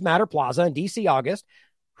Black Lives Matter Plaza in D.C. August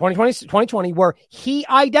 2020, where he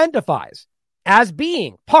identifies as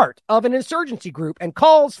being part of an insurgency group and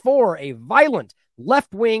calls for a violent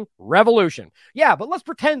left-wing revolution. Yeah, but let's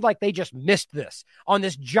pretend like they just missed this on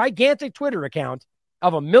this gigantic Twitter account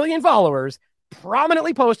of 1 million followers,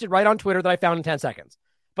 prominently posted right on Twitter that I found in 10 seconds.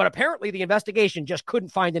 But apparently the investigation just couldn't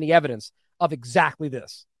find any evidence of exactly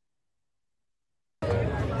this.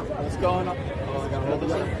 What's going on?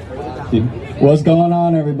 What's going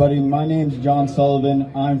on, everybody? My name's John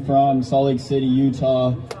Sullivan. I'm from Salt Lake City,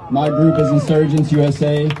 Utah. My group is Insurgents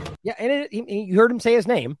USA. Yeah, and you heard him say his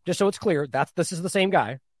name, just so it's clear. This is the same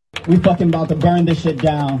guy. We fucking about to burn this shit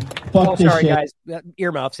down. Fuck this sorry, shit. guys.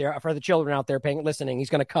 Earmuffs here for the children out there listening. He's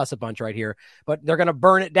going to cuss a bunch right here, but they're going to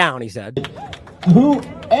burn it down, he said.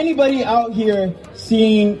 Anybody out here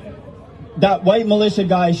seeing that white militia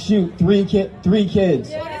guy shoot three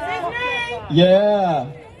kids?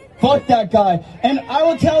 Yeah. Fuck that guy. And I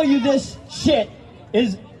will tell you this shit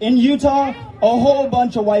is in Utah, a whole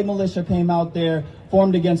bunch of white militia came out there,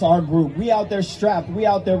 formed against our group. We out there strapped. We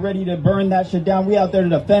out there ready to burn that shit down. We out there to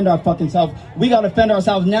defend our fucking self. We got to defend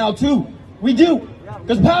ourselves now too. We do.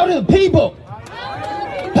 Because power to the people.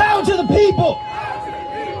 Power to the people.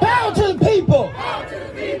 Power to the people.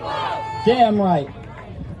 Damn right.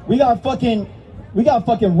 We got fucking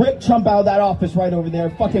rip Trump out of that office right over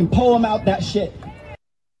there. Fucking pull him out that shit.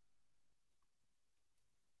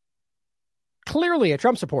 Clearly a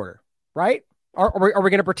Trump supporter, right? Are we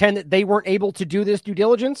going to pretend that they weren't able to do this due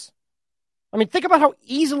diligence? I mean, think about how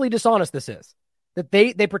easily dishonest this is. That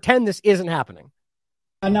they pretend this isn't happening.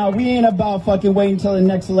 Now, we ain't about fucking waiting until the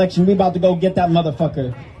next election. We about to go get that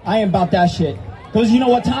motherfucker. I ain't about that shit. Because you know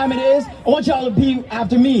what time it is? I want y'all to be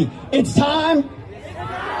after me. It's time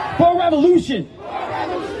for a revolution.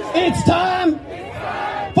 It's time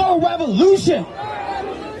for a revolution.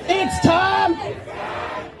 It's time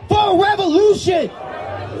for a revolution.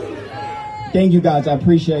 Thank you guys. I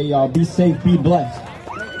appreciate y'all. Be safe. Be blessed.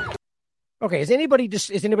 Okay, is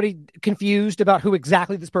anybody confused about who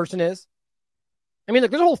exactly this person is? I mean,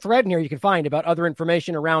 look, there's a whole thread in here you can find about other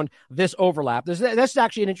information around this overlap. That's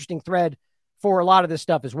actually an interesting thread for a lot of this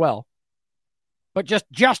stuff as well. But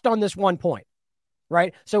just on this one point,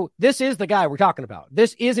 right? So this is the guy we're talking about.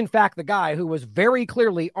 This is, in fact, the guy who was very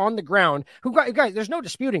clearly on the ground. Guys, there's no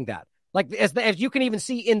disputing that. Like, as you can even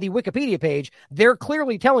see in the Wikipedia page, they're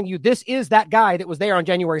clearly telling you this is that guy that was there on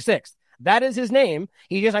January 6th. That is his name.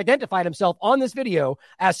 He just identified himself on this video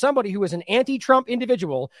as somebody who is an anti-Trump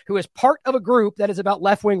individual who is part of a group that is about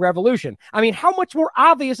left-wing revolution. I mean, how much more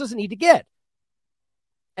obvious does it need to get?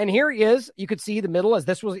 And here he is. You could see the middle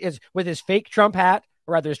is with his fake Trump hat,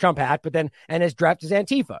 or rather his Trump hat, but then, and his dressed as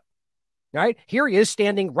Antifa. Right? Here he is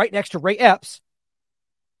standing right next to Ray Epps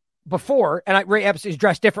before, and Ray Epps is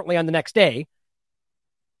dressed differently on the next day.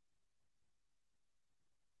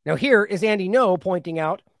 Now here is Andy No pointing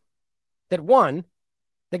out that one,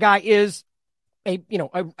 the guy is a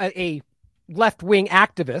left-wing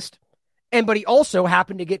activist, but he also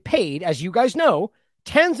happened to get paid, as you guys know,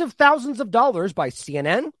 tens of thousands of dollars by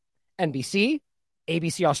CNN, NBC,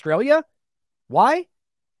 ABC Australia. Why?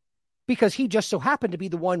 Because he just so happened to be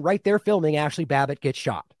the one right there filming Ashley Babbitt get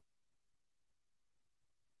shot.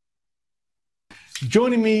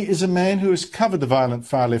 Joining me is a man who has covered the violent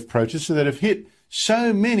far-left protests that have hit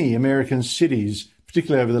so many American cities,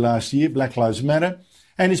 particularly over the last year, Black Lives Matter,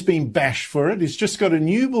 and he's been bashed for it. He's just got a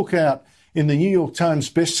new book out in the New York Times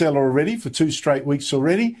bestseller already for 2 straight weeks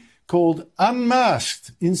already, called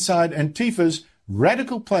Unmasked, Inside Antifa's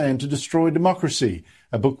Radical Plan to Destroy Democracy,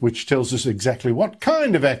 a book which tells us exactly what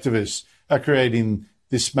kind of activists are creating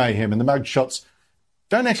this mayhem, and the mugshots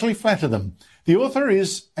don't actually flatter them. The author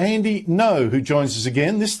is Andy No, who joins us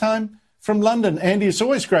again, this time from London. Andy, it's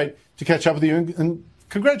always great to catch up with you, and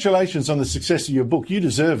congratulations on the success of your book. You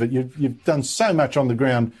deserve it. You've done so much on the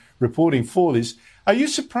ground reporting for this. Are you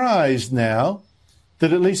surprised now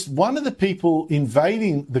that at least one of the people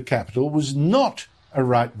invading the Capitol was not a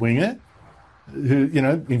right-winger, who,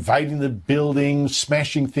 invading the building,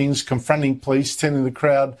 smashing things, confronting police, telling the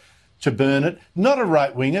crowd to burn it? Not a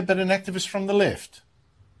right-winger, but an activist from the left.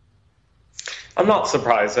 I'm not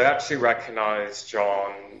surprised. I actually recognized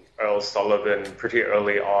John Earl Sullivan pretty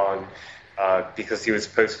early on because he was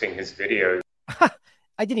posting his videos. I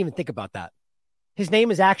didn't even think about that. His name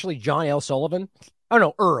is actually John L. Sullivan. Oh,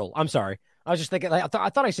 no, Earl. I'm sorry. I was just thinking, I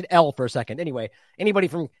thought I said L for a second. Anyway, anybody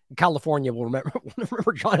from California will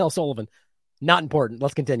remember John L. Sullivan. Not important.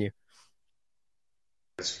 Let's continue.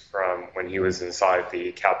 From when he was inside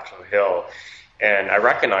the Capitol Hill. And I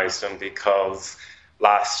recognized him because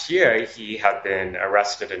last year he had been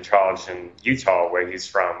arrested and charged in Utah, where he's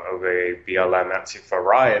from, over a BLM Antifa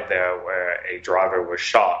riot there where a driver was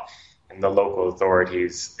shot. And the local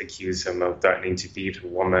authorities accuse him of threatening to beat a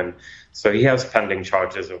woman. So he has pending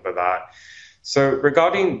charges over that. So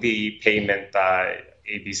regarding the payment that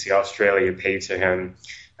ABC Australia paid to him,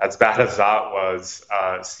 as bad as that was,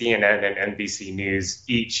 CNN and NBC News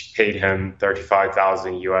each paid him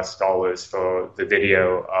 $35,000 US for the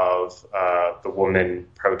video of the woman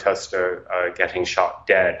protester getting shot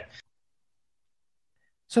dead.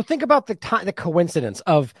 So think about the coincidence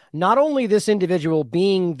of not only this individual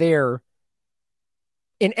being there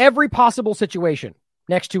in every possible situation,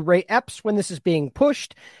 next to Ray Epps when this is being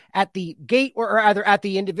pushed, at the gate, or either at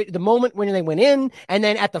the moment when they went in, and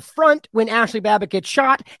then at the front when Ashley Babbitt gets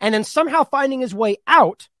shot, and then somehow finding his way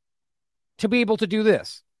out to be able to do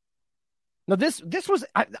this. Now this was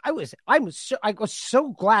I was so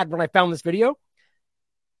glad when I found this video.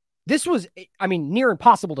 This was, near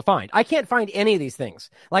impossible to find. I can't find any of these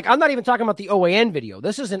things. Like, I'm not even talking about the OAN video.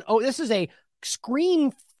 This is a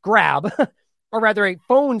screen grab, or rather a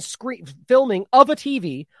phone screen filming of a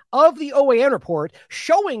TV of the OAN report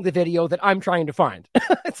showing the video that I'm trying to find.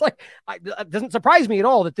 It's like, it doesn't surprise me at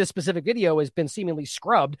all that this specific video has been seemingly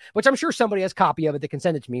scrubbed, which I'm sure somebody has a copy of it that can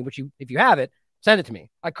send it to me, if you have it, send it to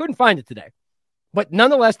me. I couldn't find it today. But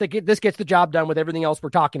nonetheless, this gets the job done with everything else we're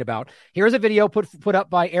talking about. Here's a video put up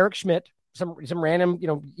by Eric Schmidt, some random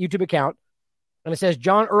YouTube account, and it says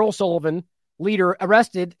John Earl Sullivan, leader,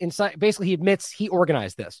 arrested inside. Basically, he admits he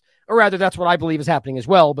organized this, or rather, that's what I believe is happening as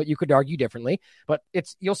well. But you could argue differently. But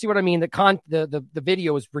you'll see what I mean. The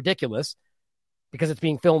video is ridiculous because it's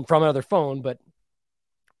being filmed from another phone. But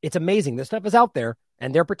It's amazing. This stuff is out there,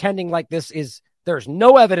 and they're pretending like there's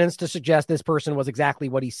no evidence to suggest this person was exactly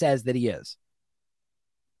what he says that he is.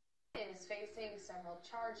 Is facing several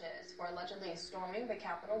charges for allegedly storming the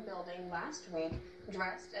Capitol building last week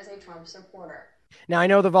dressed as a Trump supporter. Now, I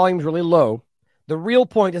know the volume's really low. The real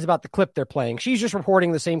point is about the clip they're playing. She's just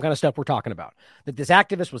reporting the same kind of stuff we're talking about, that this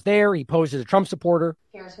activist was there. He posed as a Trump supporter.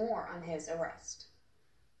 Here's more on his arrest.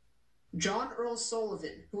 John Earl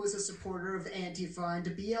Sullivan, who is a supporter of Antifa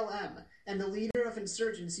and BLM, and the leader of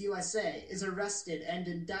Insurgents USA, is arrested and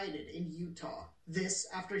indicted in Utah. This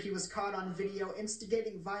after he was caught on video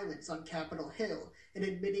instigating violence on Capitol Hill and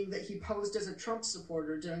admitting that he posed as a Trump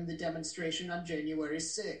supporter during the demonstration on January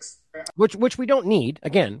 6th. Which we don't need.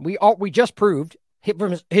 Again, we just proved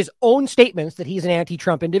from his own statements that he's an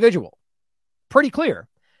anti-Trump individual. Pretty clear.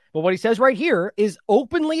 But what he says right here is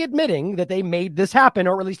openly admitting that they made this happen,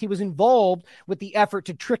 or at least he was involved with the effort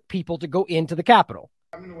to trick people to go into the Capitol.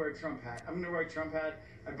 I'm going to wear a Trump hat.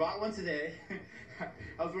 I bought one today.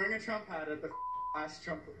 I was wearing a Trump hat at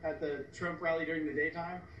the Trump rally during the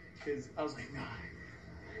daytime because I was like, nah,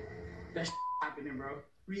 that happening, bro.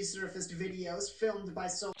 Resurfaced videos filmed by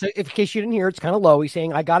So in case you didn't hear, it's kind of low. He's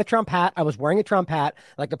saying, I got a Trump hat. I was wearing a Trump hat.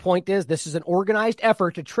 Like, the point is, this is an organized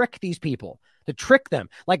effort to trick these people, to trick them.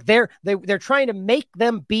 Like, they're trying to make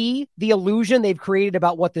them be the illusion they've created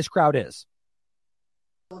about what this crowd is.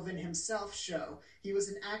 Sullivan himself show he was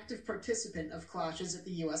an active participant of clashes at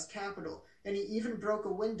the U.S. Capitol, and he even broke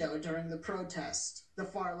a window during the protest. The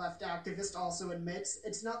far-left activist also admits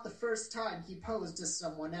it's not the first time he posed as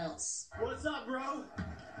someone else. What's up, bro?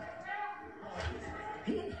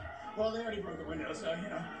 Well, they already broke the window, so,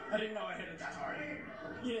 I didn't know I hit it that hard.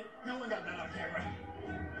 Yeah, no one got that on camera.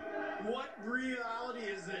 What reality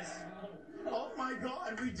is this? Oh my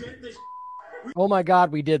God, we did this. Oh my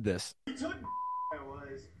God, we did this. We took.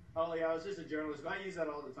 I was just a journalist. I use that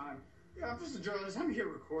all the time. Yeah, I'm just a journalist. I'm here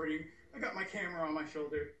recording. I got my camera on my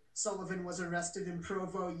shoulder. Sullivan was arrested in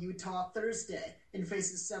Provo, Utah Thursday and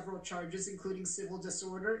faces several charges, including civil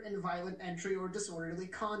disorder and violent entry or disorderly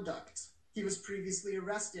conduct. He was previously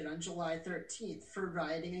arrested on July 13th for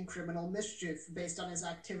rioting and criminal mischief based on his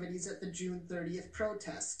activities at the June 30th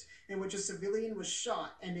protest, in which a civilian was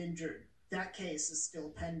shot and injured. That case is still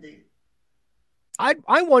pending.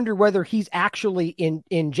 I wonder whether he's actually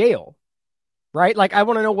in jail, right? Like, I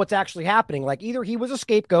want to know what's actually happening. Like, either he was a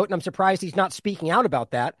scapegoat, and I'm surprised he's not speaking out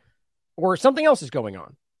about that, or something else is going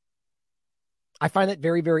on. I find that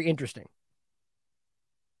very, very interesting.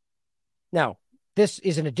 Now, this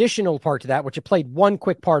is an additional part to that, which I played one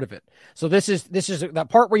quick part of it. So this is that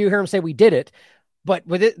part where you hear him say we did it, but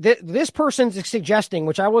with it, this person's suggesting,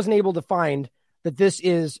 which I wasn't able to find, that this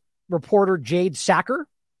is reporter Jade Sacker,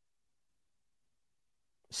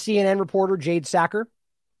 CNN reporter Jade Sacker.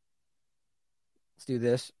 Let's do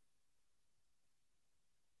this.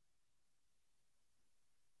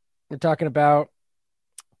 We're talking about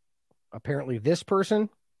apparently this person.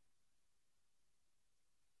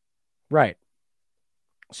 Right.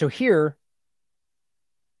 So here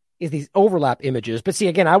is these overlap images. But see,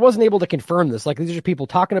 again, I wasn't able to confirm this. Like, these are people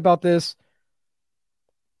talking about this.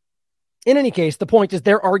 In any case, the point is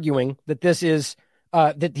they're arguing that this is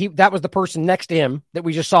that was the person next to him that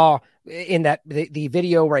we just saw in that the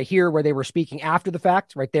video right here where they were speaking after the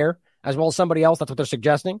fact, right there, as well as somebody else. That's what they're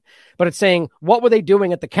suggesting. But it's saying, what were they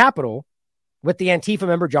doing at the Capitol with the Antifa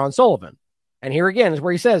member John Sullivan? And here again is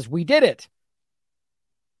where he says, we did it.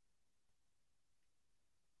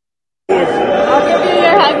 I'll give you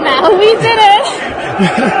your hug now. We did it.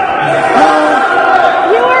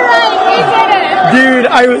 You were right. We did it. Dude,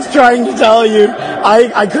 I was trying to tell you.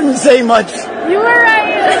 I couldn't say much. You were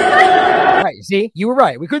right. Right. See, you were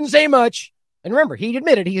right. We couldn't say much. And remember, he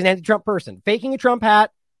admitted he's an anti-Trump person, faking a Trump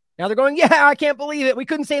hat. Now they're going, yeah, I can't believe it. We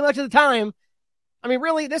couldn't say much at the time. I mean,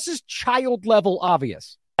 really, this is child level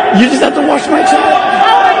obvious. You just have to watch my channel.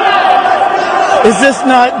 Oh my God. Is this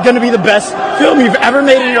not going to be the best film you've ever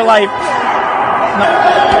made in your life? No.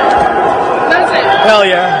 That's it. Hell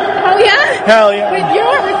yeah. Hell yeah? Hell yeah. Wait, you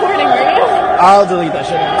weren't recording, were you? I'll delete that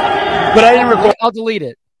shit. But I didn't record. I'll delete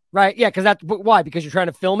it. Right. Yeah. Why? Because you're trying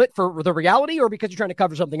to film it for the reality, or because you're trying to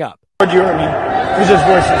cover something up? You or me. It's just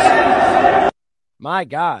voices. My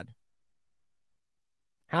God.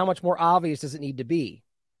 How much more obvious does it need to be?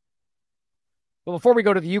 Well, before we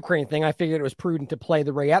go to the Ukraine thing, I figured it was prudent to play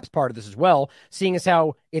the Ray Epps part of this as well, seeing as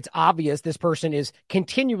how it's obvious this person is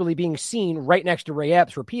continually being seen right next to Ray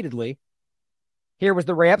Epps repeatedly. Here was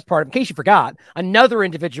the Ray Epps part. In case you forgot, another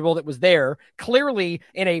individual that was there, clearly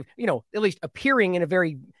in a, at least appearing in a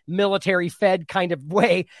very military fed kind of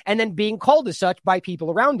way, and then being called as such by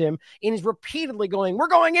people around him, and he's repeatedly going, we're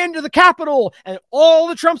going into the Capitol. And all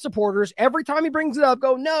the Trump supporters, every time he brings it up,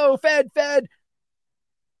 go, no, Fed.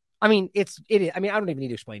 I mean, it is. I mean, I don't even need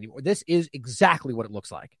to explain anymore. This is exactly what it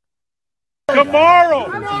looks like. Tomorrow,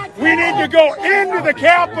 we need to go into the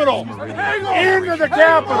Capitol. Into the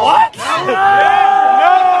Capitol. What? No!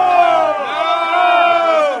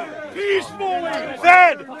 Peacefully.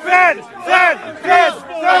 Fed.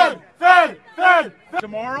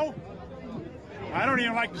 Tomorrow, I don't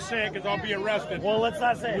even like to say it because I'll be arrested. Well, let's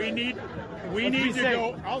not say it. We need to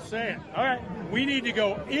go. I'll say it. All right. We need to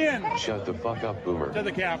go in. Shut the fuck up, Boomer. To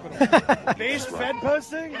the Capitol. Base Fed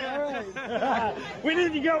posting? All right. We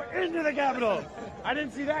need to go into the Capitol. I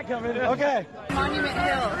didn't see that coming. Okay. Monument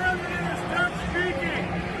Hill. Stop speaking.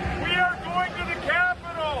 We are going to the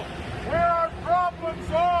Capitol, where our problems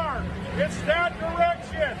are. It's that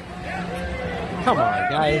direction. Come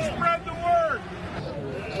on, guys. Spread the word.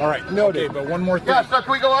 All right, noted. Okay, but one more thing. Yeah, so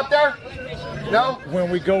can we go up there? No? When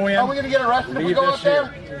we go in, Are we going to get arrested if we go up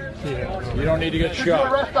there? Yeah. You don't need to get Did you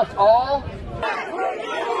shot. arrest us all?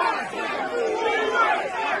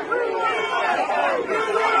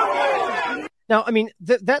 Now, I mean,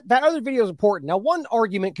 that other video is important. Now, one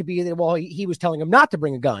argument could be that, well, he was telling him not to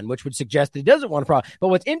bring a gun, which would suggest that he doesn't want a problem. But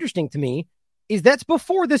what's interesting to me is that's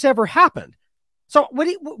before this ever happened. So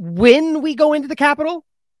when we go into the Capitol,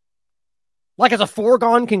 like as a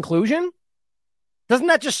foregone conclusion, doesn't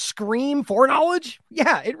that just scream foreknowledge?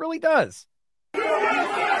 Yeah, it really does.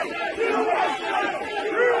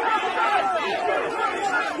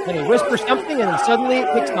 Then he whispers something and then suddenly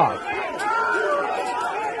it kicks off.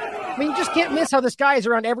 I mean, you just can't miss how this guy is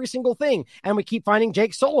around every single thing. And we keep finding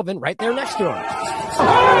Jake Sullivan right there next to him.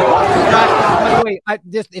 By the way,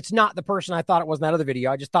 it's not the person I thought it was in that other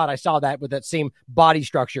video. I just thought I saw that with that same body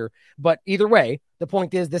structure. But either way, the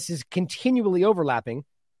point is this is continually overlapping.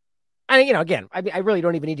 And, again, I really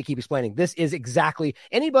don't even need to keep explaining. This is exactly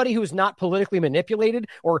anybody who is not politically manipulated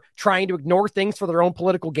or trying to ignore things for their own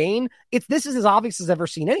political gain. This is as obvious as I've ever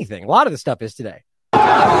seen anything. A lot of this stuff is today.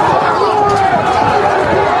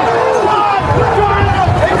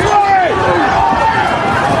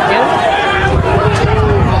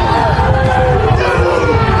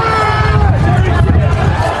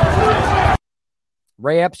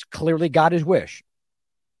 Ray Epps clearly got his wish.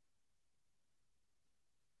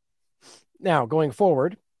 Now, going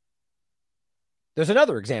forward, there's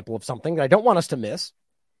another example of something that I don't want us to miss,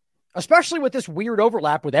 especially with this weird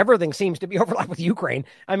overlap with everything seems to be overlap with Ukraine.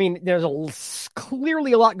 I mean, there's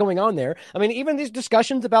clearly a lot going on there. I mean, even these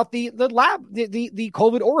discussions about the lab, the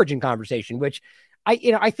COVID origin conversation, which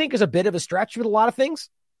I think is a bit of a stretch with a lot of things,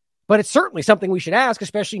 but it's certainly something we should ask,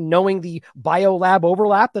 especially knowing the biolab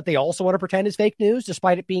overlap that they also want to pretend is fake news,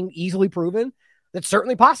 despite it being easily proven. That's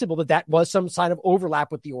certainly possible that was some sign of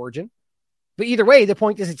overlap with the origin. But either way, the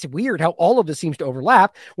point is it's weird how all of this seems to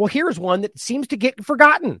overlap. Well, here's one that seems to get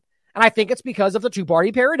forgotten. And I think it's because of the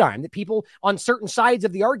two-party paradigm that people on certain sides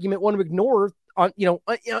of the argument want to ignore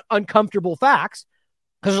uncomfortable facts.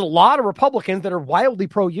 Because there's a lot of Republicans that are wildly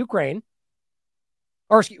pro-Ukraine.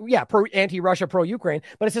 Anti-Russia, pro-Ukraine.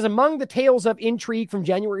 But it says among the tales of intrigue from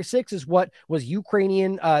January 6th is what was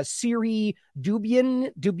Ukrainian Sergei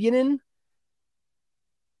Dubinin,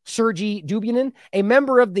 a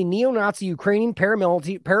member of the neo-Nazi Ukrainian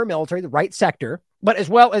paramilitary, the right sector. But as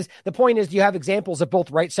well as the point is, you have examples of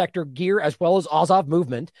both right sector gear as well as Azov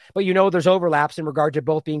movement. But there's overlaps in regard to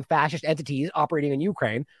both being fascist entities operating in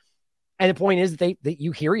Ukraine. And the point is that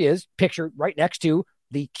here he is pictured right next to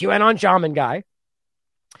the QAnon shaman guy.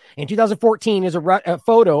 In 2014 is a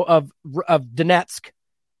photo of Donetsk.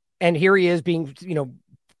 And here he is being,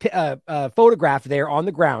 photographed there on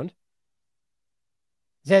the ground.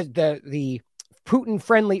 It says the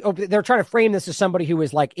Putin-friendly... they're trying to frame this as somebody who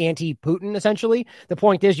is like anti-Putin, essentially. The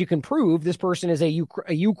point is you can prove this person is a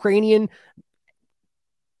Ukrainian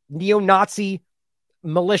neo-Nazi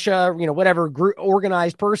militia, whatever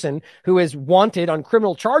organized person who is wanted on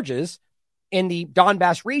criminal charges in the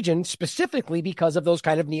Donbass region, specifically because of those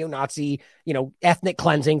kind of neo-Nazi, ethnic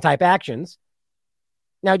cleansing type actions.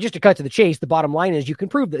 Now, just to cut to the chase, the bottom line is you can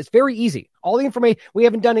prove that it's very easy. All the information we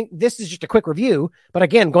haven't done. This is just a quick review. But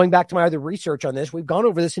again, going back to my other research on this, we've gone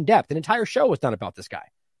over this in depth. An entire show was done about this guy.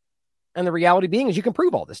 And the reality being is you can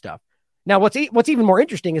prove all this stuff. Now, what's even more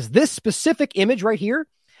interesting is this specific image right here.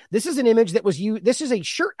 This is an image that was used. This is a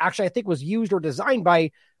shirt, actually, I think was used or designed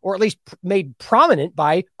by, or at least made prominent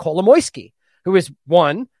by Kolomoisky, who is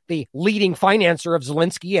one, the leading financer of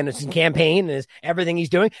Zelensky and his campaign and everything he's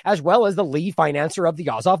doing, as well as the lead financer of the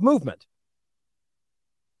Azov movement.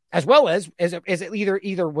 As well as it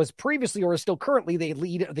either was previously or is still currently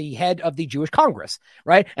the head of the Jewish Congress,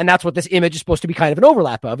 right? And that's what this image is supposed to be kind of an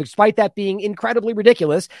overlap of, despite that being incredibly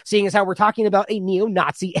ridiculous, seeing as how we're talking about a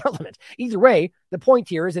neo-Nazi element. Either way, the point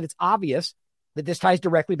here is that it's obvious that this ties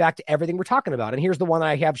directly back to everything we're talking about. And here's the one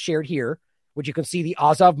I have shared here, which you can see the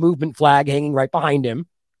Azov movement flag hanging right behind him,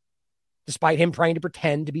 despite him trying to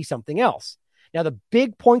pretend to be something else. Now, the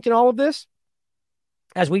big point in all of this,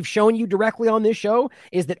 as we've shown you directly on this show,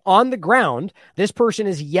 is that on the ground, this person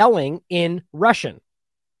is yelling in Russian.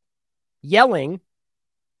 Yelling,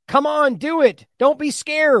 "Come on, do it. Don't be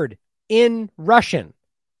scared," in Russian.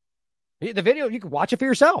 The video, you can watch it for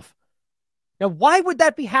yourself. Now, why would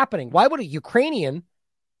that be happening? Why would a Ukrainian,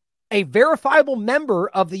 a verifiable member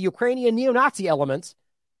of the Ukrainian neo-Nazi elements,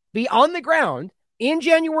 be on the ground in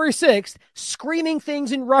January 6th screaming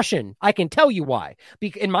things in Russian? I can tell you why.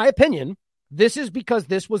 In my opinion, this is because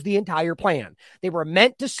this was the entire plan. They were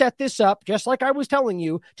meant to set this up, just like I was telling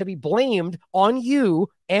you, to be blamed on you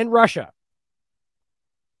and Russia.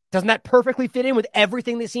 Doesn't that perfectly fit in with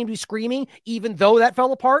everything they seem to be screaming, even though that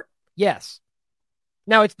fell apart? Yes.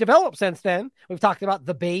 Now, it's developed since then. We've talked about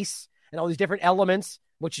the base and all these different elements,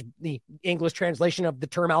 which is the English translation of the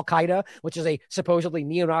term Al-Qaeda, which is a supposedly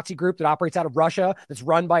neo-Nazi group that operates out of Russia, that's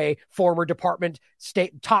run by a former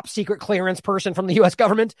top secret clearance person from the U.S.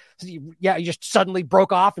 government. So you just suddenly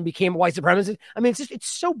broke off and became a white supremacist. I mean, it's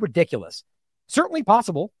so ridiculous. Certainly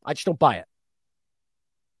possible. I just don't buy it.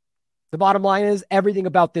 The bottom line is everything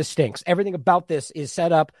about this stinks. Everything about this is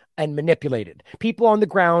set up and manipulated. People on the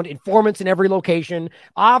ground, informants in every location,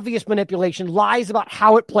 obvious manipulation, lies about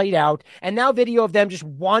how it played out, and now video of them just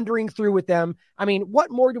wandering through with them. I mean,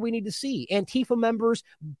 what more do we need to see? Antifa members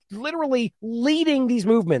literally leading these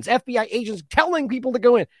movements, FBI agents telling people to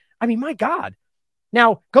go in. I mean, my God.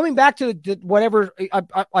 Now, going back to whatever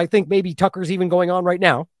I think maybe Tucker's even going on right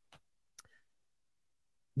now,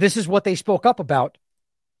 this is what they spoke up about.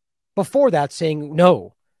 Before that, saying,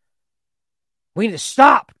 no, we need to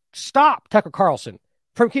stop Tucker Carlson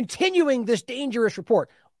from continuing this dangerous report.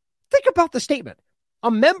 Think about the statement. A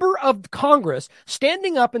member of Congress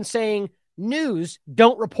standing up and saying, news,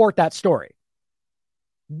 don't report that story.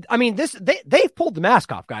 I mean, they've pulled the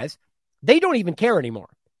mask off, guys. They don't even care anymore.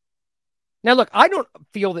 Now, look, I don't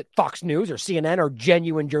feel that Fox News or CNN are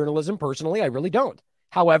genuine journalism personally. I really don't.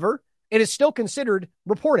 However, it is still considered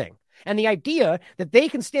reporting. And the idea that they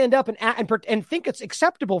can stand up and think it's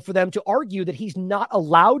acceptable for them to argue that he's not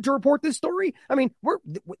allowed to report this story. I mean,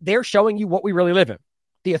 they're showing you what we really live in,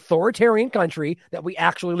 the authoritarian country that we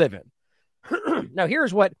actually live in. Now,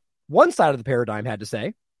 here's what one side of the paradigm had to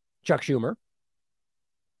say. Chuck Schumer.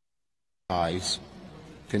 Lies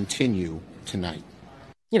continue tonight.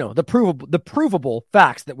 You know, the provable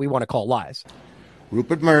facts that we want to call lies.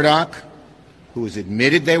 Rupert Murdoch, who has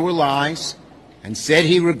admitted they were lies and said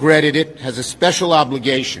he regretted it, has a special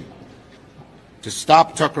obligation to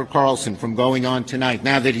stop Tucker Carlson from going on tonight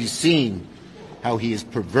now that he's seen how he has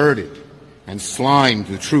perverted and slimed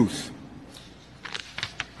the truth,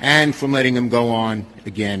 and from letting him go on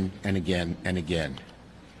again and again and again.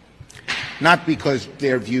 Not because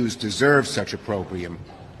their views deserve such opprobrium,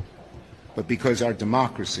 but because our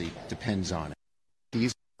democracy depends on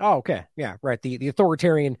it. Oh, okay. Yeah, right. The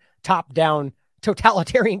authoritarian, top-down,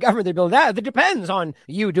 totalitarian government they build, that depends on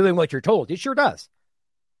you doing what you're told. It sure does.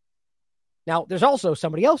 Now, there's also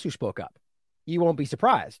somebody else who spoke up. You won't be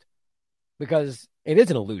surprised, because it is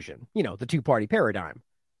an illusion. You know, the two-party paradigm.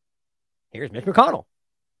 Here's Mitch McConnell.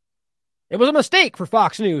 It was a mistake for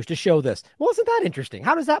Fox News to show this. Well, isn't that interesting?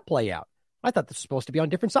 How does that play out? I thought this was supposed to be on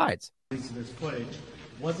different sides. This footage.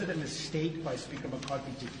 Was it a mistake by Speaker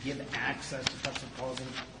McCarthy to give access to Tucker Carlson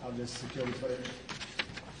of this security footage?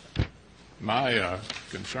 My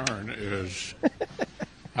concern is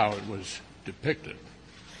how it was depicted,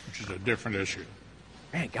 which is a different issue.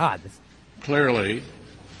 Thank God. Clearly,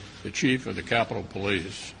 the chief of the Capitol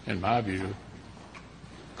Police, in my view,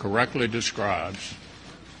 correctly describes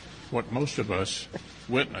what most of us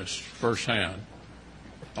witnessed firsthand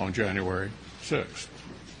on January 6th.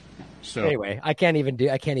 So anyway, I can't even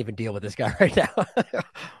deal with this guy right now.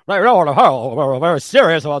 Very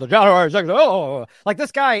serious about the January 6th. Oh, like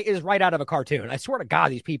this guy is right out of a cartoon. I swear to God,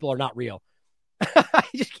 these people are not real. I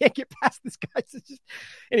just can't get past this guy.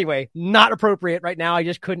 Anyway, not appropriate right now. I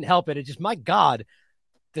just couldn't help it. It's just, my God,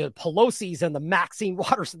 the Pelosi's and the Maxine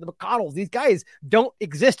Waters and the McConnells, these guys don't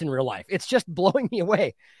exist in real life. It's just blowing me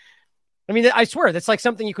away. I mean, I swear that's like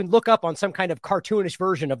something you can look up on some kind of cartoonish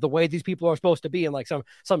version of the way these people are supposed to be in like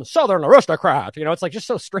some Southern aristocrat. You know, it's like just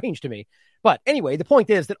so strange to me. But anyway, the point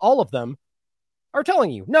is that all of them are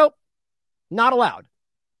telling you, nope, not allowed.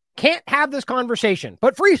 Can't have this conversation.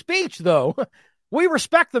 But free speech, though, we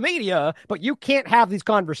respect the media, but you can't have these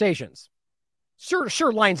conversations.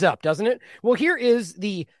 Sure lines up, doesn't it? Well, here is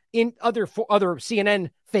the other CNN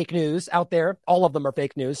fake news out there. All of them are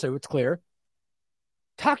fake news, so it's clear.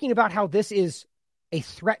 Talking about how this is a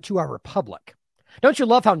threat to our republic. Don't you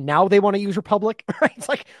love how now they want to use republic? Right? It's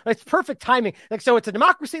like, it's perfect timing. Like, so it's a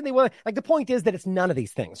democracy. And they want, like, the point is that it's none of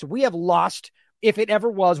these things. We have lost, if it ever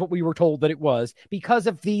was what we were told that it was, because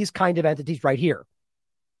of these kind of entities right here.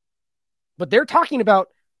 But they're talking about,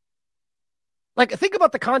 like, think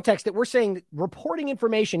about the context that we're saying that reporting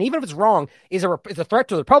information, even if it's wrong, is a threat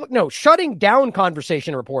to the republic. No, shutting down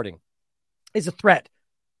conversation reporting is a threat,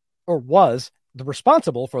 or was the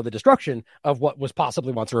responsible for the destruction of what was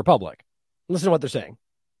possibly once a republic. Listen to what they're saying.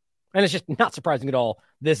 And it's just not surprising at all.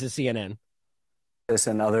 This is CNN. This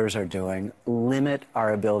and others are doing limit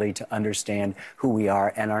our ability to understand who we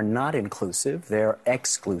are and are not inclusive. They're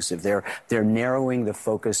exclusive. They're narrowing the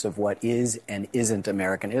focus of what is and isn't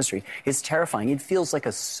American history. It's terrifying. It feels like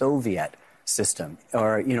a Soviet system,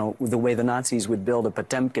 or, you know, the way the Nazis would build a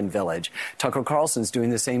Potemkin village. Tucker Carlson's doing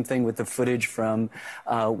the same thing with the footage from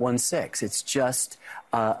 1/6. It's just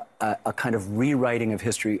a kind of rewriting of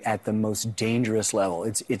history at the most dangerous level.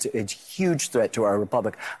 It's a huge threat to our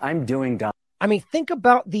republic. I mean, think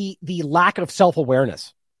about the lack of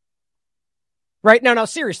self-awareness. Right? Now,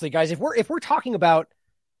 seriously, guys, if we're talking about,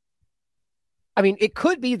 I mean, it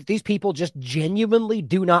could be that these people just genuinely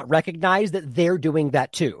do not recognize that they're doing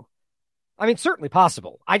that too. I mean, certainly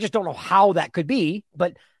possible. I just don't know how that could be,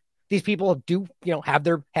 but these people do, you know, have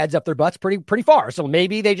their heads up their butts pretty far. So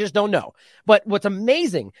maybe they just don't know. But what's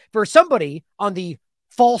amazing for somebody on the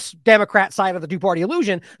false Democrat side of the two-party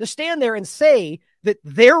illusion to stand there and say that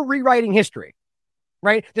they're rewriting history,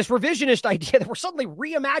 right? This revisionist idea that we're suddenly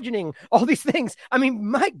reimagining all these things. I mean,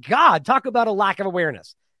 my God, talk about a lack of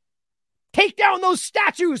awareness. Take down those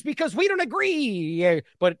statues because we don't agree.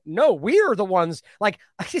 But no, we're the ones like,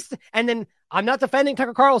 and then I'm not defending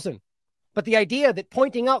Tucker Carlson, but the idea that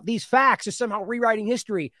pointing out these facts is somehow rewriting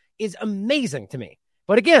history is amazing to me.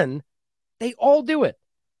 But again, they all do it.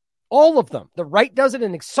 All of them. The right does it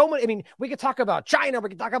in so many. I mean, we could talk about China. We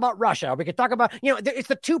could talk about Russia. We could talk about, you know, it's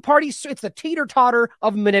the two parties. It's the teeter-totter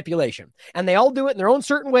of manipulation. And they all do it in their own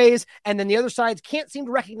certain ways. And then the other sides can't seem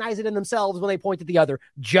to recognize it in themselves when they point at the other,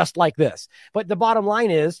 just like this. But the bottom line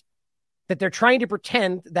is that they're trying to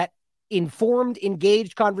pretend that informed,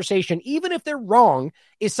 engaged conversation, even if they're wrong,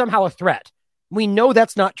 is somehow a threat. We know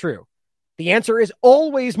that's not true. The answer is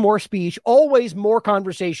always more speech, always more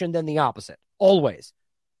conversation than the opposite. Always.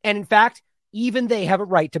 And in fact, even they have a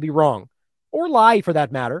right to be wrong or lie for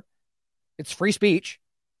that matter. It's free speech.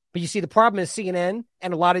 But you see, the problem is CNN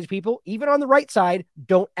and a lot of these people, even on the right side,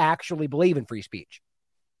 don't actually believe in free speech.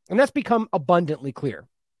 And that's become abundantly clear.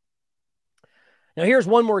 Now, here's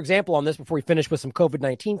one more example on this before we finish with some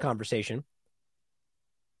COVID-19 conversation.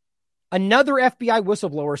 Another FBI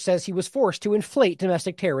whistleblower says he was forced to inflate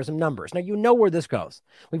domestic terrorism numbers. Now, you know where this goes.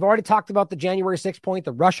 We've already talked about the January 6th point,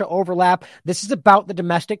 the Russia overlap. This is about the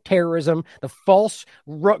domestic terrorism, the false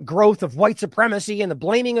growth of white supremacy, and the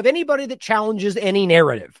blaming of anybody that challenges any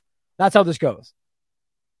narrative. That's how this goes.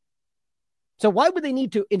 So why would they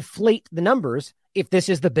need to inflate the numbers if this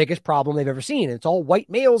is the biggest problem they've ever seen? It's all white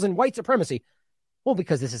males and white supremacy. Well,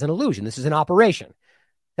 because this is an illusion. This is an operation.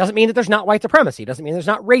 Doesn't mean that there's not white supremacy. Doesn't mean there's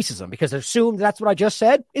not racism, because to assume that's what I just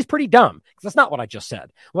said is pretty dumb, because that's not what I just said.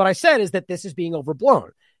 What I said is that this is being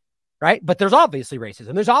overblown, right? But there's obviously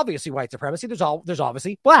racism. There's obviously white supremacy. There's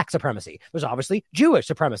obviously black supremacy. There's obviously Jewish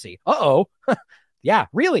supremacy. Uh-oh. Yeah,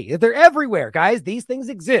 really. They're everywhere, guys. These things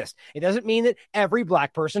exist. It doesn't mean that every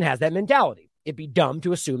black person has that mentality. It'd be dumb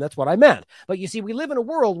to assume that's what I meant. But you see, we live in a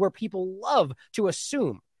world where people love to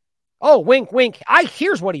assume. Oh, wink, wink.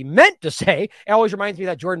 Here's what he meant to say. It always reminds me of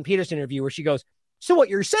that Jordan Peterson interview where she goes, so what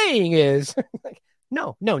you're saying is, like,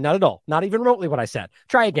 no, not at all. Not even remotely what I said.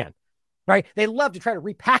 Try again, right? They love to try to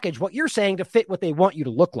repackage what you're saying to fit what they want you to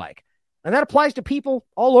look like. And that applies to people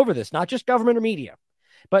all over this, not just government or media.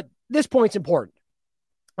 But this point's important.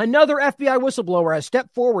 Another FBI whistleblower has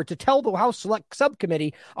stepped forward to tell the House Select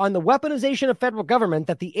Subcommittee on the weaponization of federal government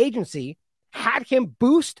that the agency had him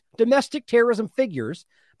boost domestic terrorism figures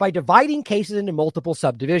by dividing cases into multiple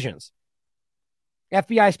subdivisions.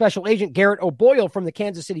 FBI Special Agent Garrett O'Boyle from the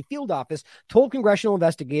Kansas City field office told congressional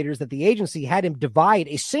investigators that the agency had him divide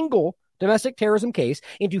a single domestic terrorism case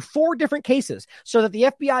into 4 different cases so that the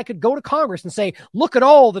FBI could go to Congress and say, look at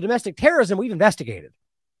all the domestic terrorism we've investigated.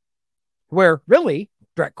 Where really,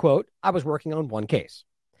 direct quote, I was working on 1 case.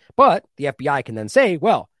 But the FBI can then say,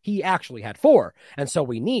 well, he actually had 4. And so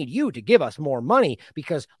we need you to give us more money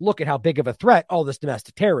because look at how big of a threat all this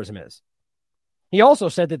domestic terrorism is. He also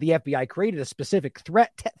said that the FBI created a specific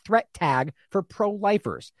threat tag for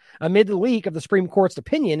pro-lifers amid the leak of the Supreme Court's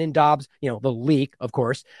opinion in Dobbs, the leak, of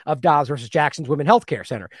course, of Dobbs versus Jackson's Women's Health Care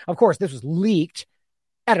Center. Of course, this was leaked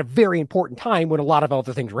at a very important time when a lot of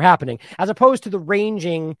other things were happening, as opposed to the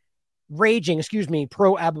raging, this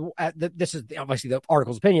is obviously the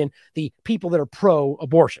article's opinion, the people that are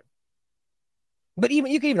pro-abortion. But you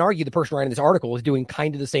can even argue the person writing this article is doing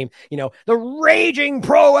kind of the same, the raging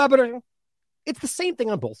pro-abortion. It's the same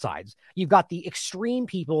thing on both sides. You've got the extreme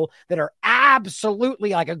people that are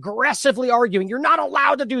absolutely aggressively arguing. You're not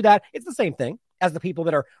allowed to do that. It's the same thing as the people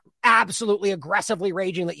that are absolutely aggressively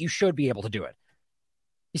raging that you should be able to do it.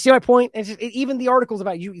 You see my point? Even the articles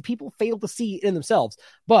about you, people fail to see it in themselves.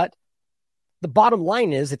 But the bottom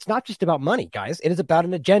line is it's not just about money, guys. It is about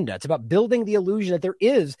an agenda. It's about building the illusion that there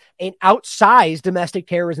is an outsized domestic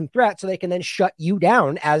terrorism threat so they can then shut you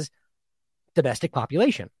down as domestic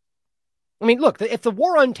population. I mean, look, if the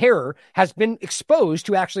war on terror has been exposed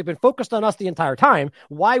to actually been focused on us the entire time,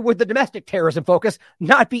 why would the domestic terrorism focus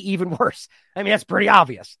not be even worse? I mean, that's pretty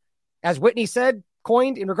obvious. As Whitney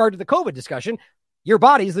coined in regard to the COVID discussion, your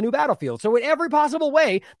body is the new battlefield. So in every possible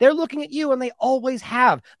way, they're looking at you, and they always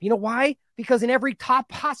have. You know why? Because in every top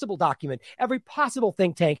possible document, every possible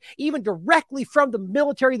think tank, even directly from the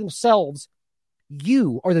military themselves,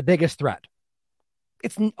 you are the biggest threat.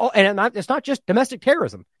 It's not just domestic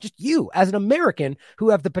terrorism, just you as an American who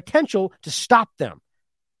have the potential to stop them,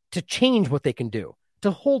 to change what they can do, to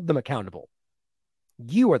hold them accountable.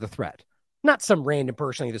 You are the threat, not some random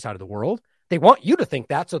person on the other side of the world. They want you to think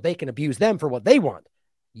that so they can abuse them for what they want.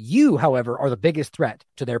 You, however, are the biggest threat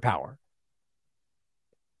to their power.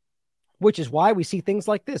 Which is why we see things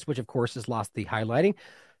like this, which of course has lost the highlighting.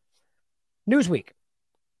 Newsweek,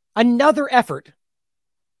 another effort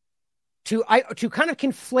to kind of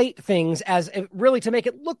conflate things as really to make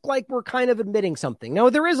it look like we're kind of admitting something. Now,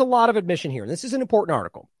 there is a lot of admission here, and this is an important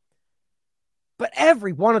article. But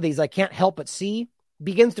every one of these I can't help but see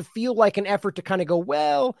begins to feel like an effort to kind of go,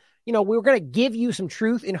 well, we're going to give you some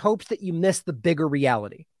truth in hopes that you miss the bigger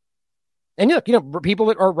reality. And look, people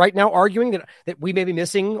that are right now arguing that we may be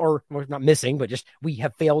missing, or not missing, but just we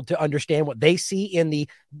have failed to understand what they see in the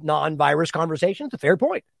non-virus conversations. It's a fair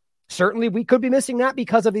point. Certainly, we could be missing that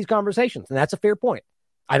because of these conversations, and that's a fair point.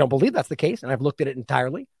 I don't believe that's the case, and I've looked at it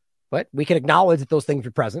entirely, but we can acknowledge that those things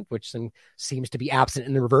are present, which seems to be absent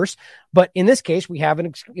in the reverse. But in this case, we have a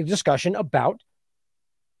discussion about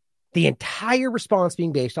the entire response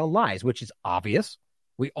being based on lies, which is obvious.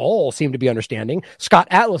 We all seem to be understanding. Scott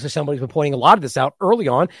Atlas is somebody who's been pointing a lot of this out early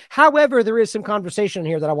on. However, there is some conversation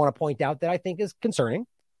here that I want to point out that I think is concerning.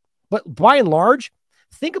 But by and large,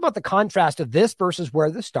 think about the contrast of this versus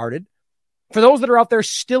where this started. For those that are out there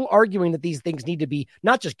still arguing that these things need to be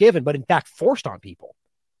not just given, but in fact forced on people,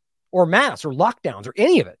 or masks or lockdowns or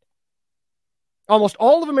any of it. Almost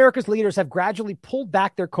all of America's leaders have gradually pulled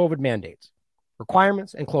back their COVID mandates,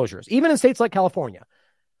 requirements, and closures, even in states like California,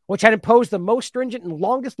 which had imposed the most stringent and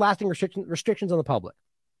longest lasting restrictions on the public.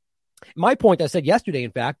 My point I said yesterday,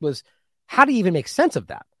 in fact, was how do you even make sense of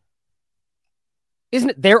that? Isn't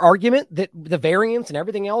it their argument that the variants and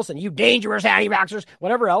everything else and you dangerous anti-vaxxers,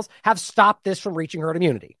 whatever else, have stopped this from reaching herd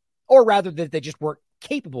immunity? Or rather that they just weren't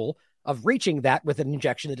capable of reaching that with an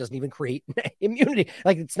injection that doesn't even create immunity.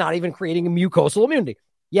 Like it's not even creating a mucosal immunity.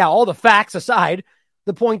 Yeah, all the facts aside,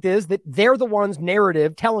 the point is that they're the ones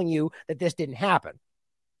narrative telling you that this didn't happen.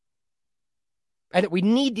 And that we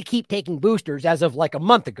need to keep taking boosters as of like a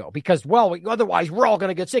month ago because, otherwise we're all going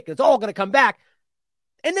to get sick. It's all going to come back.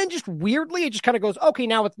 And then just weirdly, it just kind of goes, okay,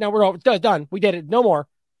 now we're all done. We did it. No more.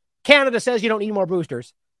 Canada says you don't need more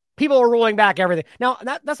boosters. People are rolling back everything. Now,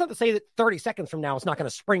 that's not to say that 30 seconds from now, it's not going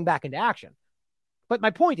to spring back into action. But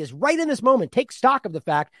my point is right in this moment, take stock of the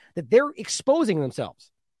fact that they're exposing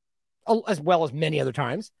themselves as well as many other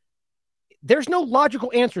times. There's no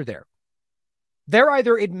logical answer there. They're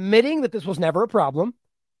either admitting that this was never a problem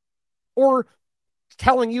or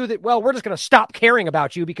telling you that, well, we're just going to stop caring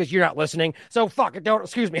about you because you're not listening. So fuck it.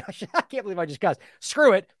 Excuse me. I can't believe I just cussed.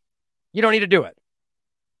 Screw it. You don't need to do it.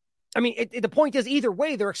 I mean, the point is either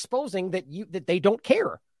way, they're exposing that they don't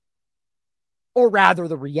care. Or rather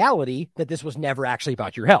the reality that this was never actually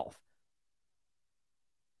about your health.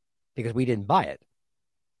 Because we didn't buy it.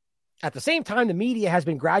 At the same time, the media has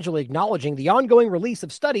been gradually acknowledging the ongoing release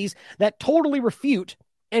of studies that totally refute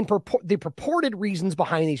and the purported reasons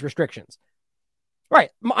behind these restrictions. Right.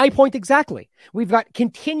 My point exactly. We've got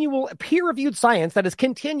continual peer-reviewed science that has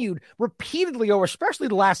continued repeatedly over, especially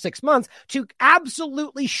the last 6 months, to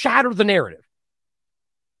absolutely shatter the narrative.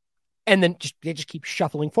 And then they just keep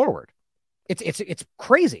shuffling forward. It's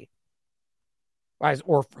crazy.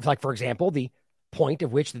 Or like, for example, the point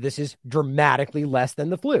of which this is dramatically less than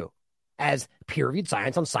the flu, as peer-reviewed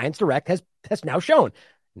science on Science Direct has now shown.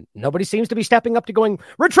 Nobody seems to be stepping up to going,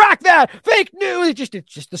 retract that, fake news. It's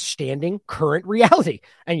just the standing current reality.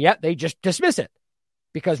 And yet they just dismiss it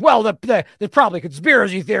because, well, there's probably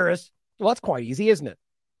conspiracy theorists. Well, that's quite easy, isn't it?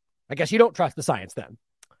 I guess you don't trust the science then.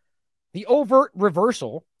 The overt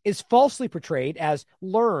reversal is falsely portrayed as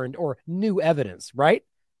learned or new evidence, right?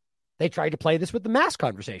 They tried to play this with the mask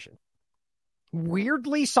conversation.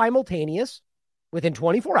 Weirdly simultaneous, within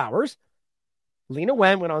 24 hours, Lena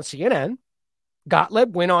Wen went on CNN,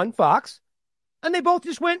 Gottlieb went on Fox, and they both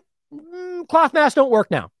just went, cloth masks don't work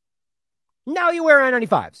now. Now you wear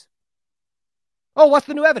N95s. Oh, what's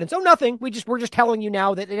the new evidence? Oh, nothing. We're just telling you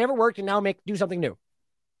now that it never worked and now do something new.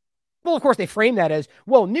 Well, of course, they frame that as,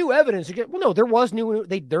 well, new evidence. Well, no,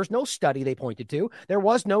 there's no study they pointed to. There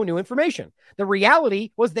was no new information. The reality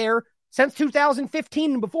was there since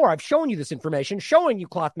 2015 and before. I've shown you this information, showing you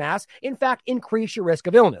cloth masks, in fact, increase your risk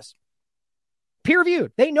of illness.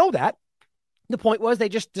 Peer-reviewed. They know that. The point was they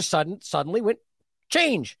just suddenly went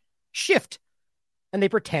change, shift, and they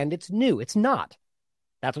pretend it's new. It's not.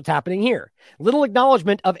 That's what's happening here. Little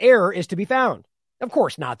acknowledgement of error is to be found. Of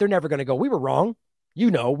course not. They're never going to go, we were wrong.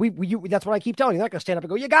 That's what I keep telling you. They're not going to stand up and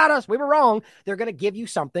go, you got us. We were wrong. They're going to give you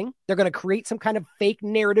something. They're going to create some kind of fake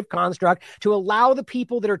narrative construct to allow the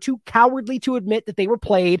people that are too cowardly to admit that they were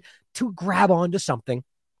played to grab onto something.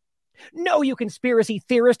 No, you conspiracy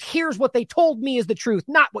theorist. Here's what they told me is the truth,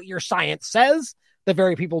 not what your science says. The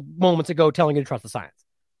very people moments ago telling you to trust the science.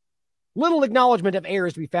 Little acknowledgement of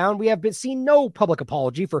errors to be found. We have seen no public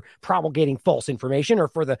apology for promulgating false information or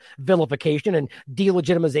for the vilification and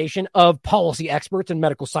delegitimization of policy experts and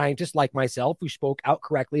medical scientists like myself who spoke out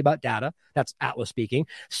correctly about data. That's Atlas speaking.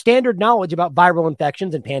 Standard knowledge about viral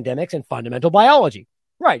infections and pandemics and fundamental biology.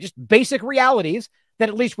 Right, just basic realities that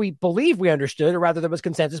at least we believe we understood, or rather there was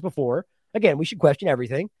consensus before. Again, we should question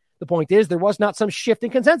everything. The point is there was not some shift in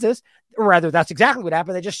consensus, or rather that's exactly what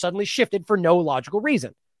happened. They just suddenly shifted for no logical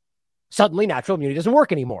reason. Suddenly natural immunity doesn't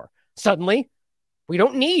work anymore. Suddenly we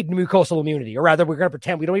don't need mucosal immunity, or rather we're going to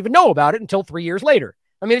pretend we don't even know about it until 3 years later.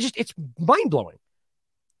 I mean, it's mind-blowing.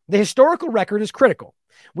 The historical record is critical.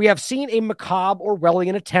 We have seen a macabre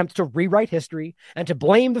Orwellian attempt to rewrite history and to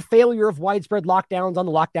blame the failure of widespread lockdowns on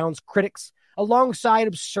the lockdown's critics, alongside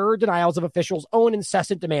absurd denials of officials' own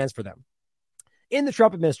incessant demands for them. In the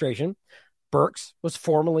Trump administration, Birx was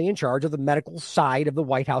formerly in charge of the medical side of the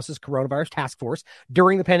White House's coronavirus task force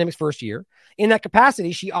during the pandemic's first year. In that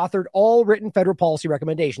capacity, she authored all written federal policy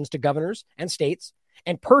recommendations to governors and states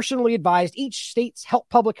and personally advised each state's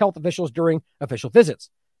public health officials during official visits,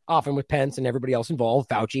 often with Pence and everybody else involved,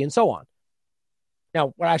 Fauci and so on.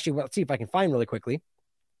 Now, let's see if I can find really quickly.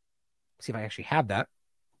 See if I actually have that.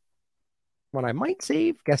 What I might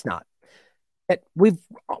save, guess not. That we've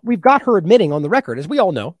got her admitting on the record, as we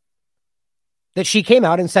all know, that she came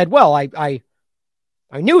out and said, well, I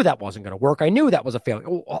knew that wasn't going to work. I knew that was a failure.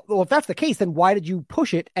 Well, if that's the case, then why did you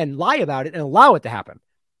push it and lie about it and allow it to happen?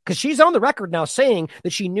 Because she's on the record now saying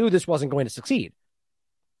that she knew this wasn't going to succeed.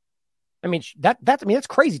 I mean, that's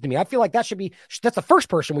crazy to me. I feel like that's the first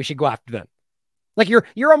person we should go after then. Like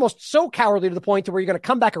you're almost so cowardly to the point to where you're going to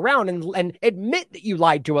come back around and admit that you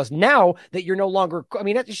lied to us now that you're no longer, I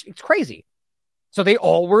mean, it's crazy. So they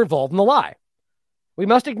all were involved in the lie. We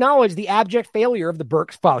must acknowledge the abject failure of the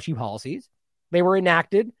Birx-Fauci policies. They were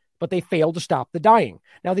enacted, but they failed to stop the dying.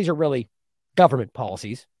 Now, these are really government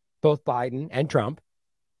policies, both Biden and Trump.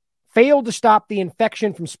 Failed to stop the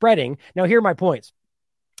infection from spreading. Now, here are my points.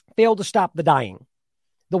 Failed to stop the dying.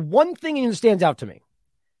 The one thing that stands out to me,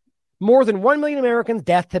 more than 1 million Americans'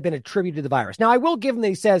 deaths have been attributed to the virus. Now, I will give him that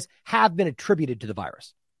he says have been attributed to the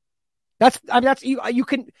virus. You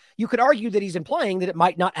could argue that he's implying that it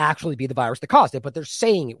might not actually be the virus that caused it, but they're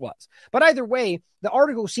saying it was. But either way, the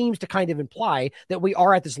article seems to kind of imply that we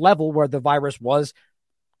are at this level where the virus was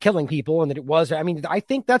killing people and that it was. I mean, I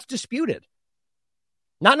think that's disputed.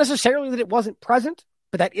 Not necessarily that it wasn't present,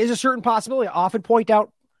 but that is a certain possibility. I often point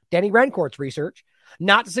out Denny Rencourt's research,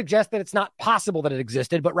 not to suggest that it's not possible that it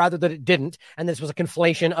existed, but rather that it didn't. And this was a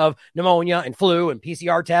conflation of pneumonia and flu and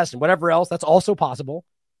PCR tests and whatever else. That's also possible.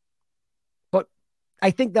 I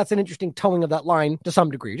think that's an interesting towing of that line to some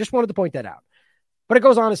degree. Just wanted to point that out. But it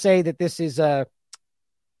goes on to say that this is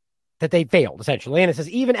that they failed, essentially. And it says,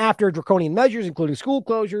 even after draconian measures, including school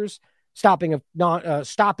closures, stoppage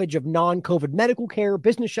of non-COVID medical care,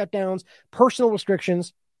 business shutdowns, personal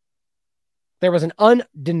restrictions, there was an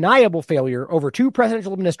undeniable failure over 2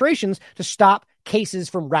 presidential administrations to stop cases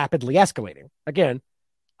from rapidly escalating. Again,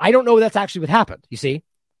 I don't know that's actually what happened, you see.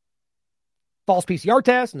 False PCR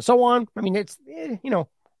tests and so on. I mean, it's,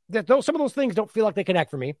 some of those things don't feel like they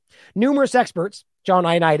connect for me. Numerous experts, John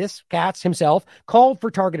Ioannidis, Katz himself, called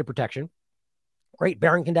for targeted protection. Great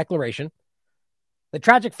Barrington Declaration. The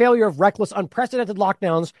tragic failure of reckless, unprecedented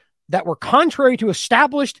lockdowns that were contrary to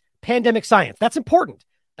established pandemic science. That's important.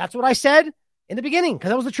 That's what I said in the beginning, because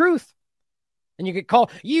that was the truth. And you get called,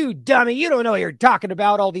 you dummy, you don't know what you're talking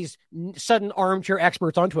about, all these sudden armchair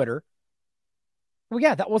experts on Twitter. Well,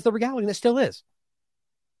 yeah, that was the reality, and it still is.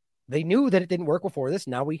 They knew that it didn't work before this.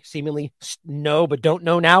 Now we seemingly know, but don't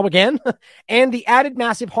know now again. And the added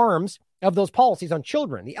massive harms of those policies on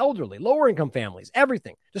children, the elderly, lower income families,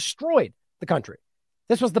 everything destroyed the country.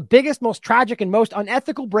 This was the biggest, most tragic, and most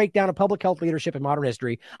unethical breakdown of public health leadership in modern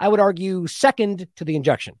history. I would argue second to the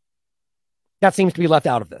injection. That seems to be left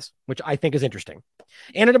out of this, which I think is interesting.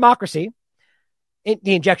 In a democracy,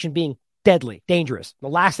 the injection being deadly, dangerous, the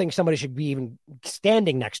last thing somebody should be even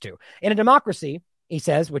standing next to. In a democracy, he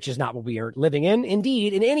says, which is not what we are living in.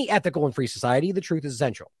 Indeed, in any ethical and free society, the truth is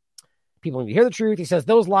essential. People need to hear the truth. He says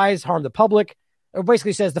those lies harm the public. Or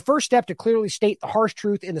basically says the first step to clearly state the harsh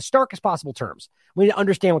truth in the starkest possible terms. We need to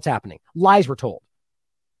understand what's happening. Lies were told.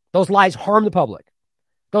 Those lies harm the public.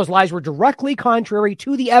 Those lies were directly contrary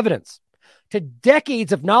to the evidence, to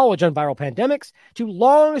decades of knowledge on viral pandemics, to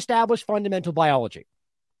long-established fundamental biology.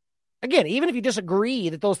 Again, even if you disagree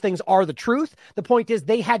that those things are the truth, the point is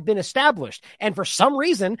they had been established. And for some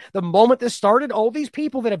reason, the moment this started, all these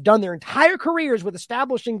people that have done their entire careers with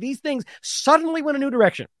establishing these things suddenly went a new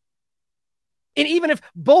direction. And even if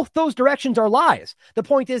both those directions are lies, the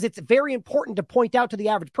point is it's very important to point out to the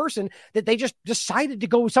average person that they just decided to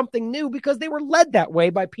go something new because they were led that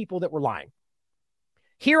way by people that were lying.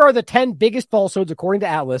 Here are the 10 biggest falsehoods, according to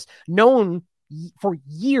Atlas, known for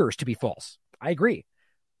years to be false. I agree.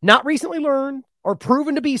 Not recently learned or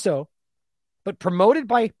proven to be so, but promoted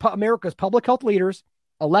by America's public health leaders,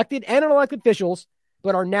 elected and unelected officials,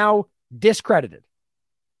 but are now discredited.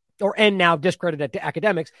 And now discredited to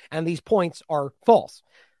academics, and these points are false.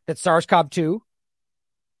 That SARS-CoV-2,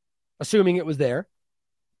 assuming it was there,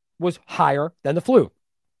 was higher than the flu.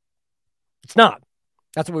 It's not.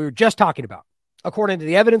 That's what we were just talking about. According to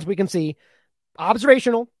the evidence we can see,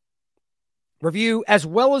 observational, review, as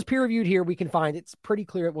well as peer-reviewed here, we can find it's pretty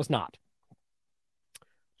clear it was not.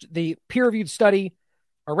 The peer-reviewed study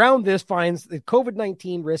around this finds the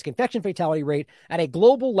COVID-19 risk infection fatality rate at a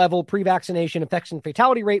global level. Pre-vaccination infection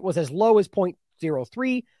fatality rate was as low as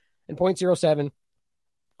 0.03 and 0.07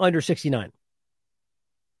 under 69.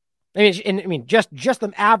 I mean, just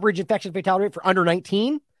the average infection fatality rate for under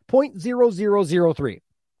 19, 0.0003.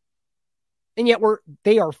 And yet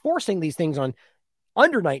they are forcing these things on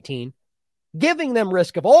under 19, giving them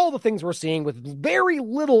risk of all the things we're seeing with very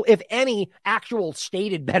little, if any, actual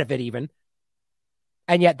stated benefit even.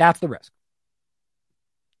 And yet that's the risk.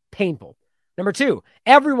 Painful. Number 2,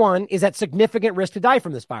 everyone is at significant risk to die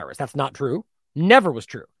from this virus. That's not true. Never was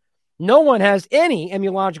true. No one has any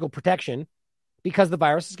immunological protection because the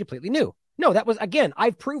virus is completely new. No, that was, again,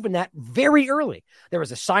 I've proven that very early. There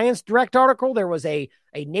was a Science Direct article. There was a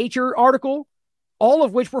Nature article, all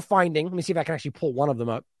of which we're finding. Let me see if I can actually pull one of them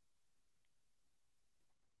up.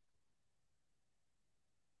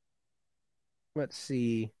 Let's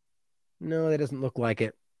see. No, that doesn't look like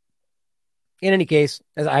it. In any case,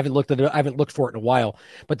 as I haven't looked for it in a while,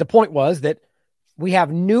 but the point was that we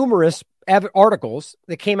have numerous articles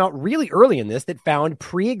that came out really early in this that found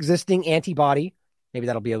pre-existing antibody. Maybe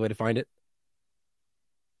that'll be a way to find it.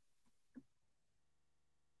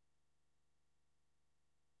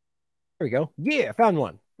 There we go. Yeah, found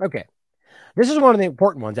one. Okay. This is one of the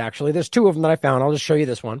important ones, actually. There's 2 of them that I found. I'll just show you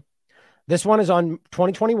this one. This one is on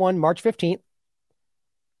 2021, March 15th.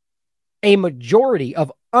 A majority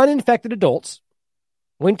of uninfected adults,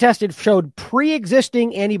 when tested, showed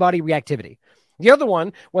pre-existing antibody reactivity. The other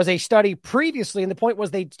one was a study previously, and the point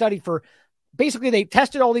was they studied for, basically they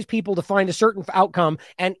tested all these people to find a certain outcome,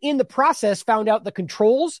 and in the process found out the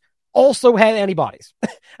controls also had antibodies.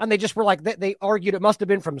 And they just were like, they argued it must have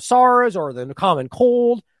been from SARS or the common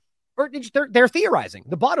cold, or they're theorizing.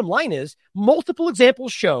 The bottom line is multiple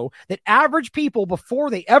examples show that average people,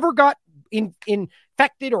 before they ever got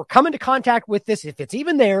infected or come into contact with this, if it's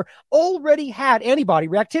even there, already had antibody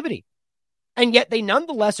reactivity. And yet they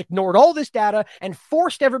nonetheless ignored all this data and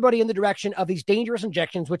forced everybody in the direction of these dangerous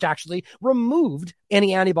injections, which actually removed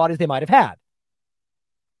any antibodies they might have had.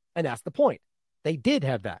 And that's the point. They did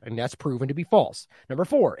have that, and that's proven to be false. Number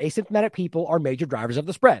 4, asymptomatic people are major drivers of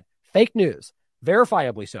the spread. Fake news,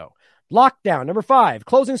 verifiably so. Lockdown. Number 5,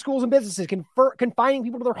 closing schools and businesses, confining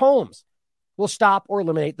people to their homes will stop or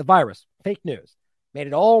eliminate the virus. Fake news. Made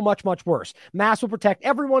it all much, much worse. Masks will protect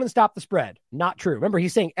everyone and stop the spread. Not true. Remember,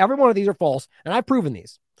 he's saying every one of these are false, and I've proven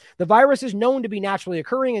these. The virus is known to be naturally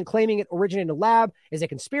occurring, and claiming it originated in a lab is a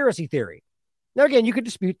conspiracy theory. Now, again, you could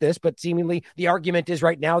dispute this, but seemingly the argument is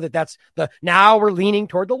right now that now we're leaning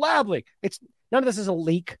toward the lab leak. None of this is a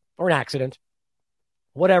leak or an accident.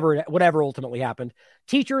 Whatever ultimately happened.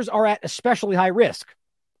 Teachers are at especially high risk.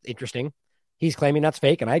 Interesting. He's claiming that's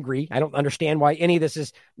fake, and I agree. I don't understand why any of this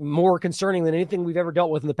is more concerning than anything we've ever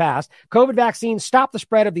dealt with in the past. COVID vaccines stop the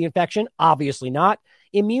spread of the infection? Obviously not.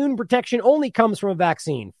 Immune protection only comes from a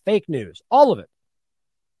vaccine. Fake news. All of it.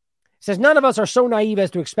 Says none of us are so naive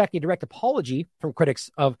as to expect a direct apology from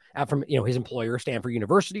critics from his employer, Stanford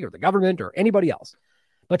University, or the government, or anybody else.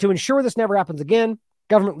 But to ensure this never happens again,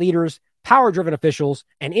 government leaders, power-driven officials,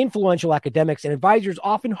 and influential academics and advisors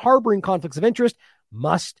often harboring conflicts of interest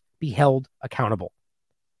must be held accountable,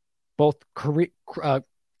 both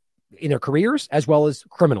in their careers as well as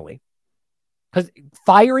criminally. Because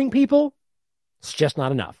firing people, it's just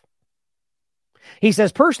not enough. He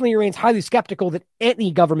says personally he remains highly skeptical that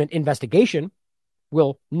any government investigation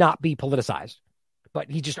will not be politicized.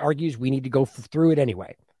 But he just argues we need to go through it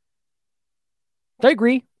anyway. I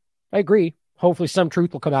agree. Hopefully some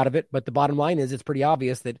truth will come out of it. But the bottom line is it's pretty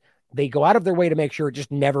obvious that they go out of their way to make sure it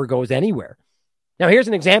just never goes anywhere. Now, here's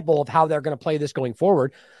an example of how they're going to play this going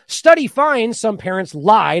forward. Study finds some parents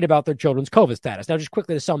lied about their children's COVID status. Now, just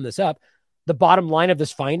quickly to sum this up, the bottom line of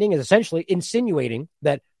this finding is essentially insinuating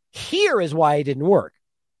that here is why it didn't work,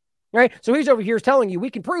 right? So he's over here telling you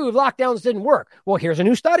we can prove lockdowns didn't work. Well, here's a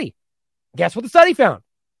new study. Guess what the study found?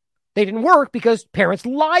 They didn't work because parents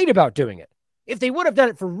lied about doing it. If they would have done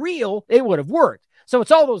it for real, it would have worked. So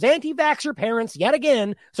it's all those anti-vaxxer parents yet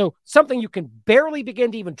again. So something you can barely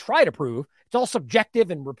begin to even try to prove. It's all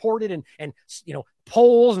subjective and reported and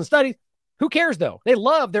polls and studies. Who cares though? They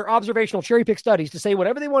love their observational cherry pick studies to say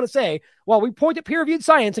whatever they want to say while we point at peer-reviewed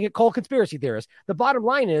science and get called conspiracy theorists. The bottom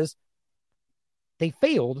line is they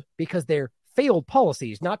failed because they're failed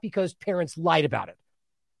policies, not because parents lied about it.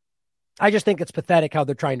 I just think it's pathetic how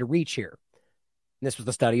they're trying to reach here. And this was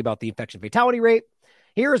the study about the infection fatality rate.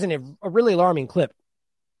 Here is a really alarming clip.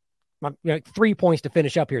 3 points to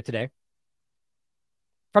finish up here today.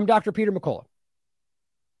 From Dr. Peter McCullough.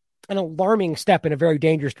 An alarming step in a very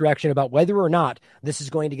dangerous direction about whether or not this is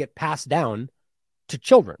going to get passed down to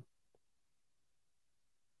children.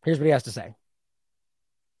 Here's what he has to say.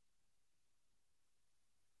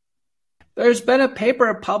 There's been a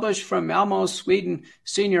paper published from Malmo, Sweden,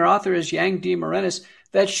 senior author is Yang D. Morenis,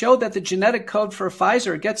 that showed that the genetic code for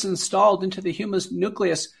Pfizer gets installed into the human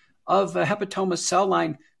nucleus of a hepatoma cell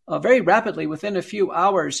line very rapidly within a few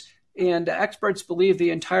hours. And experts believe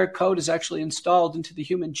the entire code is actually installed into the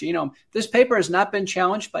human genome. This paper has not been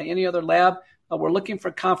challenged by any other lab. We're looking for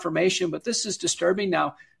confirmation, but this is disturbing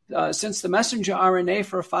now. Since the messenger RNA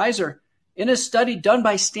for Pfizer, in a study done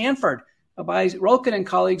by Stanford, by Rolkin and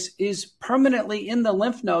colleagues, is permanently in the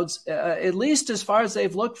lymph nodes, at least as far as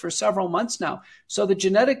they've looked for several months now. So the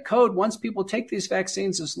genetic code, once people take these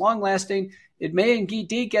vaccines, is long-lasting. It may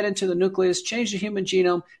indeed get into the nucleus, change the human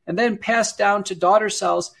genome, and then pass down to daughter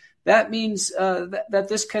cells. That means that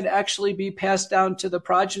this could actually be passed down to the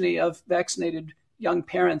progeny of vaccinated young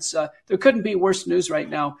parents. There couldn't be worse news right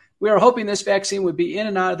now. We are hoping this vaccine would be in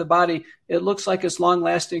and out of the body. It looks like it's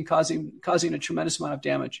long-lasting, causing a tremendous amount of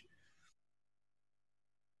damage.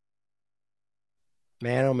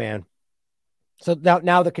 Man, oh man. So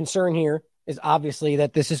now the concern here is obviously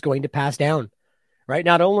that this is going to pass down, right?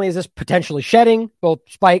 Not only is this potentially shedding both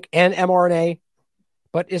spike and mRNA,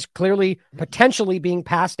 but is clearly potentially being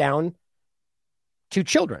passed down to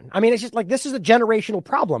children. I mean, it's just like this is a generational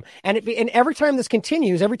problem. And every time this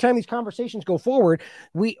continues, every time these conversations go forward,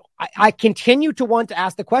 I continue to want to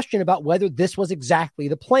ask the question about whether this was exactly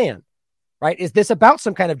the plan, right? Is this about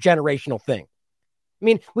some kind of generational thing? I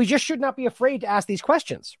mean, we just should not be afraid to ask these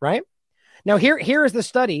questions, right? Now, here is the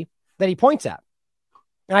study that he points at.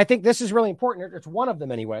 And I think this is really important. It's one of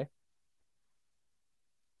them anyway.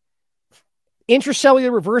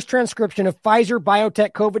 Intracellular reverse transcription of Pfizer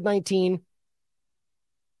BioNTech COVID-19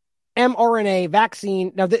 mRNA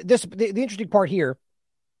vaccine. Now, the interesting part here,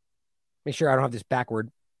 make sure I don't have this backward.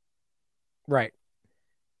 Right.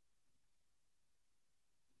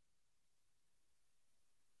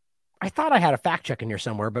 I thought I had a fact check in here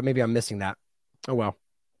somewhere, but maybe I'm missing that. Oh, well.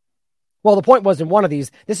 Well, the point was in one of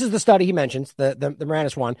these, this is the study he mentions, the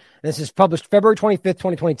Moranis one. This is published February 25th,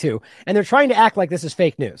 2022. And they're trying to act like this is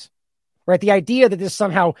fake news, right? The idea that this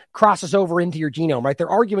somehow crosses over into your genome, right? They're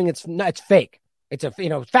arguing it's fake. It's a,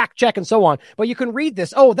 fact check and so on. But you can read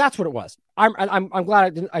this. Oh, that's what it was. I'm glad I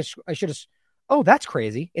didn't, I should have. Oh, that's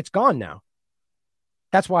crazy. It's gone now.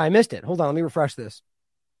 That's why I missed it. Hold on. Let me refresh this.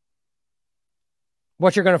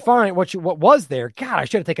 What you're going to find, what was there. God, I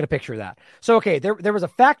should have taken a picture of that. So, okay, there was a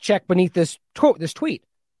fact check beneath this tweet,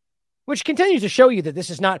 which continues to show you that this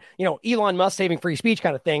is not, Elon Musk saving free speech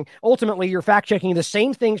kind of thing. Ultimately, you're fact checking the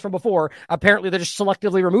same things from before. Apparently, they're just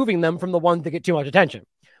selectively removing them from the ones that get too much attention,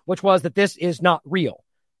 which was that this is not real.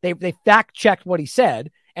 They fact checked what he said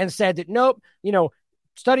and said that, nope,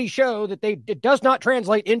 studies show that it does not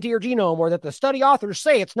translate into your genome, or that the study authors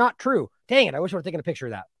say it's not true. Dang it. I wish I would have taken a picture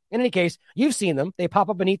of that. In any case, you've seen them. They pop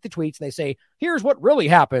up beneath the tweets and they say, here's what really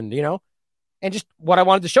happened, and just what I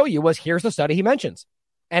wanted to show you was here's the study he mentions.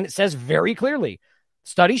 And it says very clearly,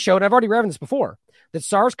 studies showed, I've already read this before, that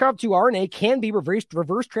SARS-CoV-2 RNA can be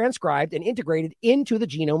reverse transcribed and integrated into the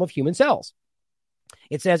genome of human cells.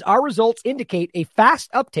 It says our results indicate a fast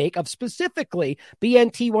uptake of specifically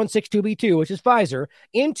BNT162b2, which is Pfizer,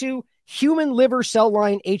 into human liver cell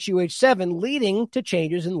line HUH7, leading to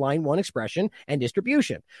changes in line 1 expression and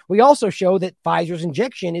distribution. We also show that Pfizer's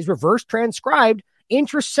injection is reverse transcribed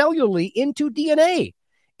intracellularly into DNA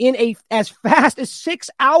in as fast as 6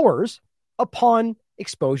 hours upon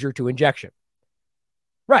exposure to injection.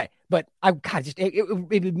 Right. But it would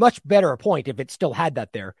be much better a point if it still had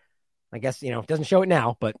that there. I guess, it doesn't show it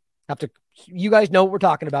now, but you guys know what we're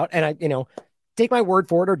talking about. And take my word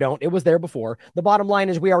for it or don't. It was there before. The bottom line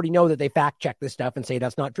is we already know that they fact check this stuff and say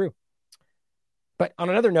that's not true. But on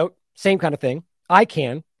another note, same kind of thing.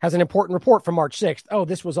 ICANN has an important report from March 6th. Oh,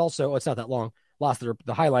 this was also, it's not that long. Lost the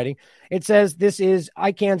highlighting. It says this is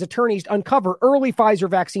ICANN's attorneys uncover early Pfizer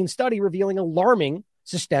vaccine study revealing alarming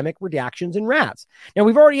systemic reactions in rats. Now,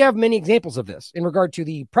 we've already have many examples of this in regard to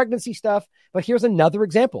the pregnancy stuff, but here's another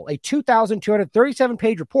example, a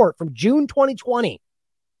 2,237-page report from June 2020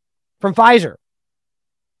 from Pfizer.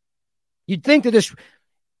 You'd think that this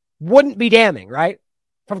wouldn't be damning, right?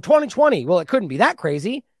 From 2020, well, it couldn't be that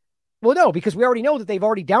crazy. Well, no, because we already know that they've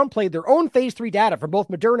already downplayed their own phase 3 data for both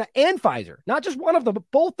Moderna and Pfizer. Not just one of them, but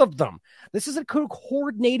both of them. This is a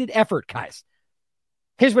coordinated effort, guys.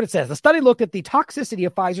 Here's what it says. The study looked at the toxicity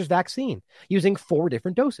of Pfizer's vaccine using 4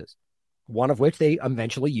 different doses, one of which they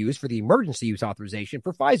eventually used for the emergency use authorization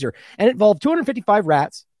for Pfizer, and it involved 255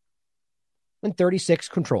 rats and 36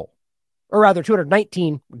 control. Or rather,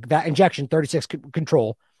 219 injection, 36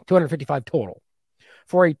 control, 255 total,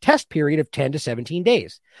 for a test period of 10 to 17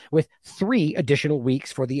 days, with 3 additional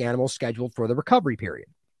weeks for the animals scheduled for the recovery period.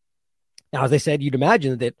 Now, as I said, you'd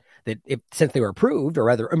imagine that if, since they were approved, or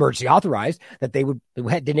rather emergency authorized, that they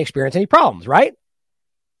didn't experience any problems, right?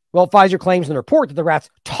 Well, Pfizer claims in the report that the rats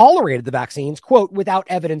tolerated the vaccines, quote, without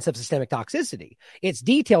evidence of systemic toxicity. Its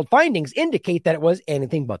detailed findings indicate that it was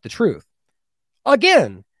anything but the truth.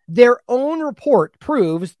 Again, their own report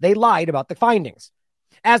proves they lied about the findings.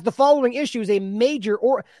 As the following issues in major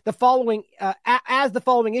organs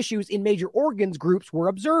groups were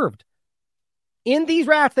observed. In these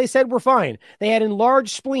rats, they said were fine. They had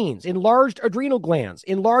enlarged spleens, enlarged adrenal glands,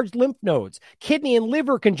 enlarged lymph nodes, kidney and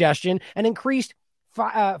liver congestion, and increased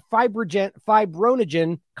fibrinogen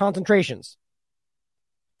concentrations.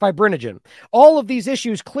 Fibrinogen. All of these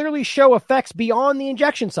issues clearly show effects beyond the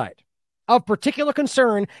injection site. Of particular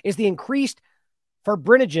concern is the increased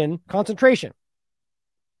fibrinogen concentration.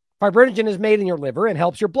 Fibrinogen is made in your liver and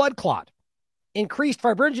helps your blood clot. Increased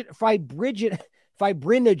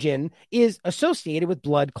fibrinogen is associated with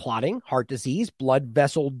blood clotting, heart disease, blood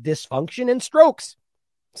vessel dysfunction, and strokes.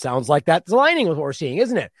 Sounds like that's aligning with what we're seeing,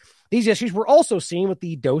 isn't it? These issues were also seen with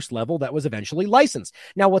the dose level that was eventually licensed.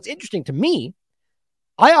 Now, what's interesting to me,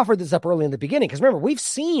 I offered this up early in the beginning, because remember, we've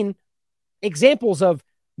seen examples of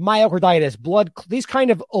myocarditis, these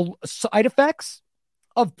kind of side effects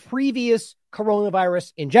of previous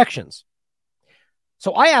coronavirus injections.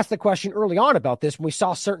 So I asked the question early on about this when we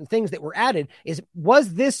saw certain things that were added,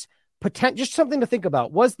 was this just something to think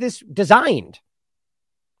about? Was this designed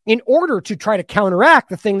in order to try to counteract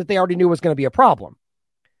the thing that they already knew was going to be a problem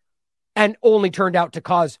and only turned out to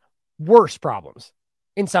cause worse problems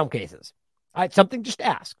in some cases? Something just to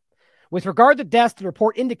ask. With regard to deaths, the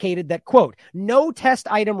report indicated that, quote, no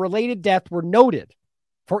test item related deaths were noted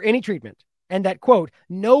for any treatment, and that, quote,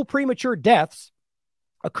 no premature deaths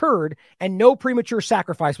occurred and no premature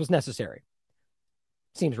sacrifice was necessary.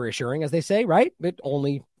 seems reassuring, as they say, right? It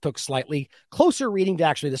only took slightly closer reading to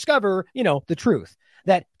actually discover, the truth,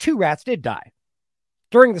 that 2 rats did die.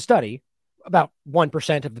 During the study, about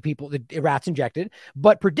 1% of the people, the rats injected,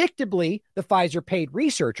 but predictably, the Pfizer paid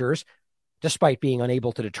researchers, despite being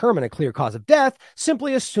unable to determine a clear cause of death,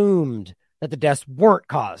 simply assumed that the deaths weren't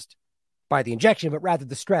caused by the injection, but rather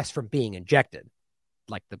the stress from being injected,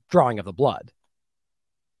 like the drawing of the blood.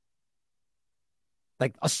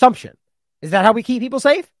 Like assumption. Is that how we keep people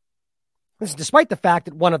safe? This is despite the fact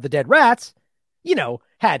that one of the dead rats,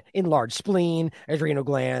 had enlarged spleen, adrenal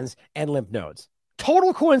glands, and lymph nodes.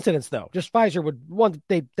 Total coincidence, though. Just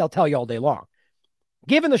Pfizer they'll tell you all day long.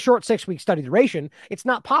 Given the short 6-week study duration, it's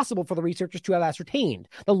not possible for the researchers to have ascertained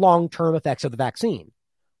the long-term effects of the vaccine.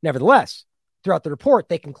 Nevertheless, throughout the report,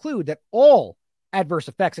 they conclude that all adverse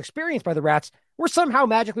effects experienced by the rats were somehow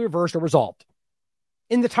magically reversed or resolved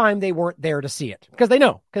in the time they weren't there to see it. Because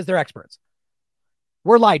they're experts.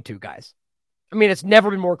 We're lied to, guys. I mean, it's never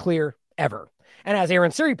been more clear, ever. And as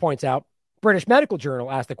Aaron Siri points out, British Medical Journal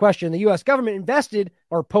asked the question, the U.S. government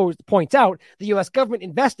points out, the U.S. government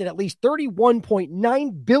invested at least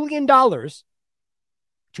 $31.9 billion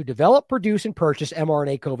to develop, produce, and purchase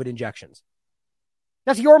mRNA COVID injections.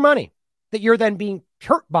 That's your money that you're then being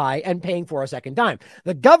hurt by and paying for a second time.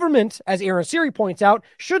 The government, as Aaron Siri points out,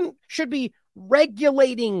 should be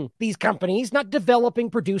regulating these companies, not developing,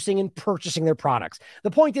 producing, and purchasing their products.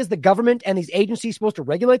 The point is the government and these agencies supposed to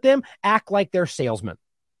regulate them act like they're salesmen.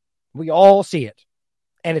 We all see it,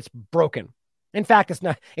 and it's broken. In fact,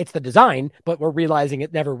 it's the design, but we're realizing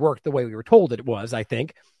it never worked the way we were told it was, I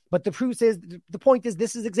think. But the point is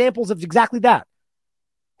this is examples of exactly that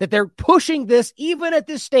they're pushing this even at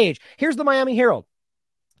this stage. Here's the Miami Herald.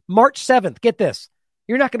 March 7th, get this.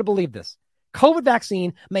 You're not going to believe this. COVID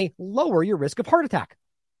vaccine may lower your risk of heart attack,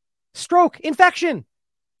 stroke, infection.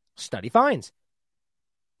 Study finds.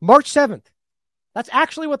 March 7th. That's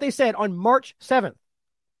actually what they said on March 7th.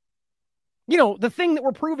 The thing that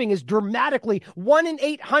we're proving is dramatically 1 in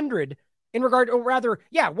 800 in regard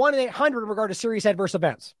to serious adverse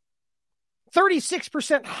events.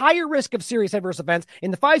 36% higher risk of serious adverse events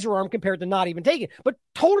in the Pfizer arm compared to not even taking it, but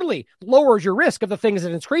totally lowers your risk of the things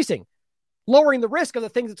that it's increasing, lowering the risk of the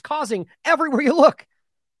things it's causing everywhere you look.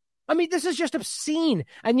 I mean, this is just obscene.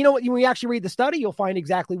 And you know what? When you actually read the study, you'll find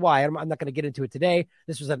exactly why. I'm not going to get into it today.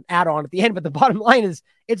 This was an add-on at the end, but the bottom line is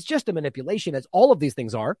it's just a manipulation, as all of these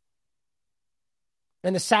things are.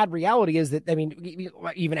 And the sad reality is that, you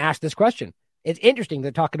even asked this question. It's interesting.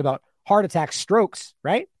 They're talking about heart attacks, strokes,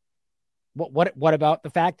 right? What about the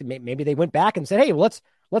fact that maybe they went back and said, hey, well,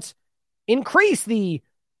 let's increase the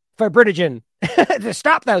fibrinogen to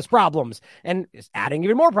stop those problems, and it's adding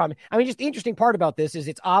even more problems. I mean, just the interesting part about this is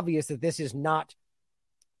it's obvious that this is not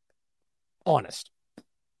honest.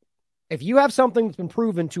 If you have something that's been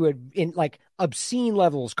proven to in like obscene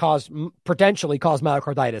levels potentially cause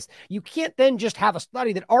myocarditis, you can't then just have a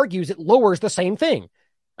study that argues it lowers the same thing.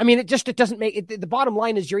 I mean, it doesn't make it. The bottom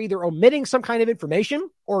line is you're either omitting some kind of information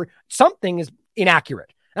or something is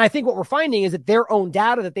inaccurate. And I think what we're finding is that their own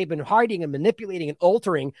data that they've been hiding and manipulating and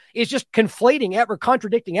altering is just conflating or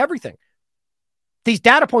contradicting everything. These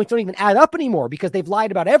data points don't even add up anymore because they've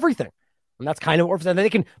lied about everything. And that's kind of what we're saying. They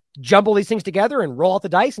can jumble these things together and roll out the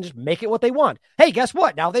dice and just make it what they want. Hey, guess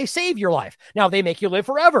what? Now they save your life. Now they make you live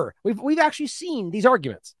forever. We've actually seen these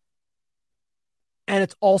arguments. And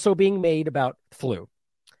it's also being made about flu.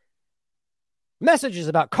 Messages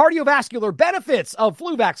about cardiovascular benefits of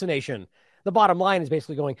flu vaccination. The bottom line is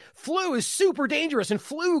basically going, flu is super dangerous and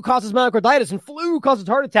flu causes myocarditis and flu causes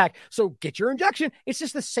heart attack. So get your injection. It's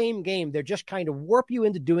just the same game. They're just trying to warp you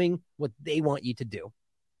into doing what they want you to do.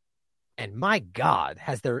 And my God,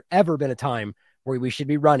 has there ever been a time where we should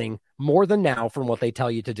be running more than now from what they tell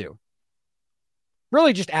you to do?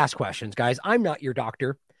 Really just ask questions, guys. I'm not your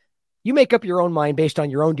doctor. You make up your own mind based on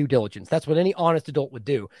your own due diligence. That's what any honest adult would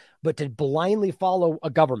do. But to blindly follow a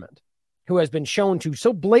government who has been shown to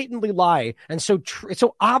so blatantly lie and so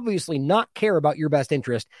obviously not care about your best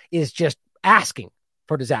interest is just asking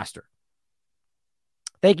for disaster.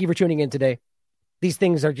 Thank you for tuning in today. These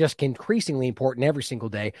things are just increasingly important every single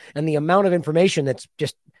day. And the amount of information that's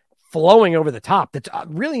just flowing over the top that's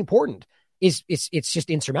really important it's just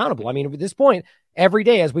insurmountable. I mean, at this point, every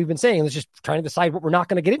day, as we've been saying, it's just trying to decide what we're not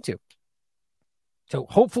going to get into. So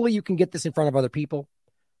hopefully you can get this in front of other people.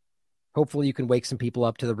 Hopefully you can wake some people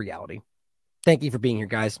up to the reality. Thank you for being here,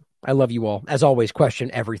 guys. I love you all. As always, question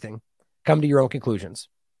everything. Come to your own conclusions.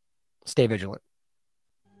 Stay vigilant.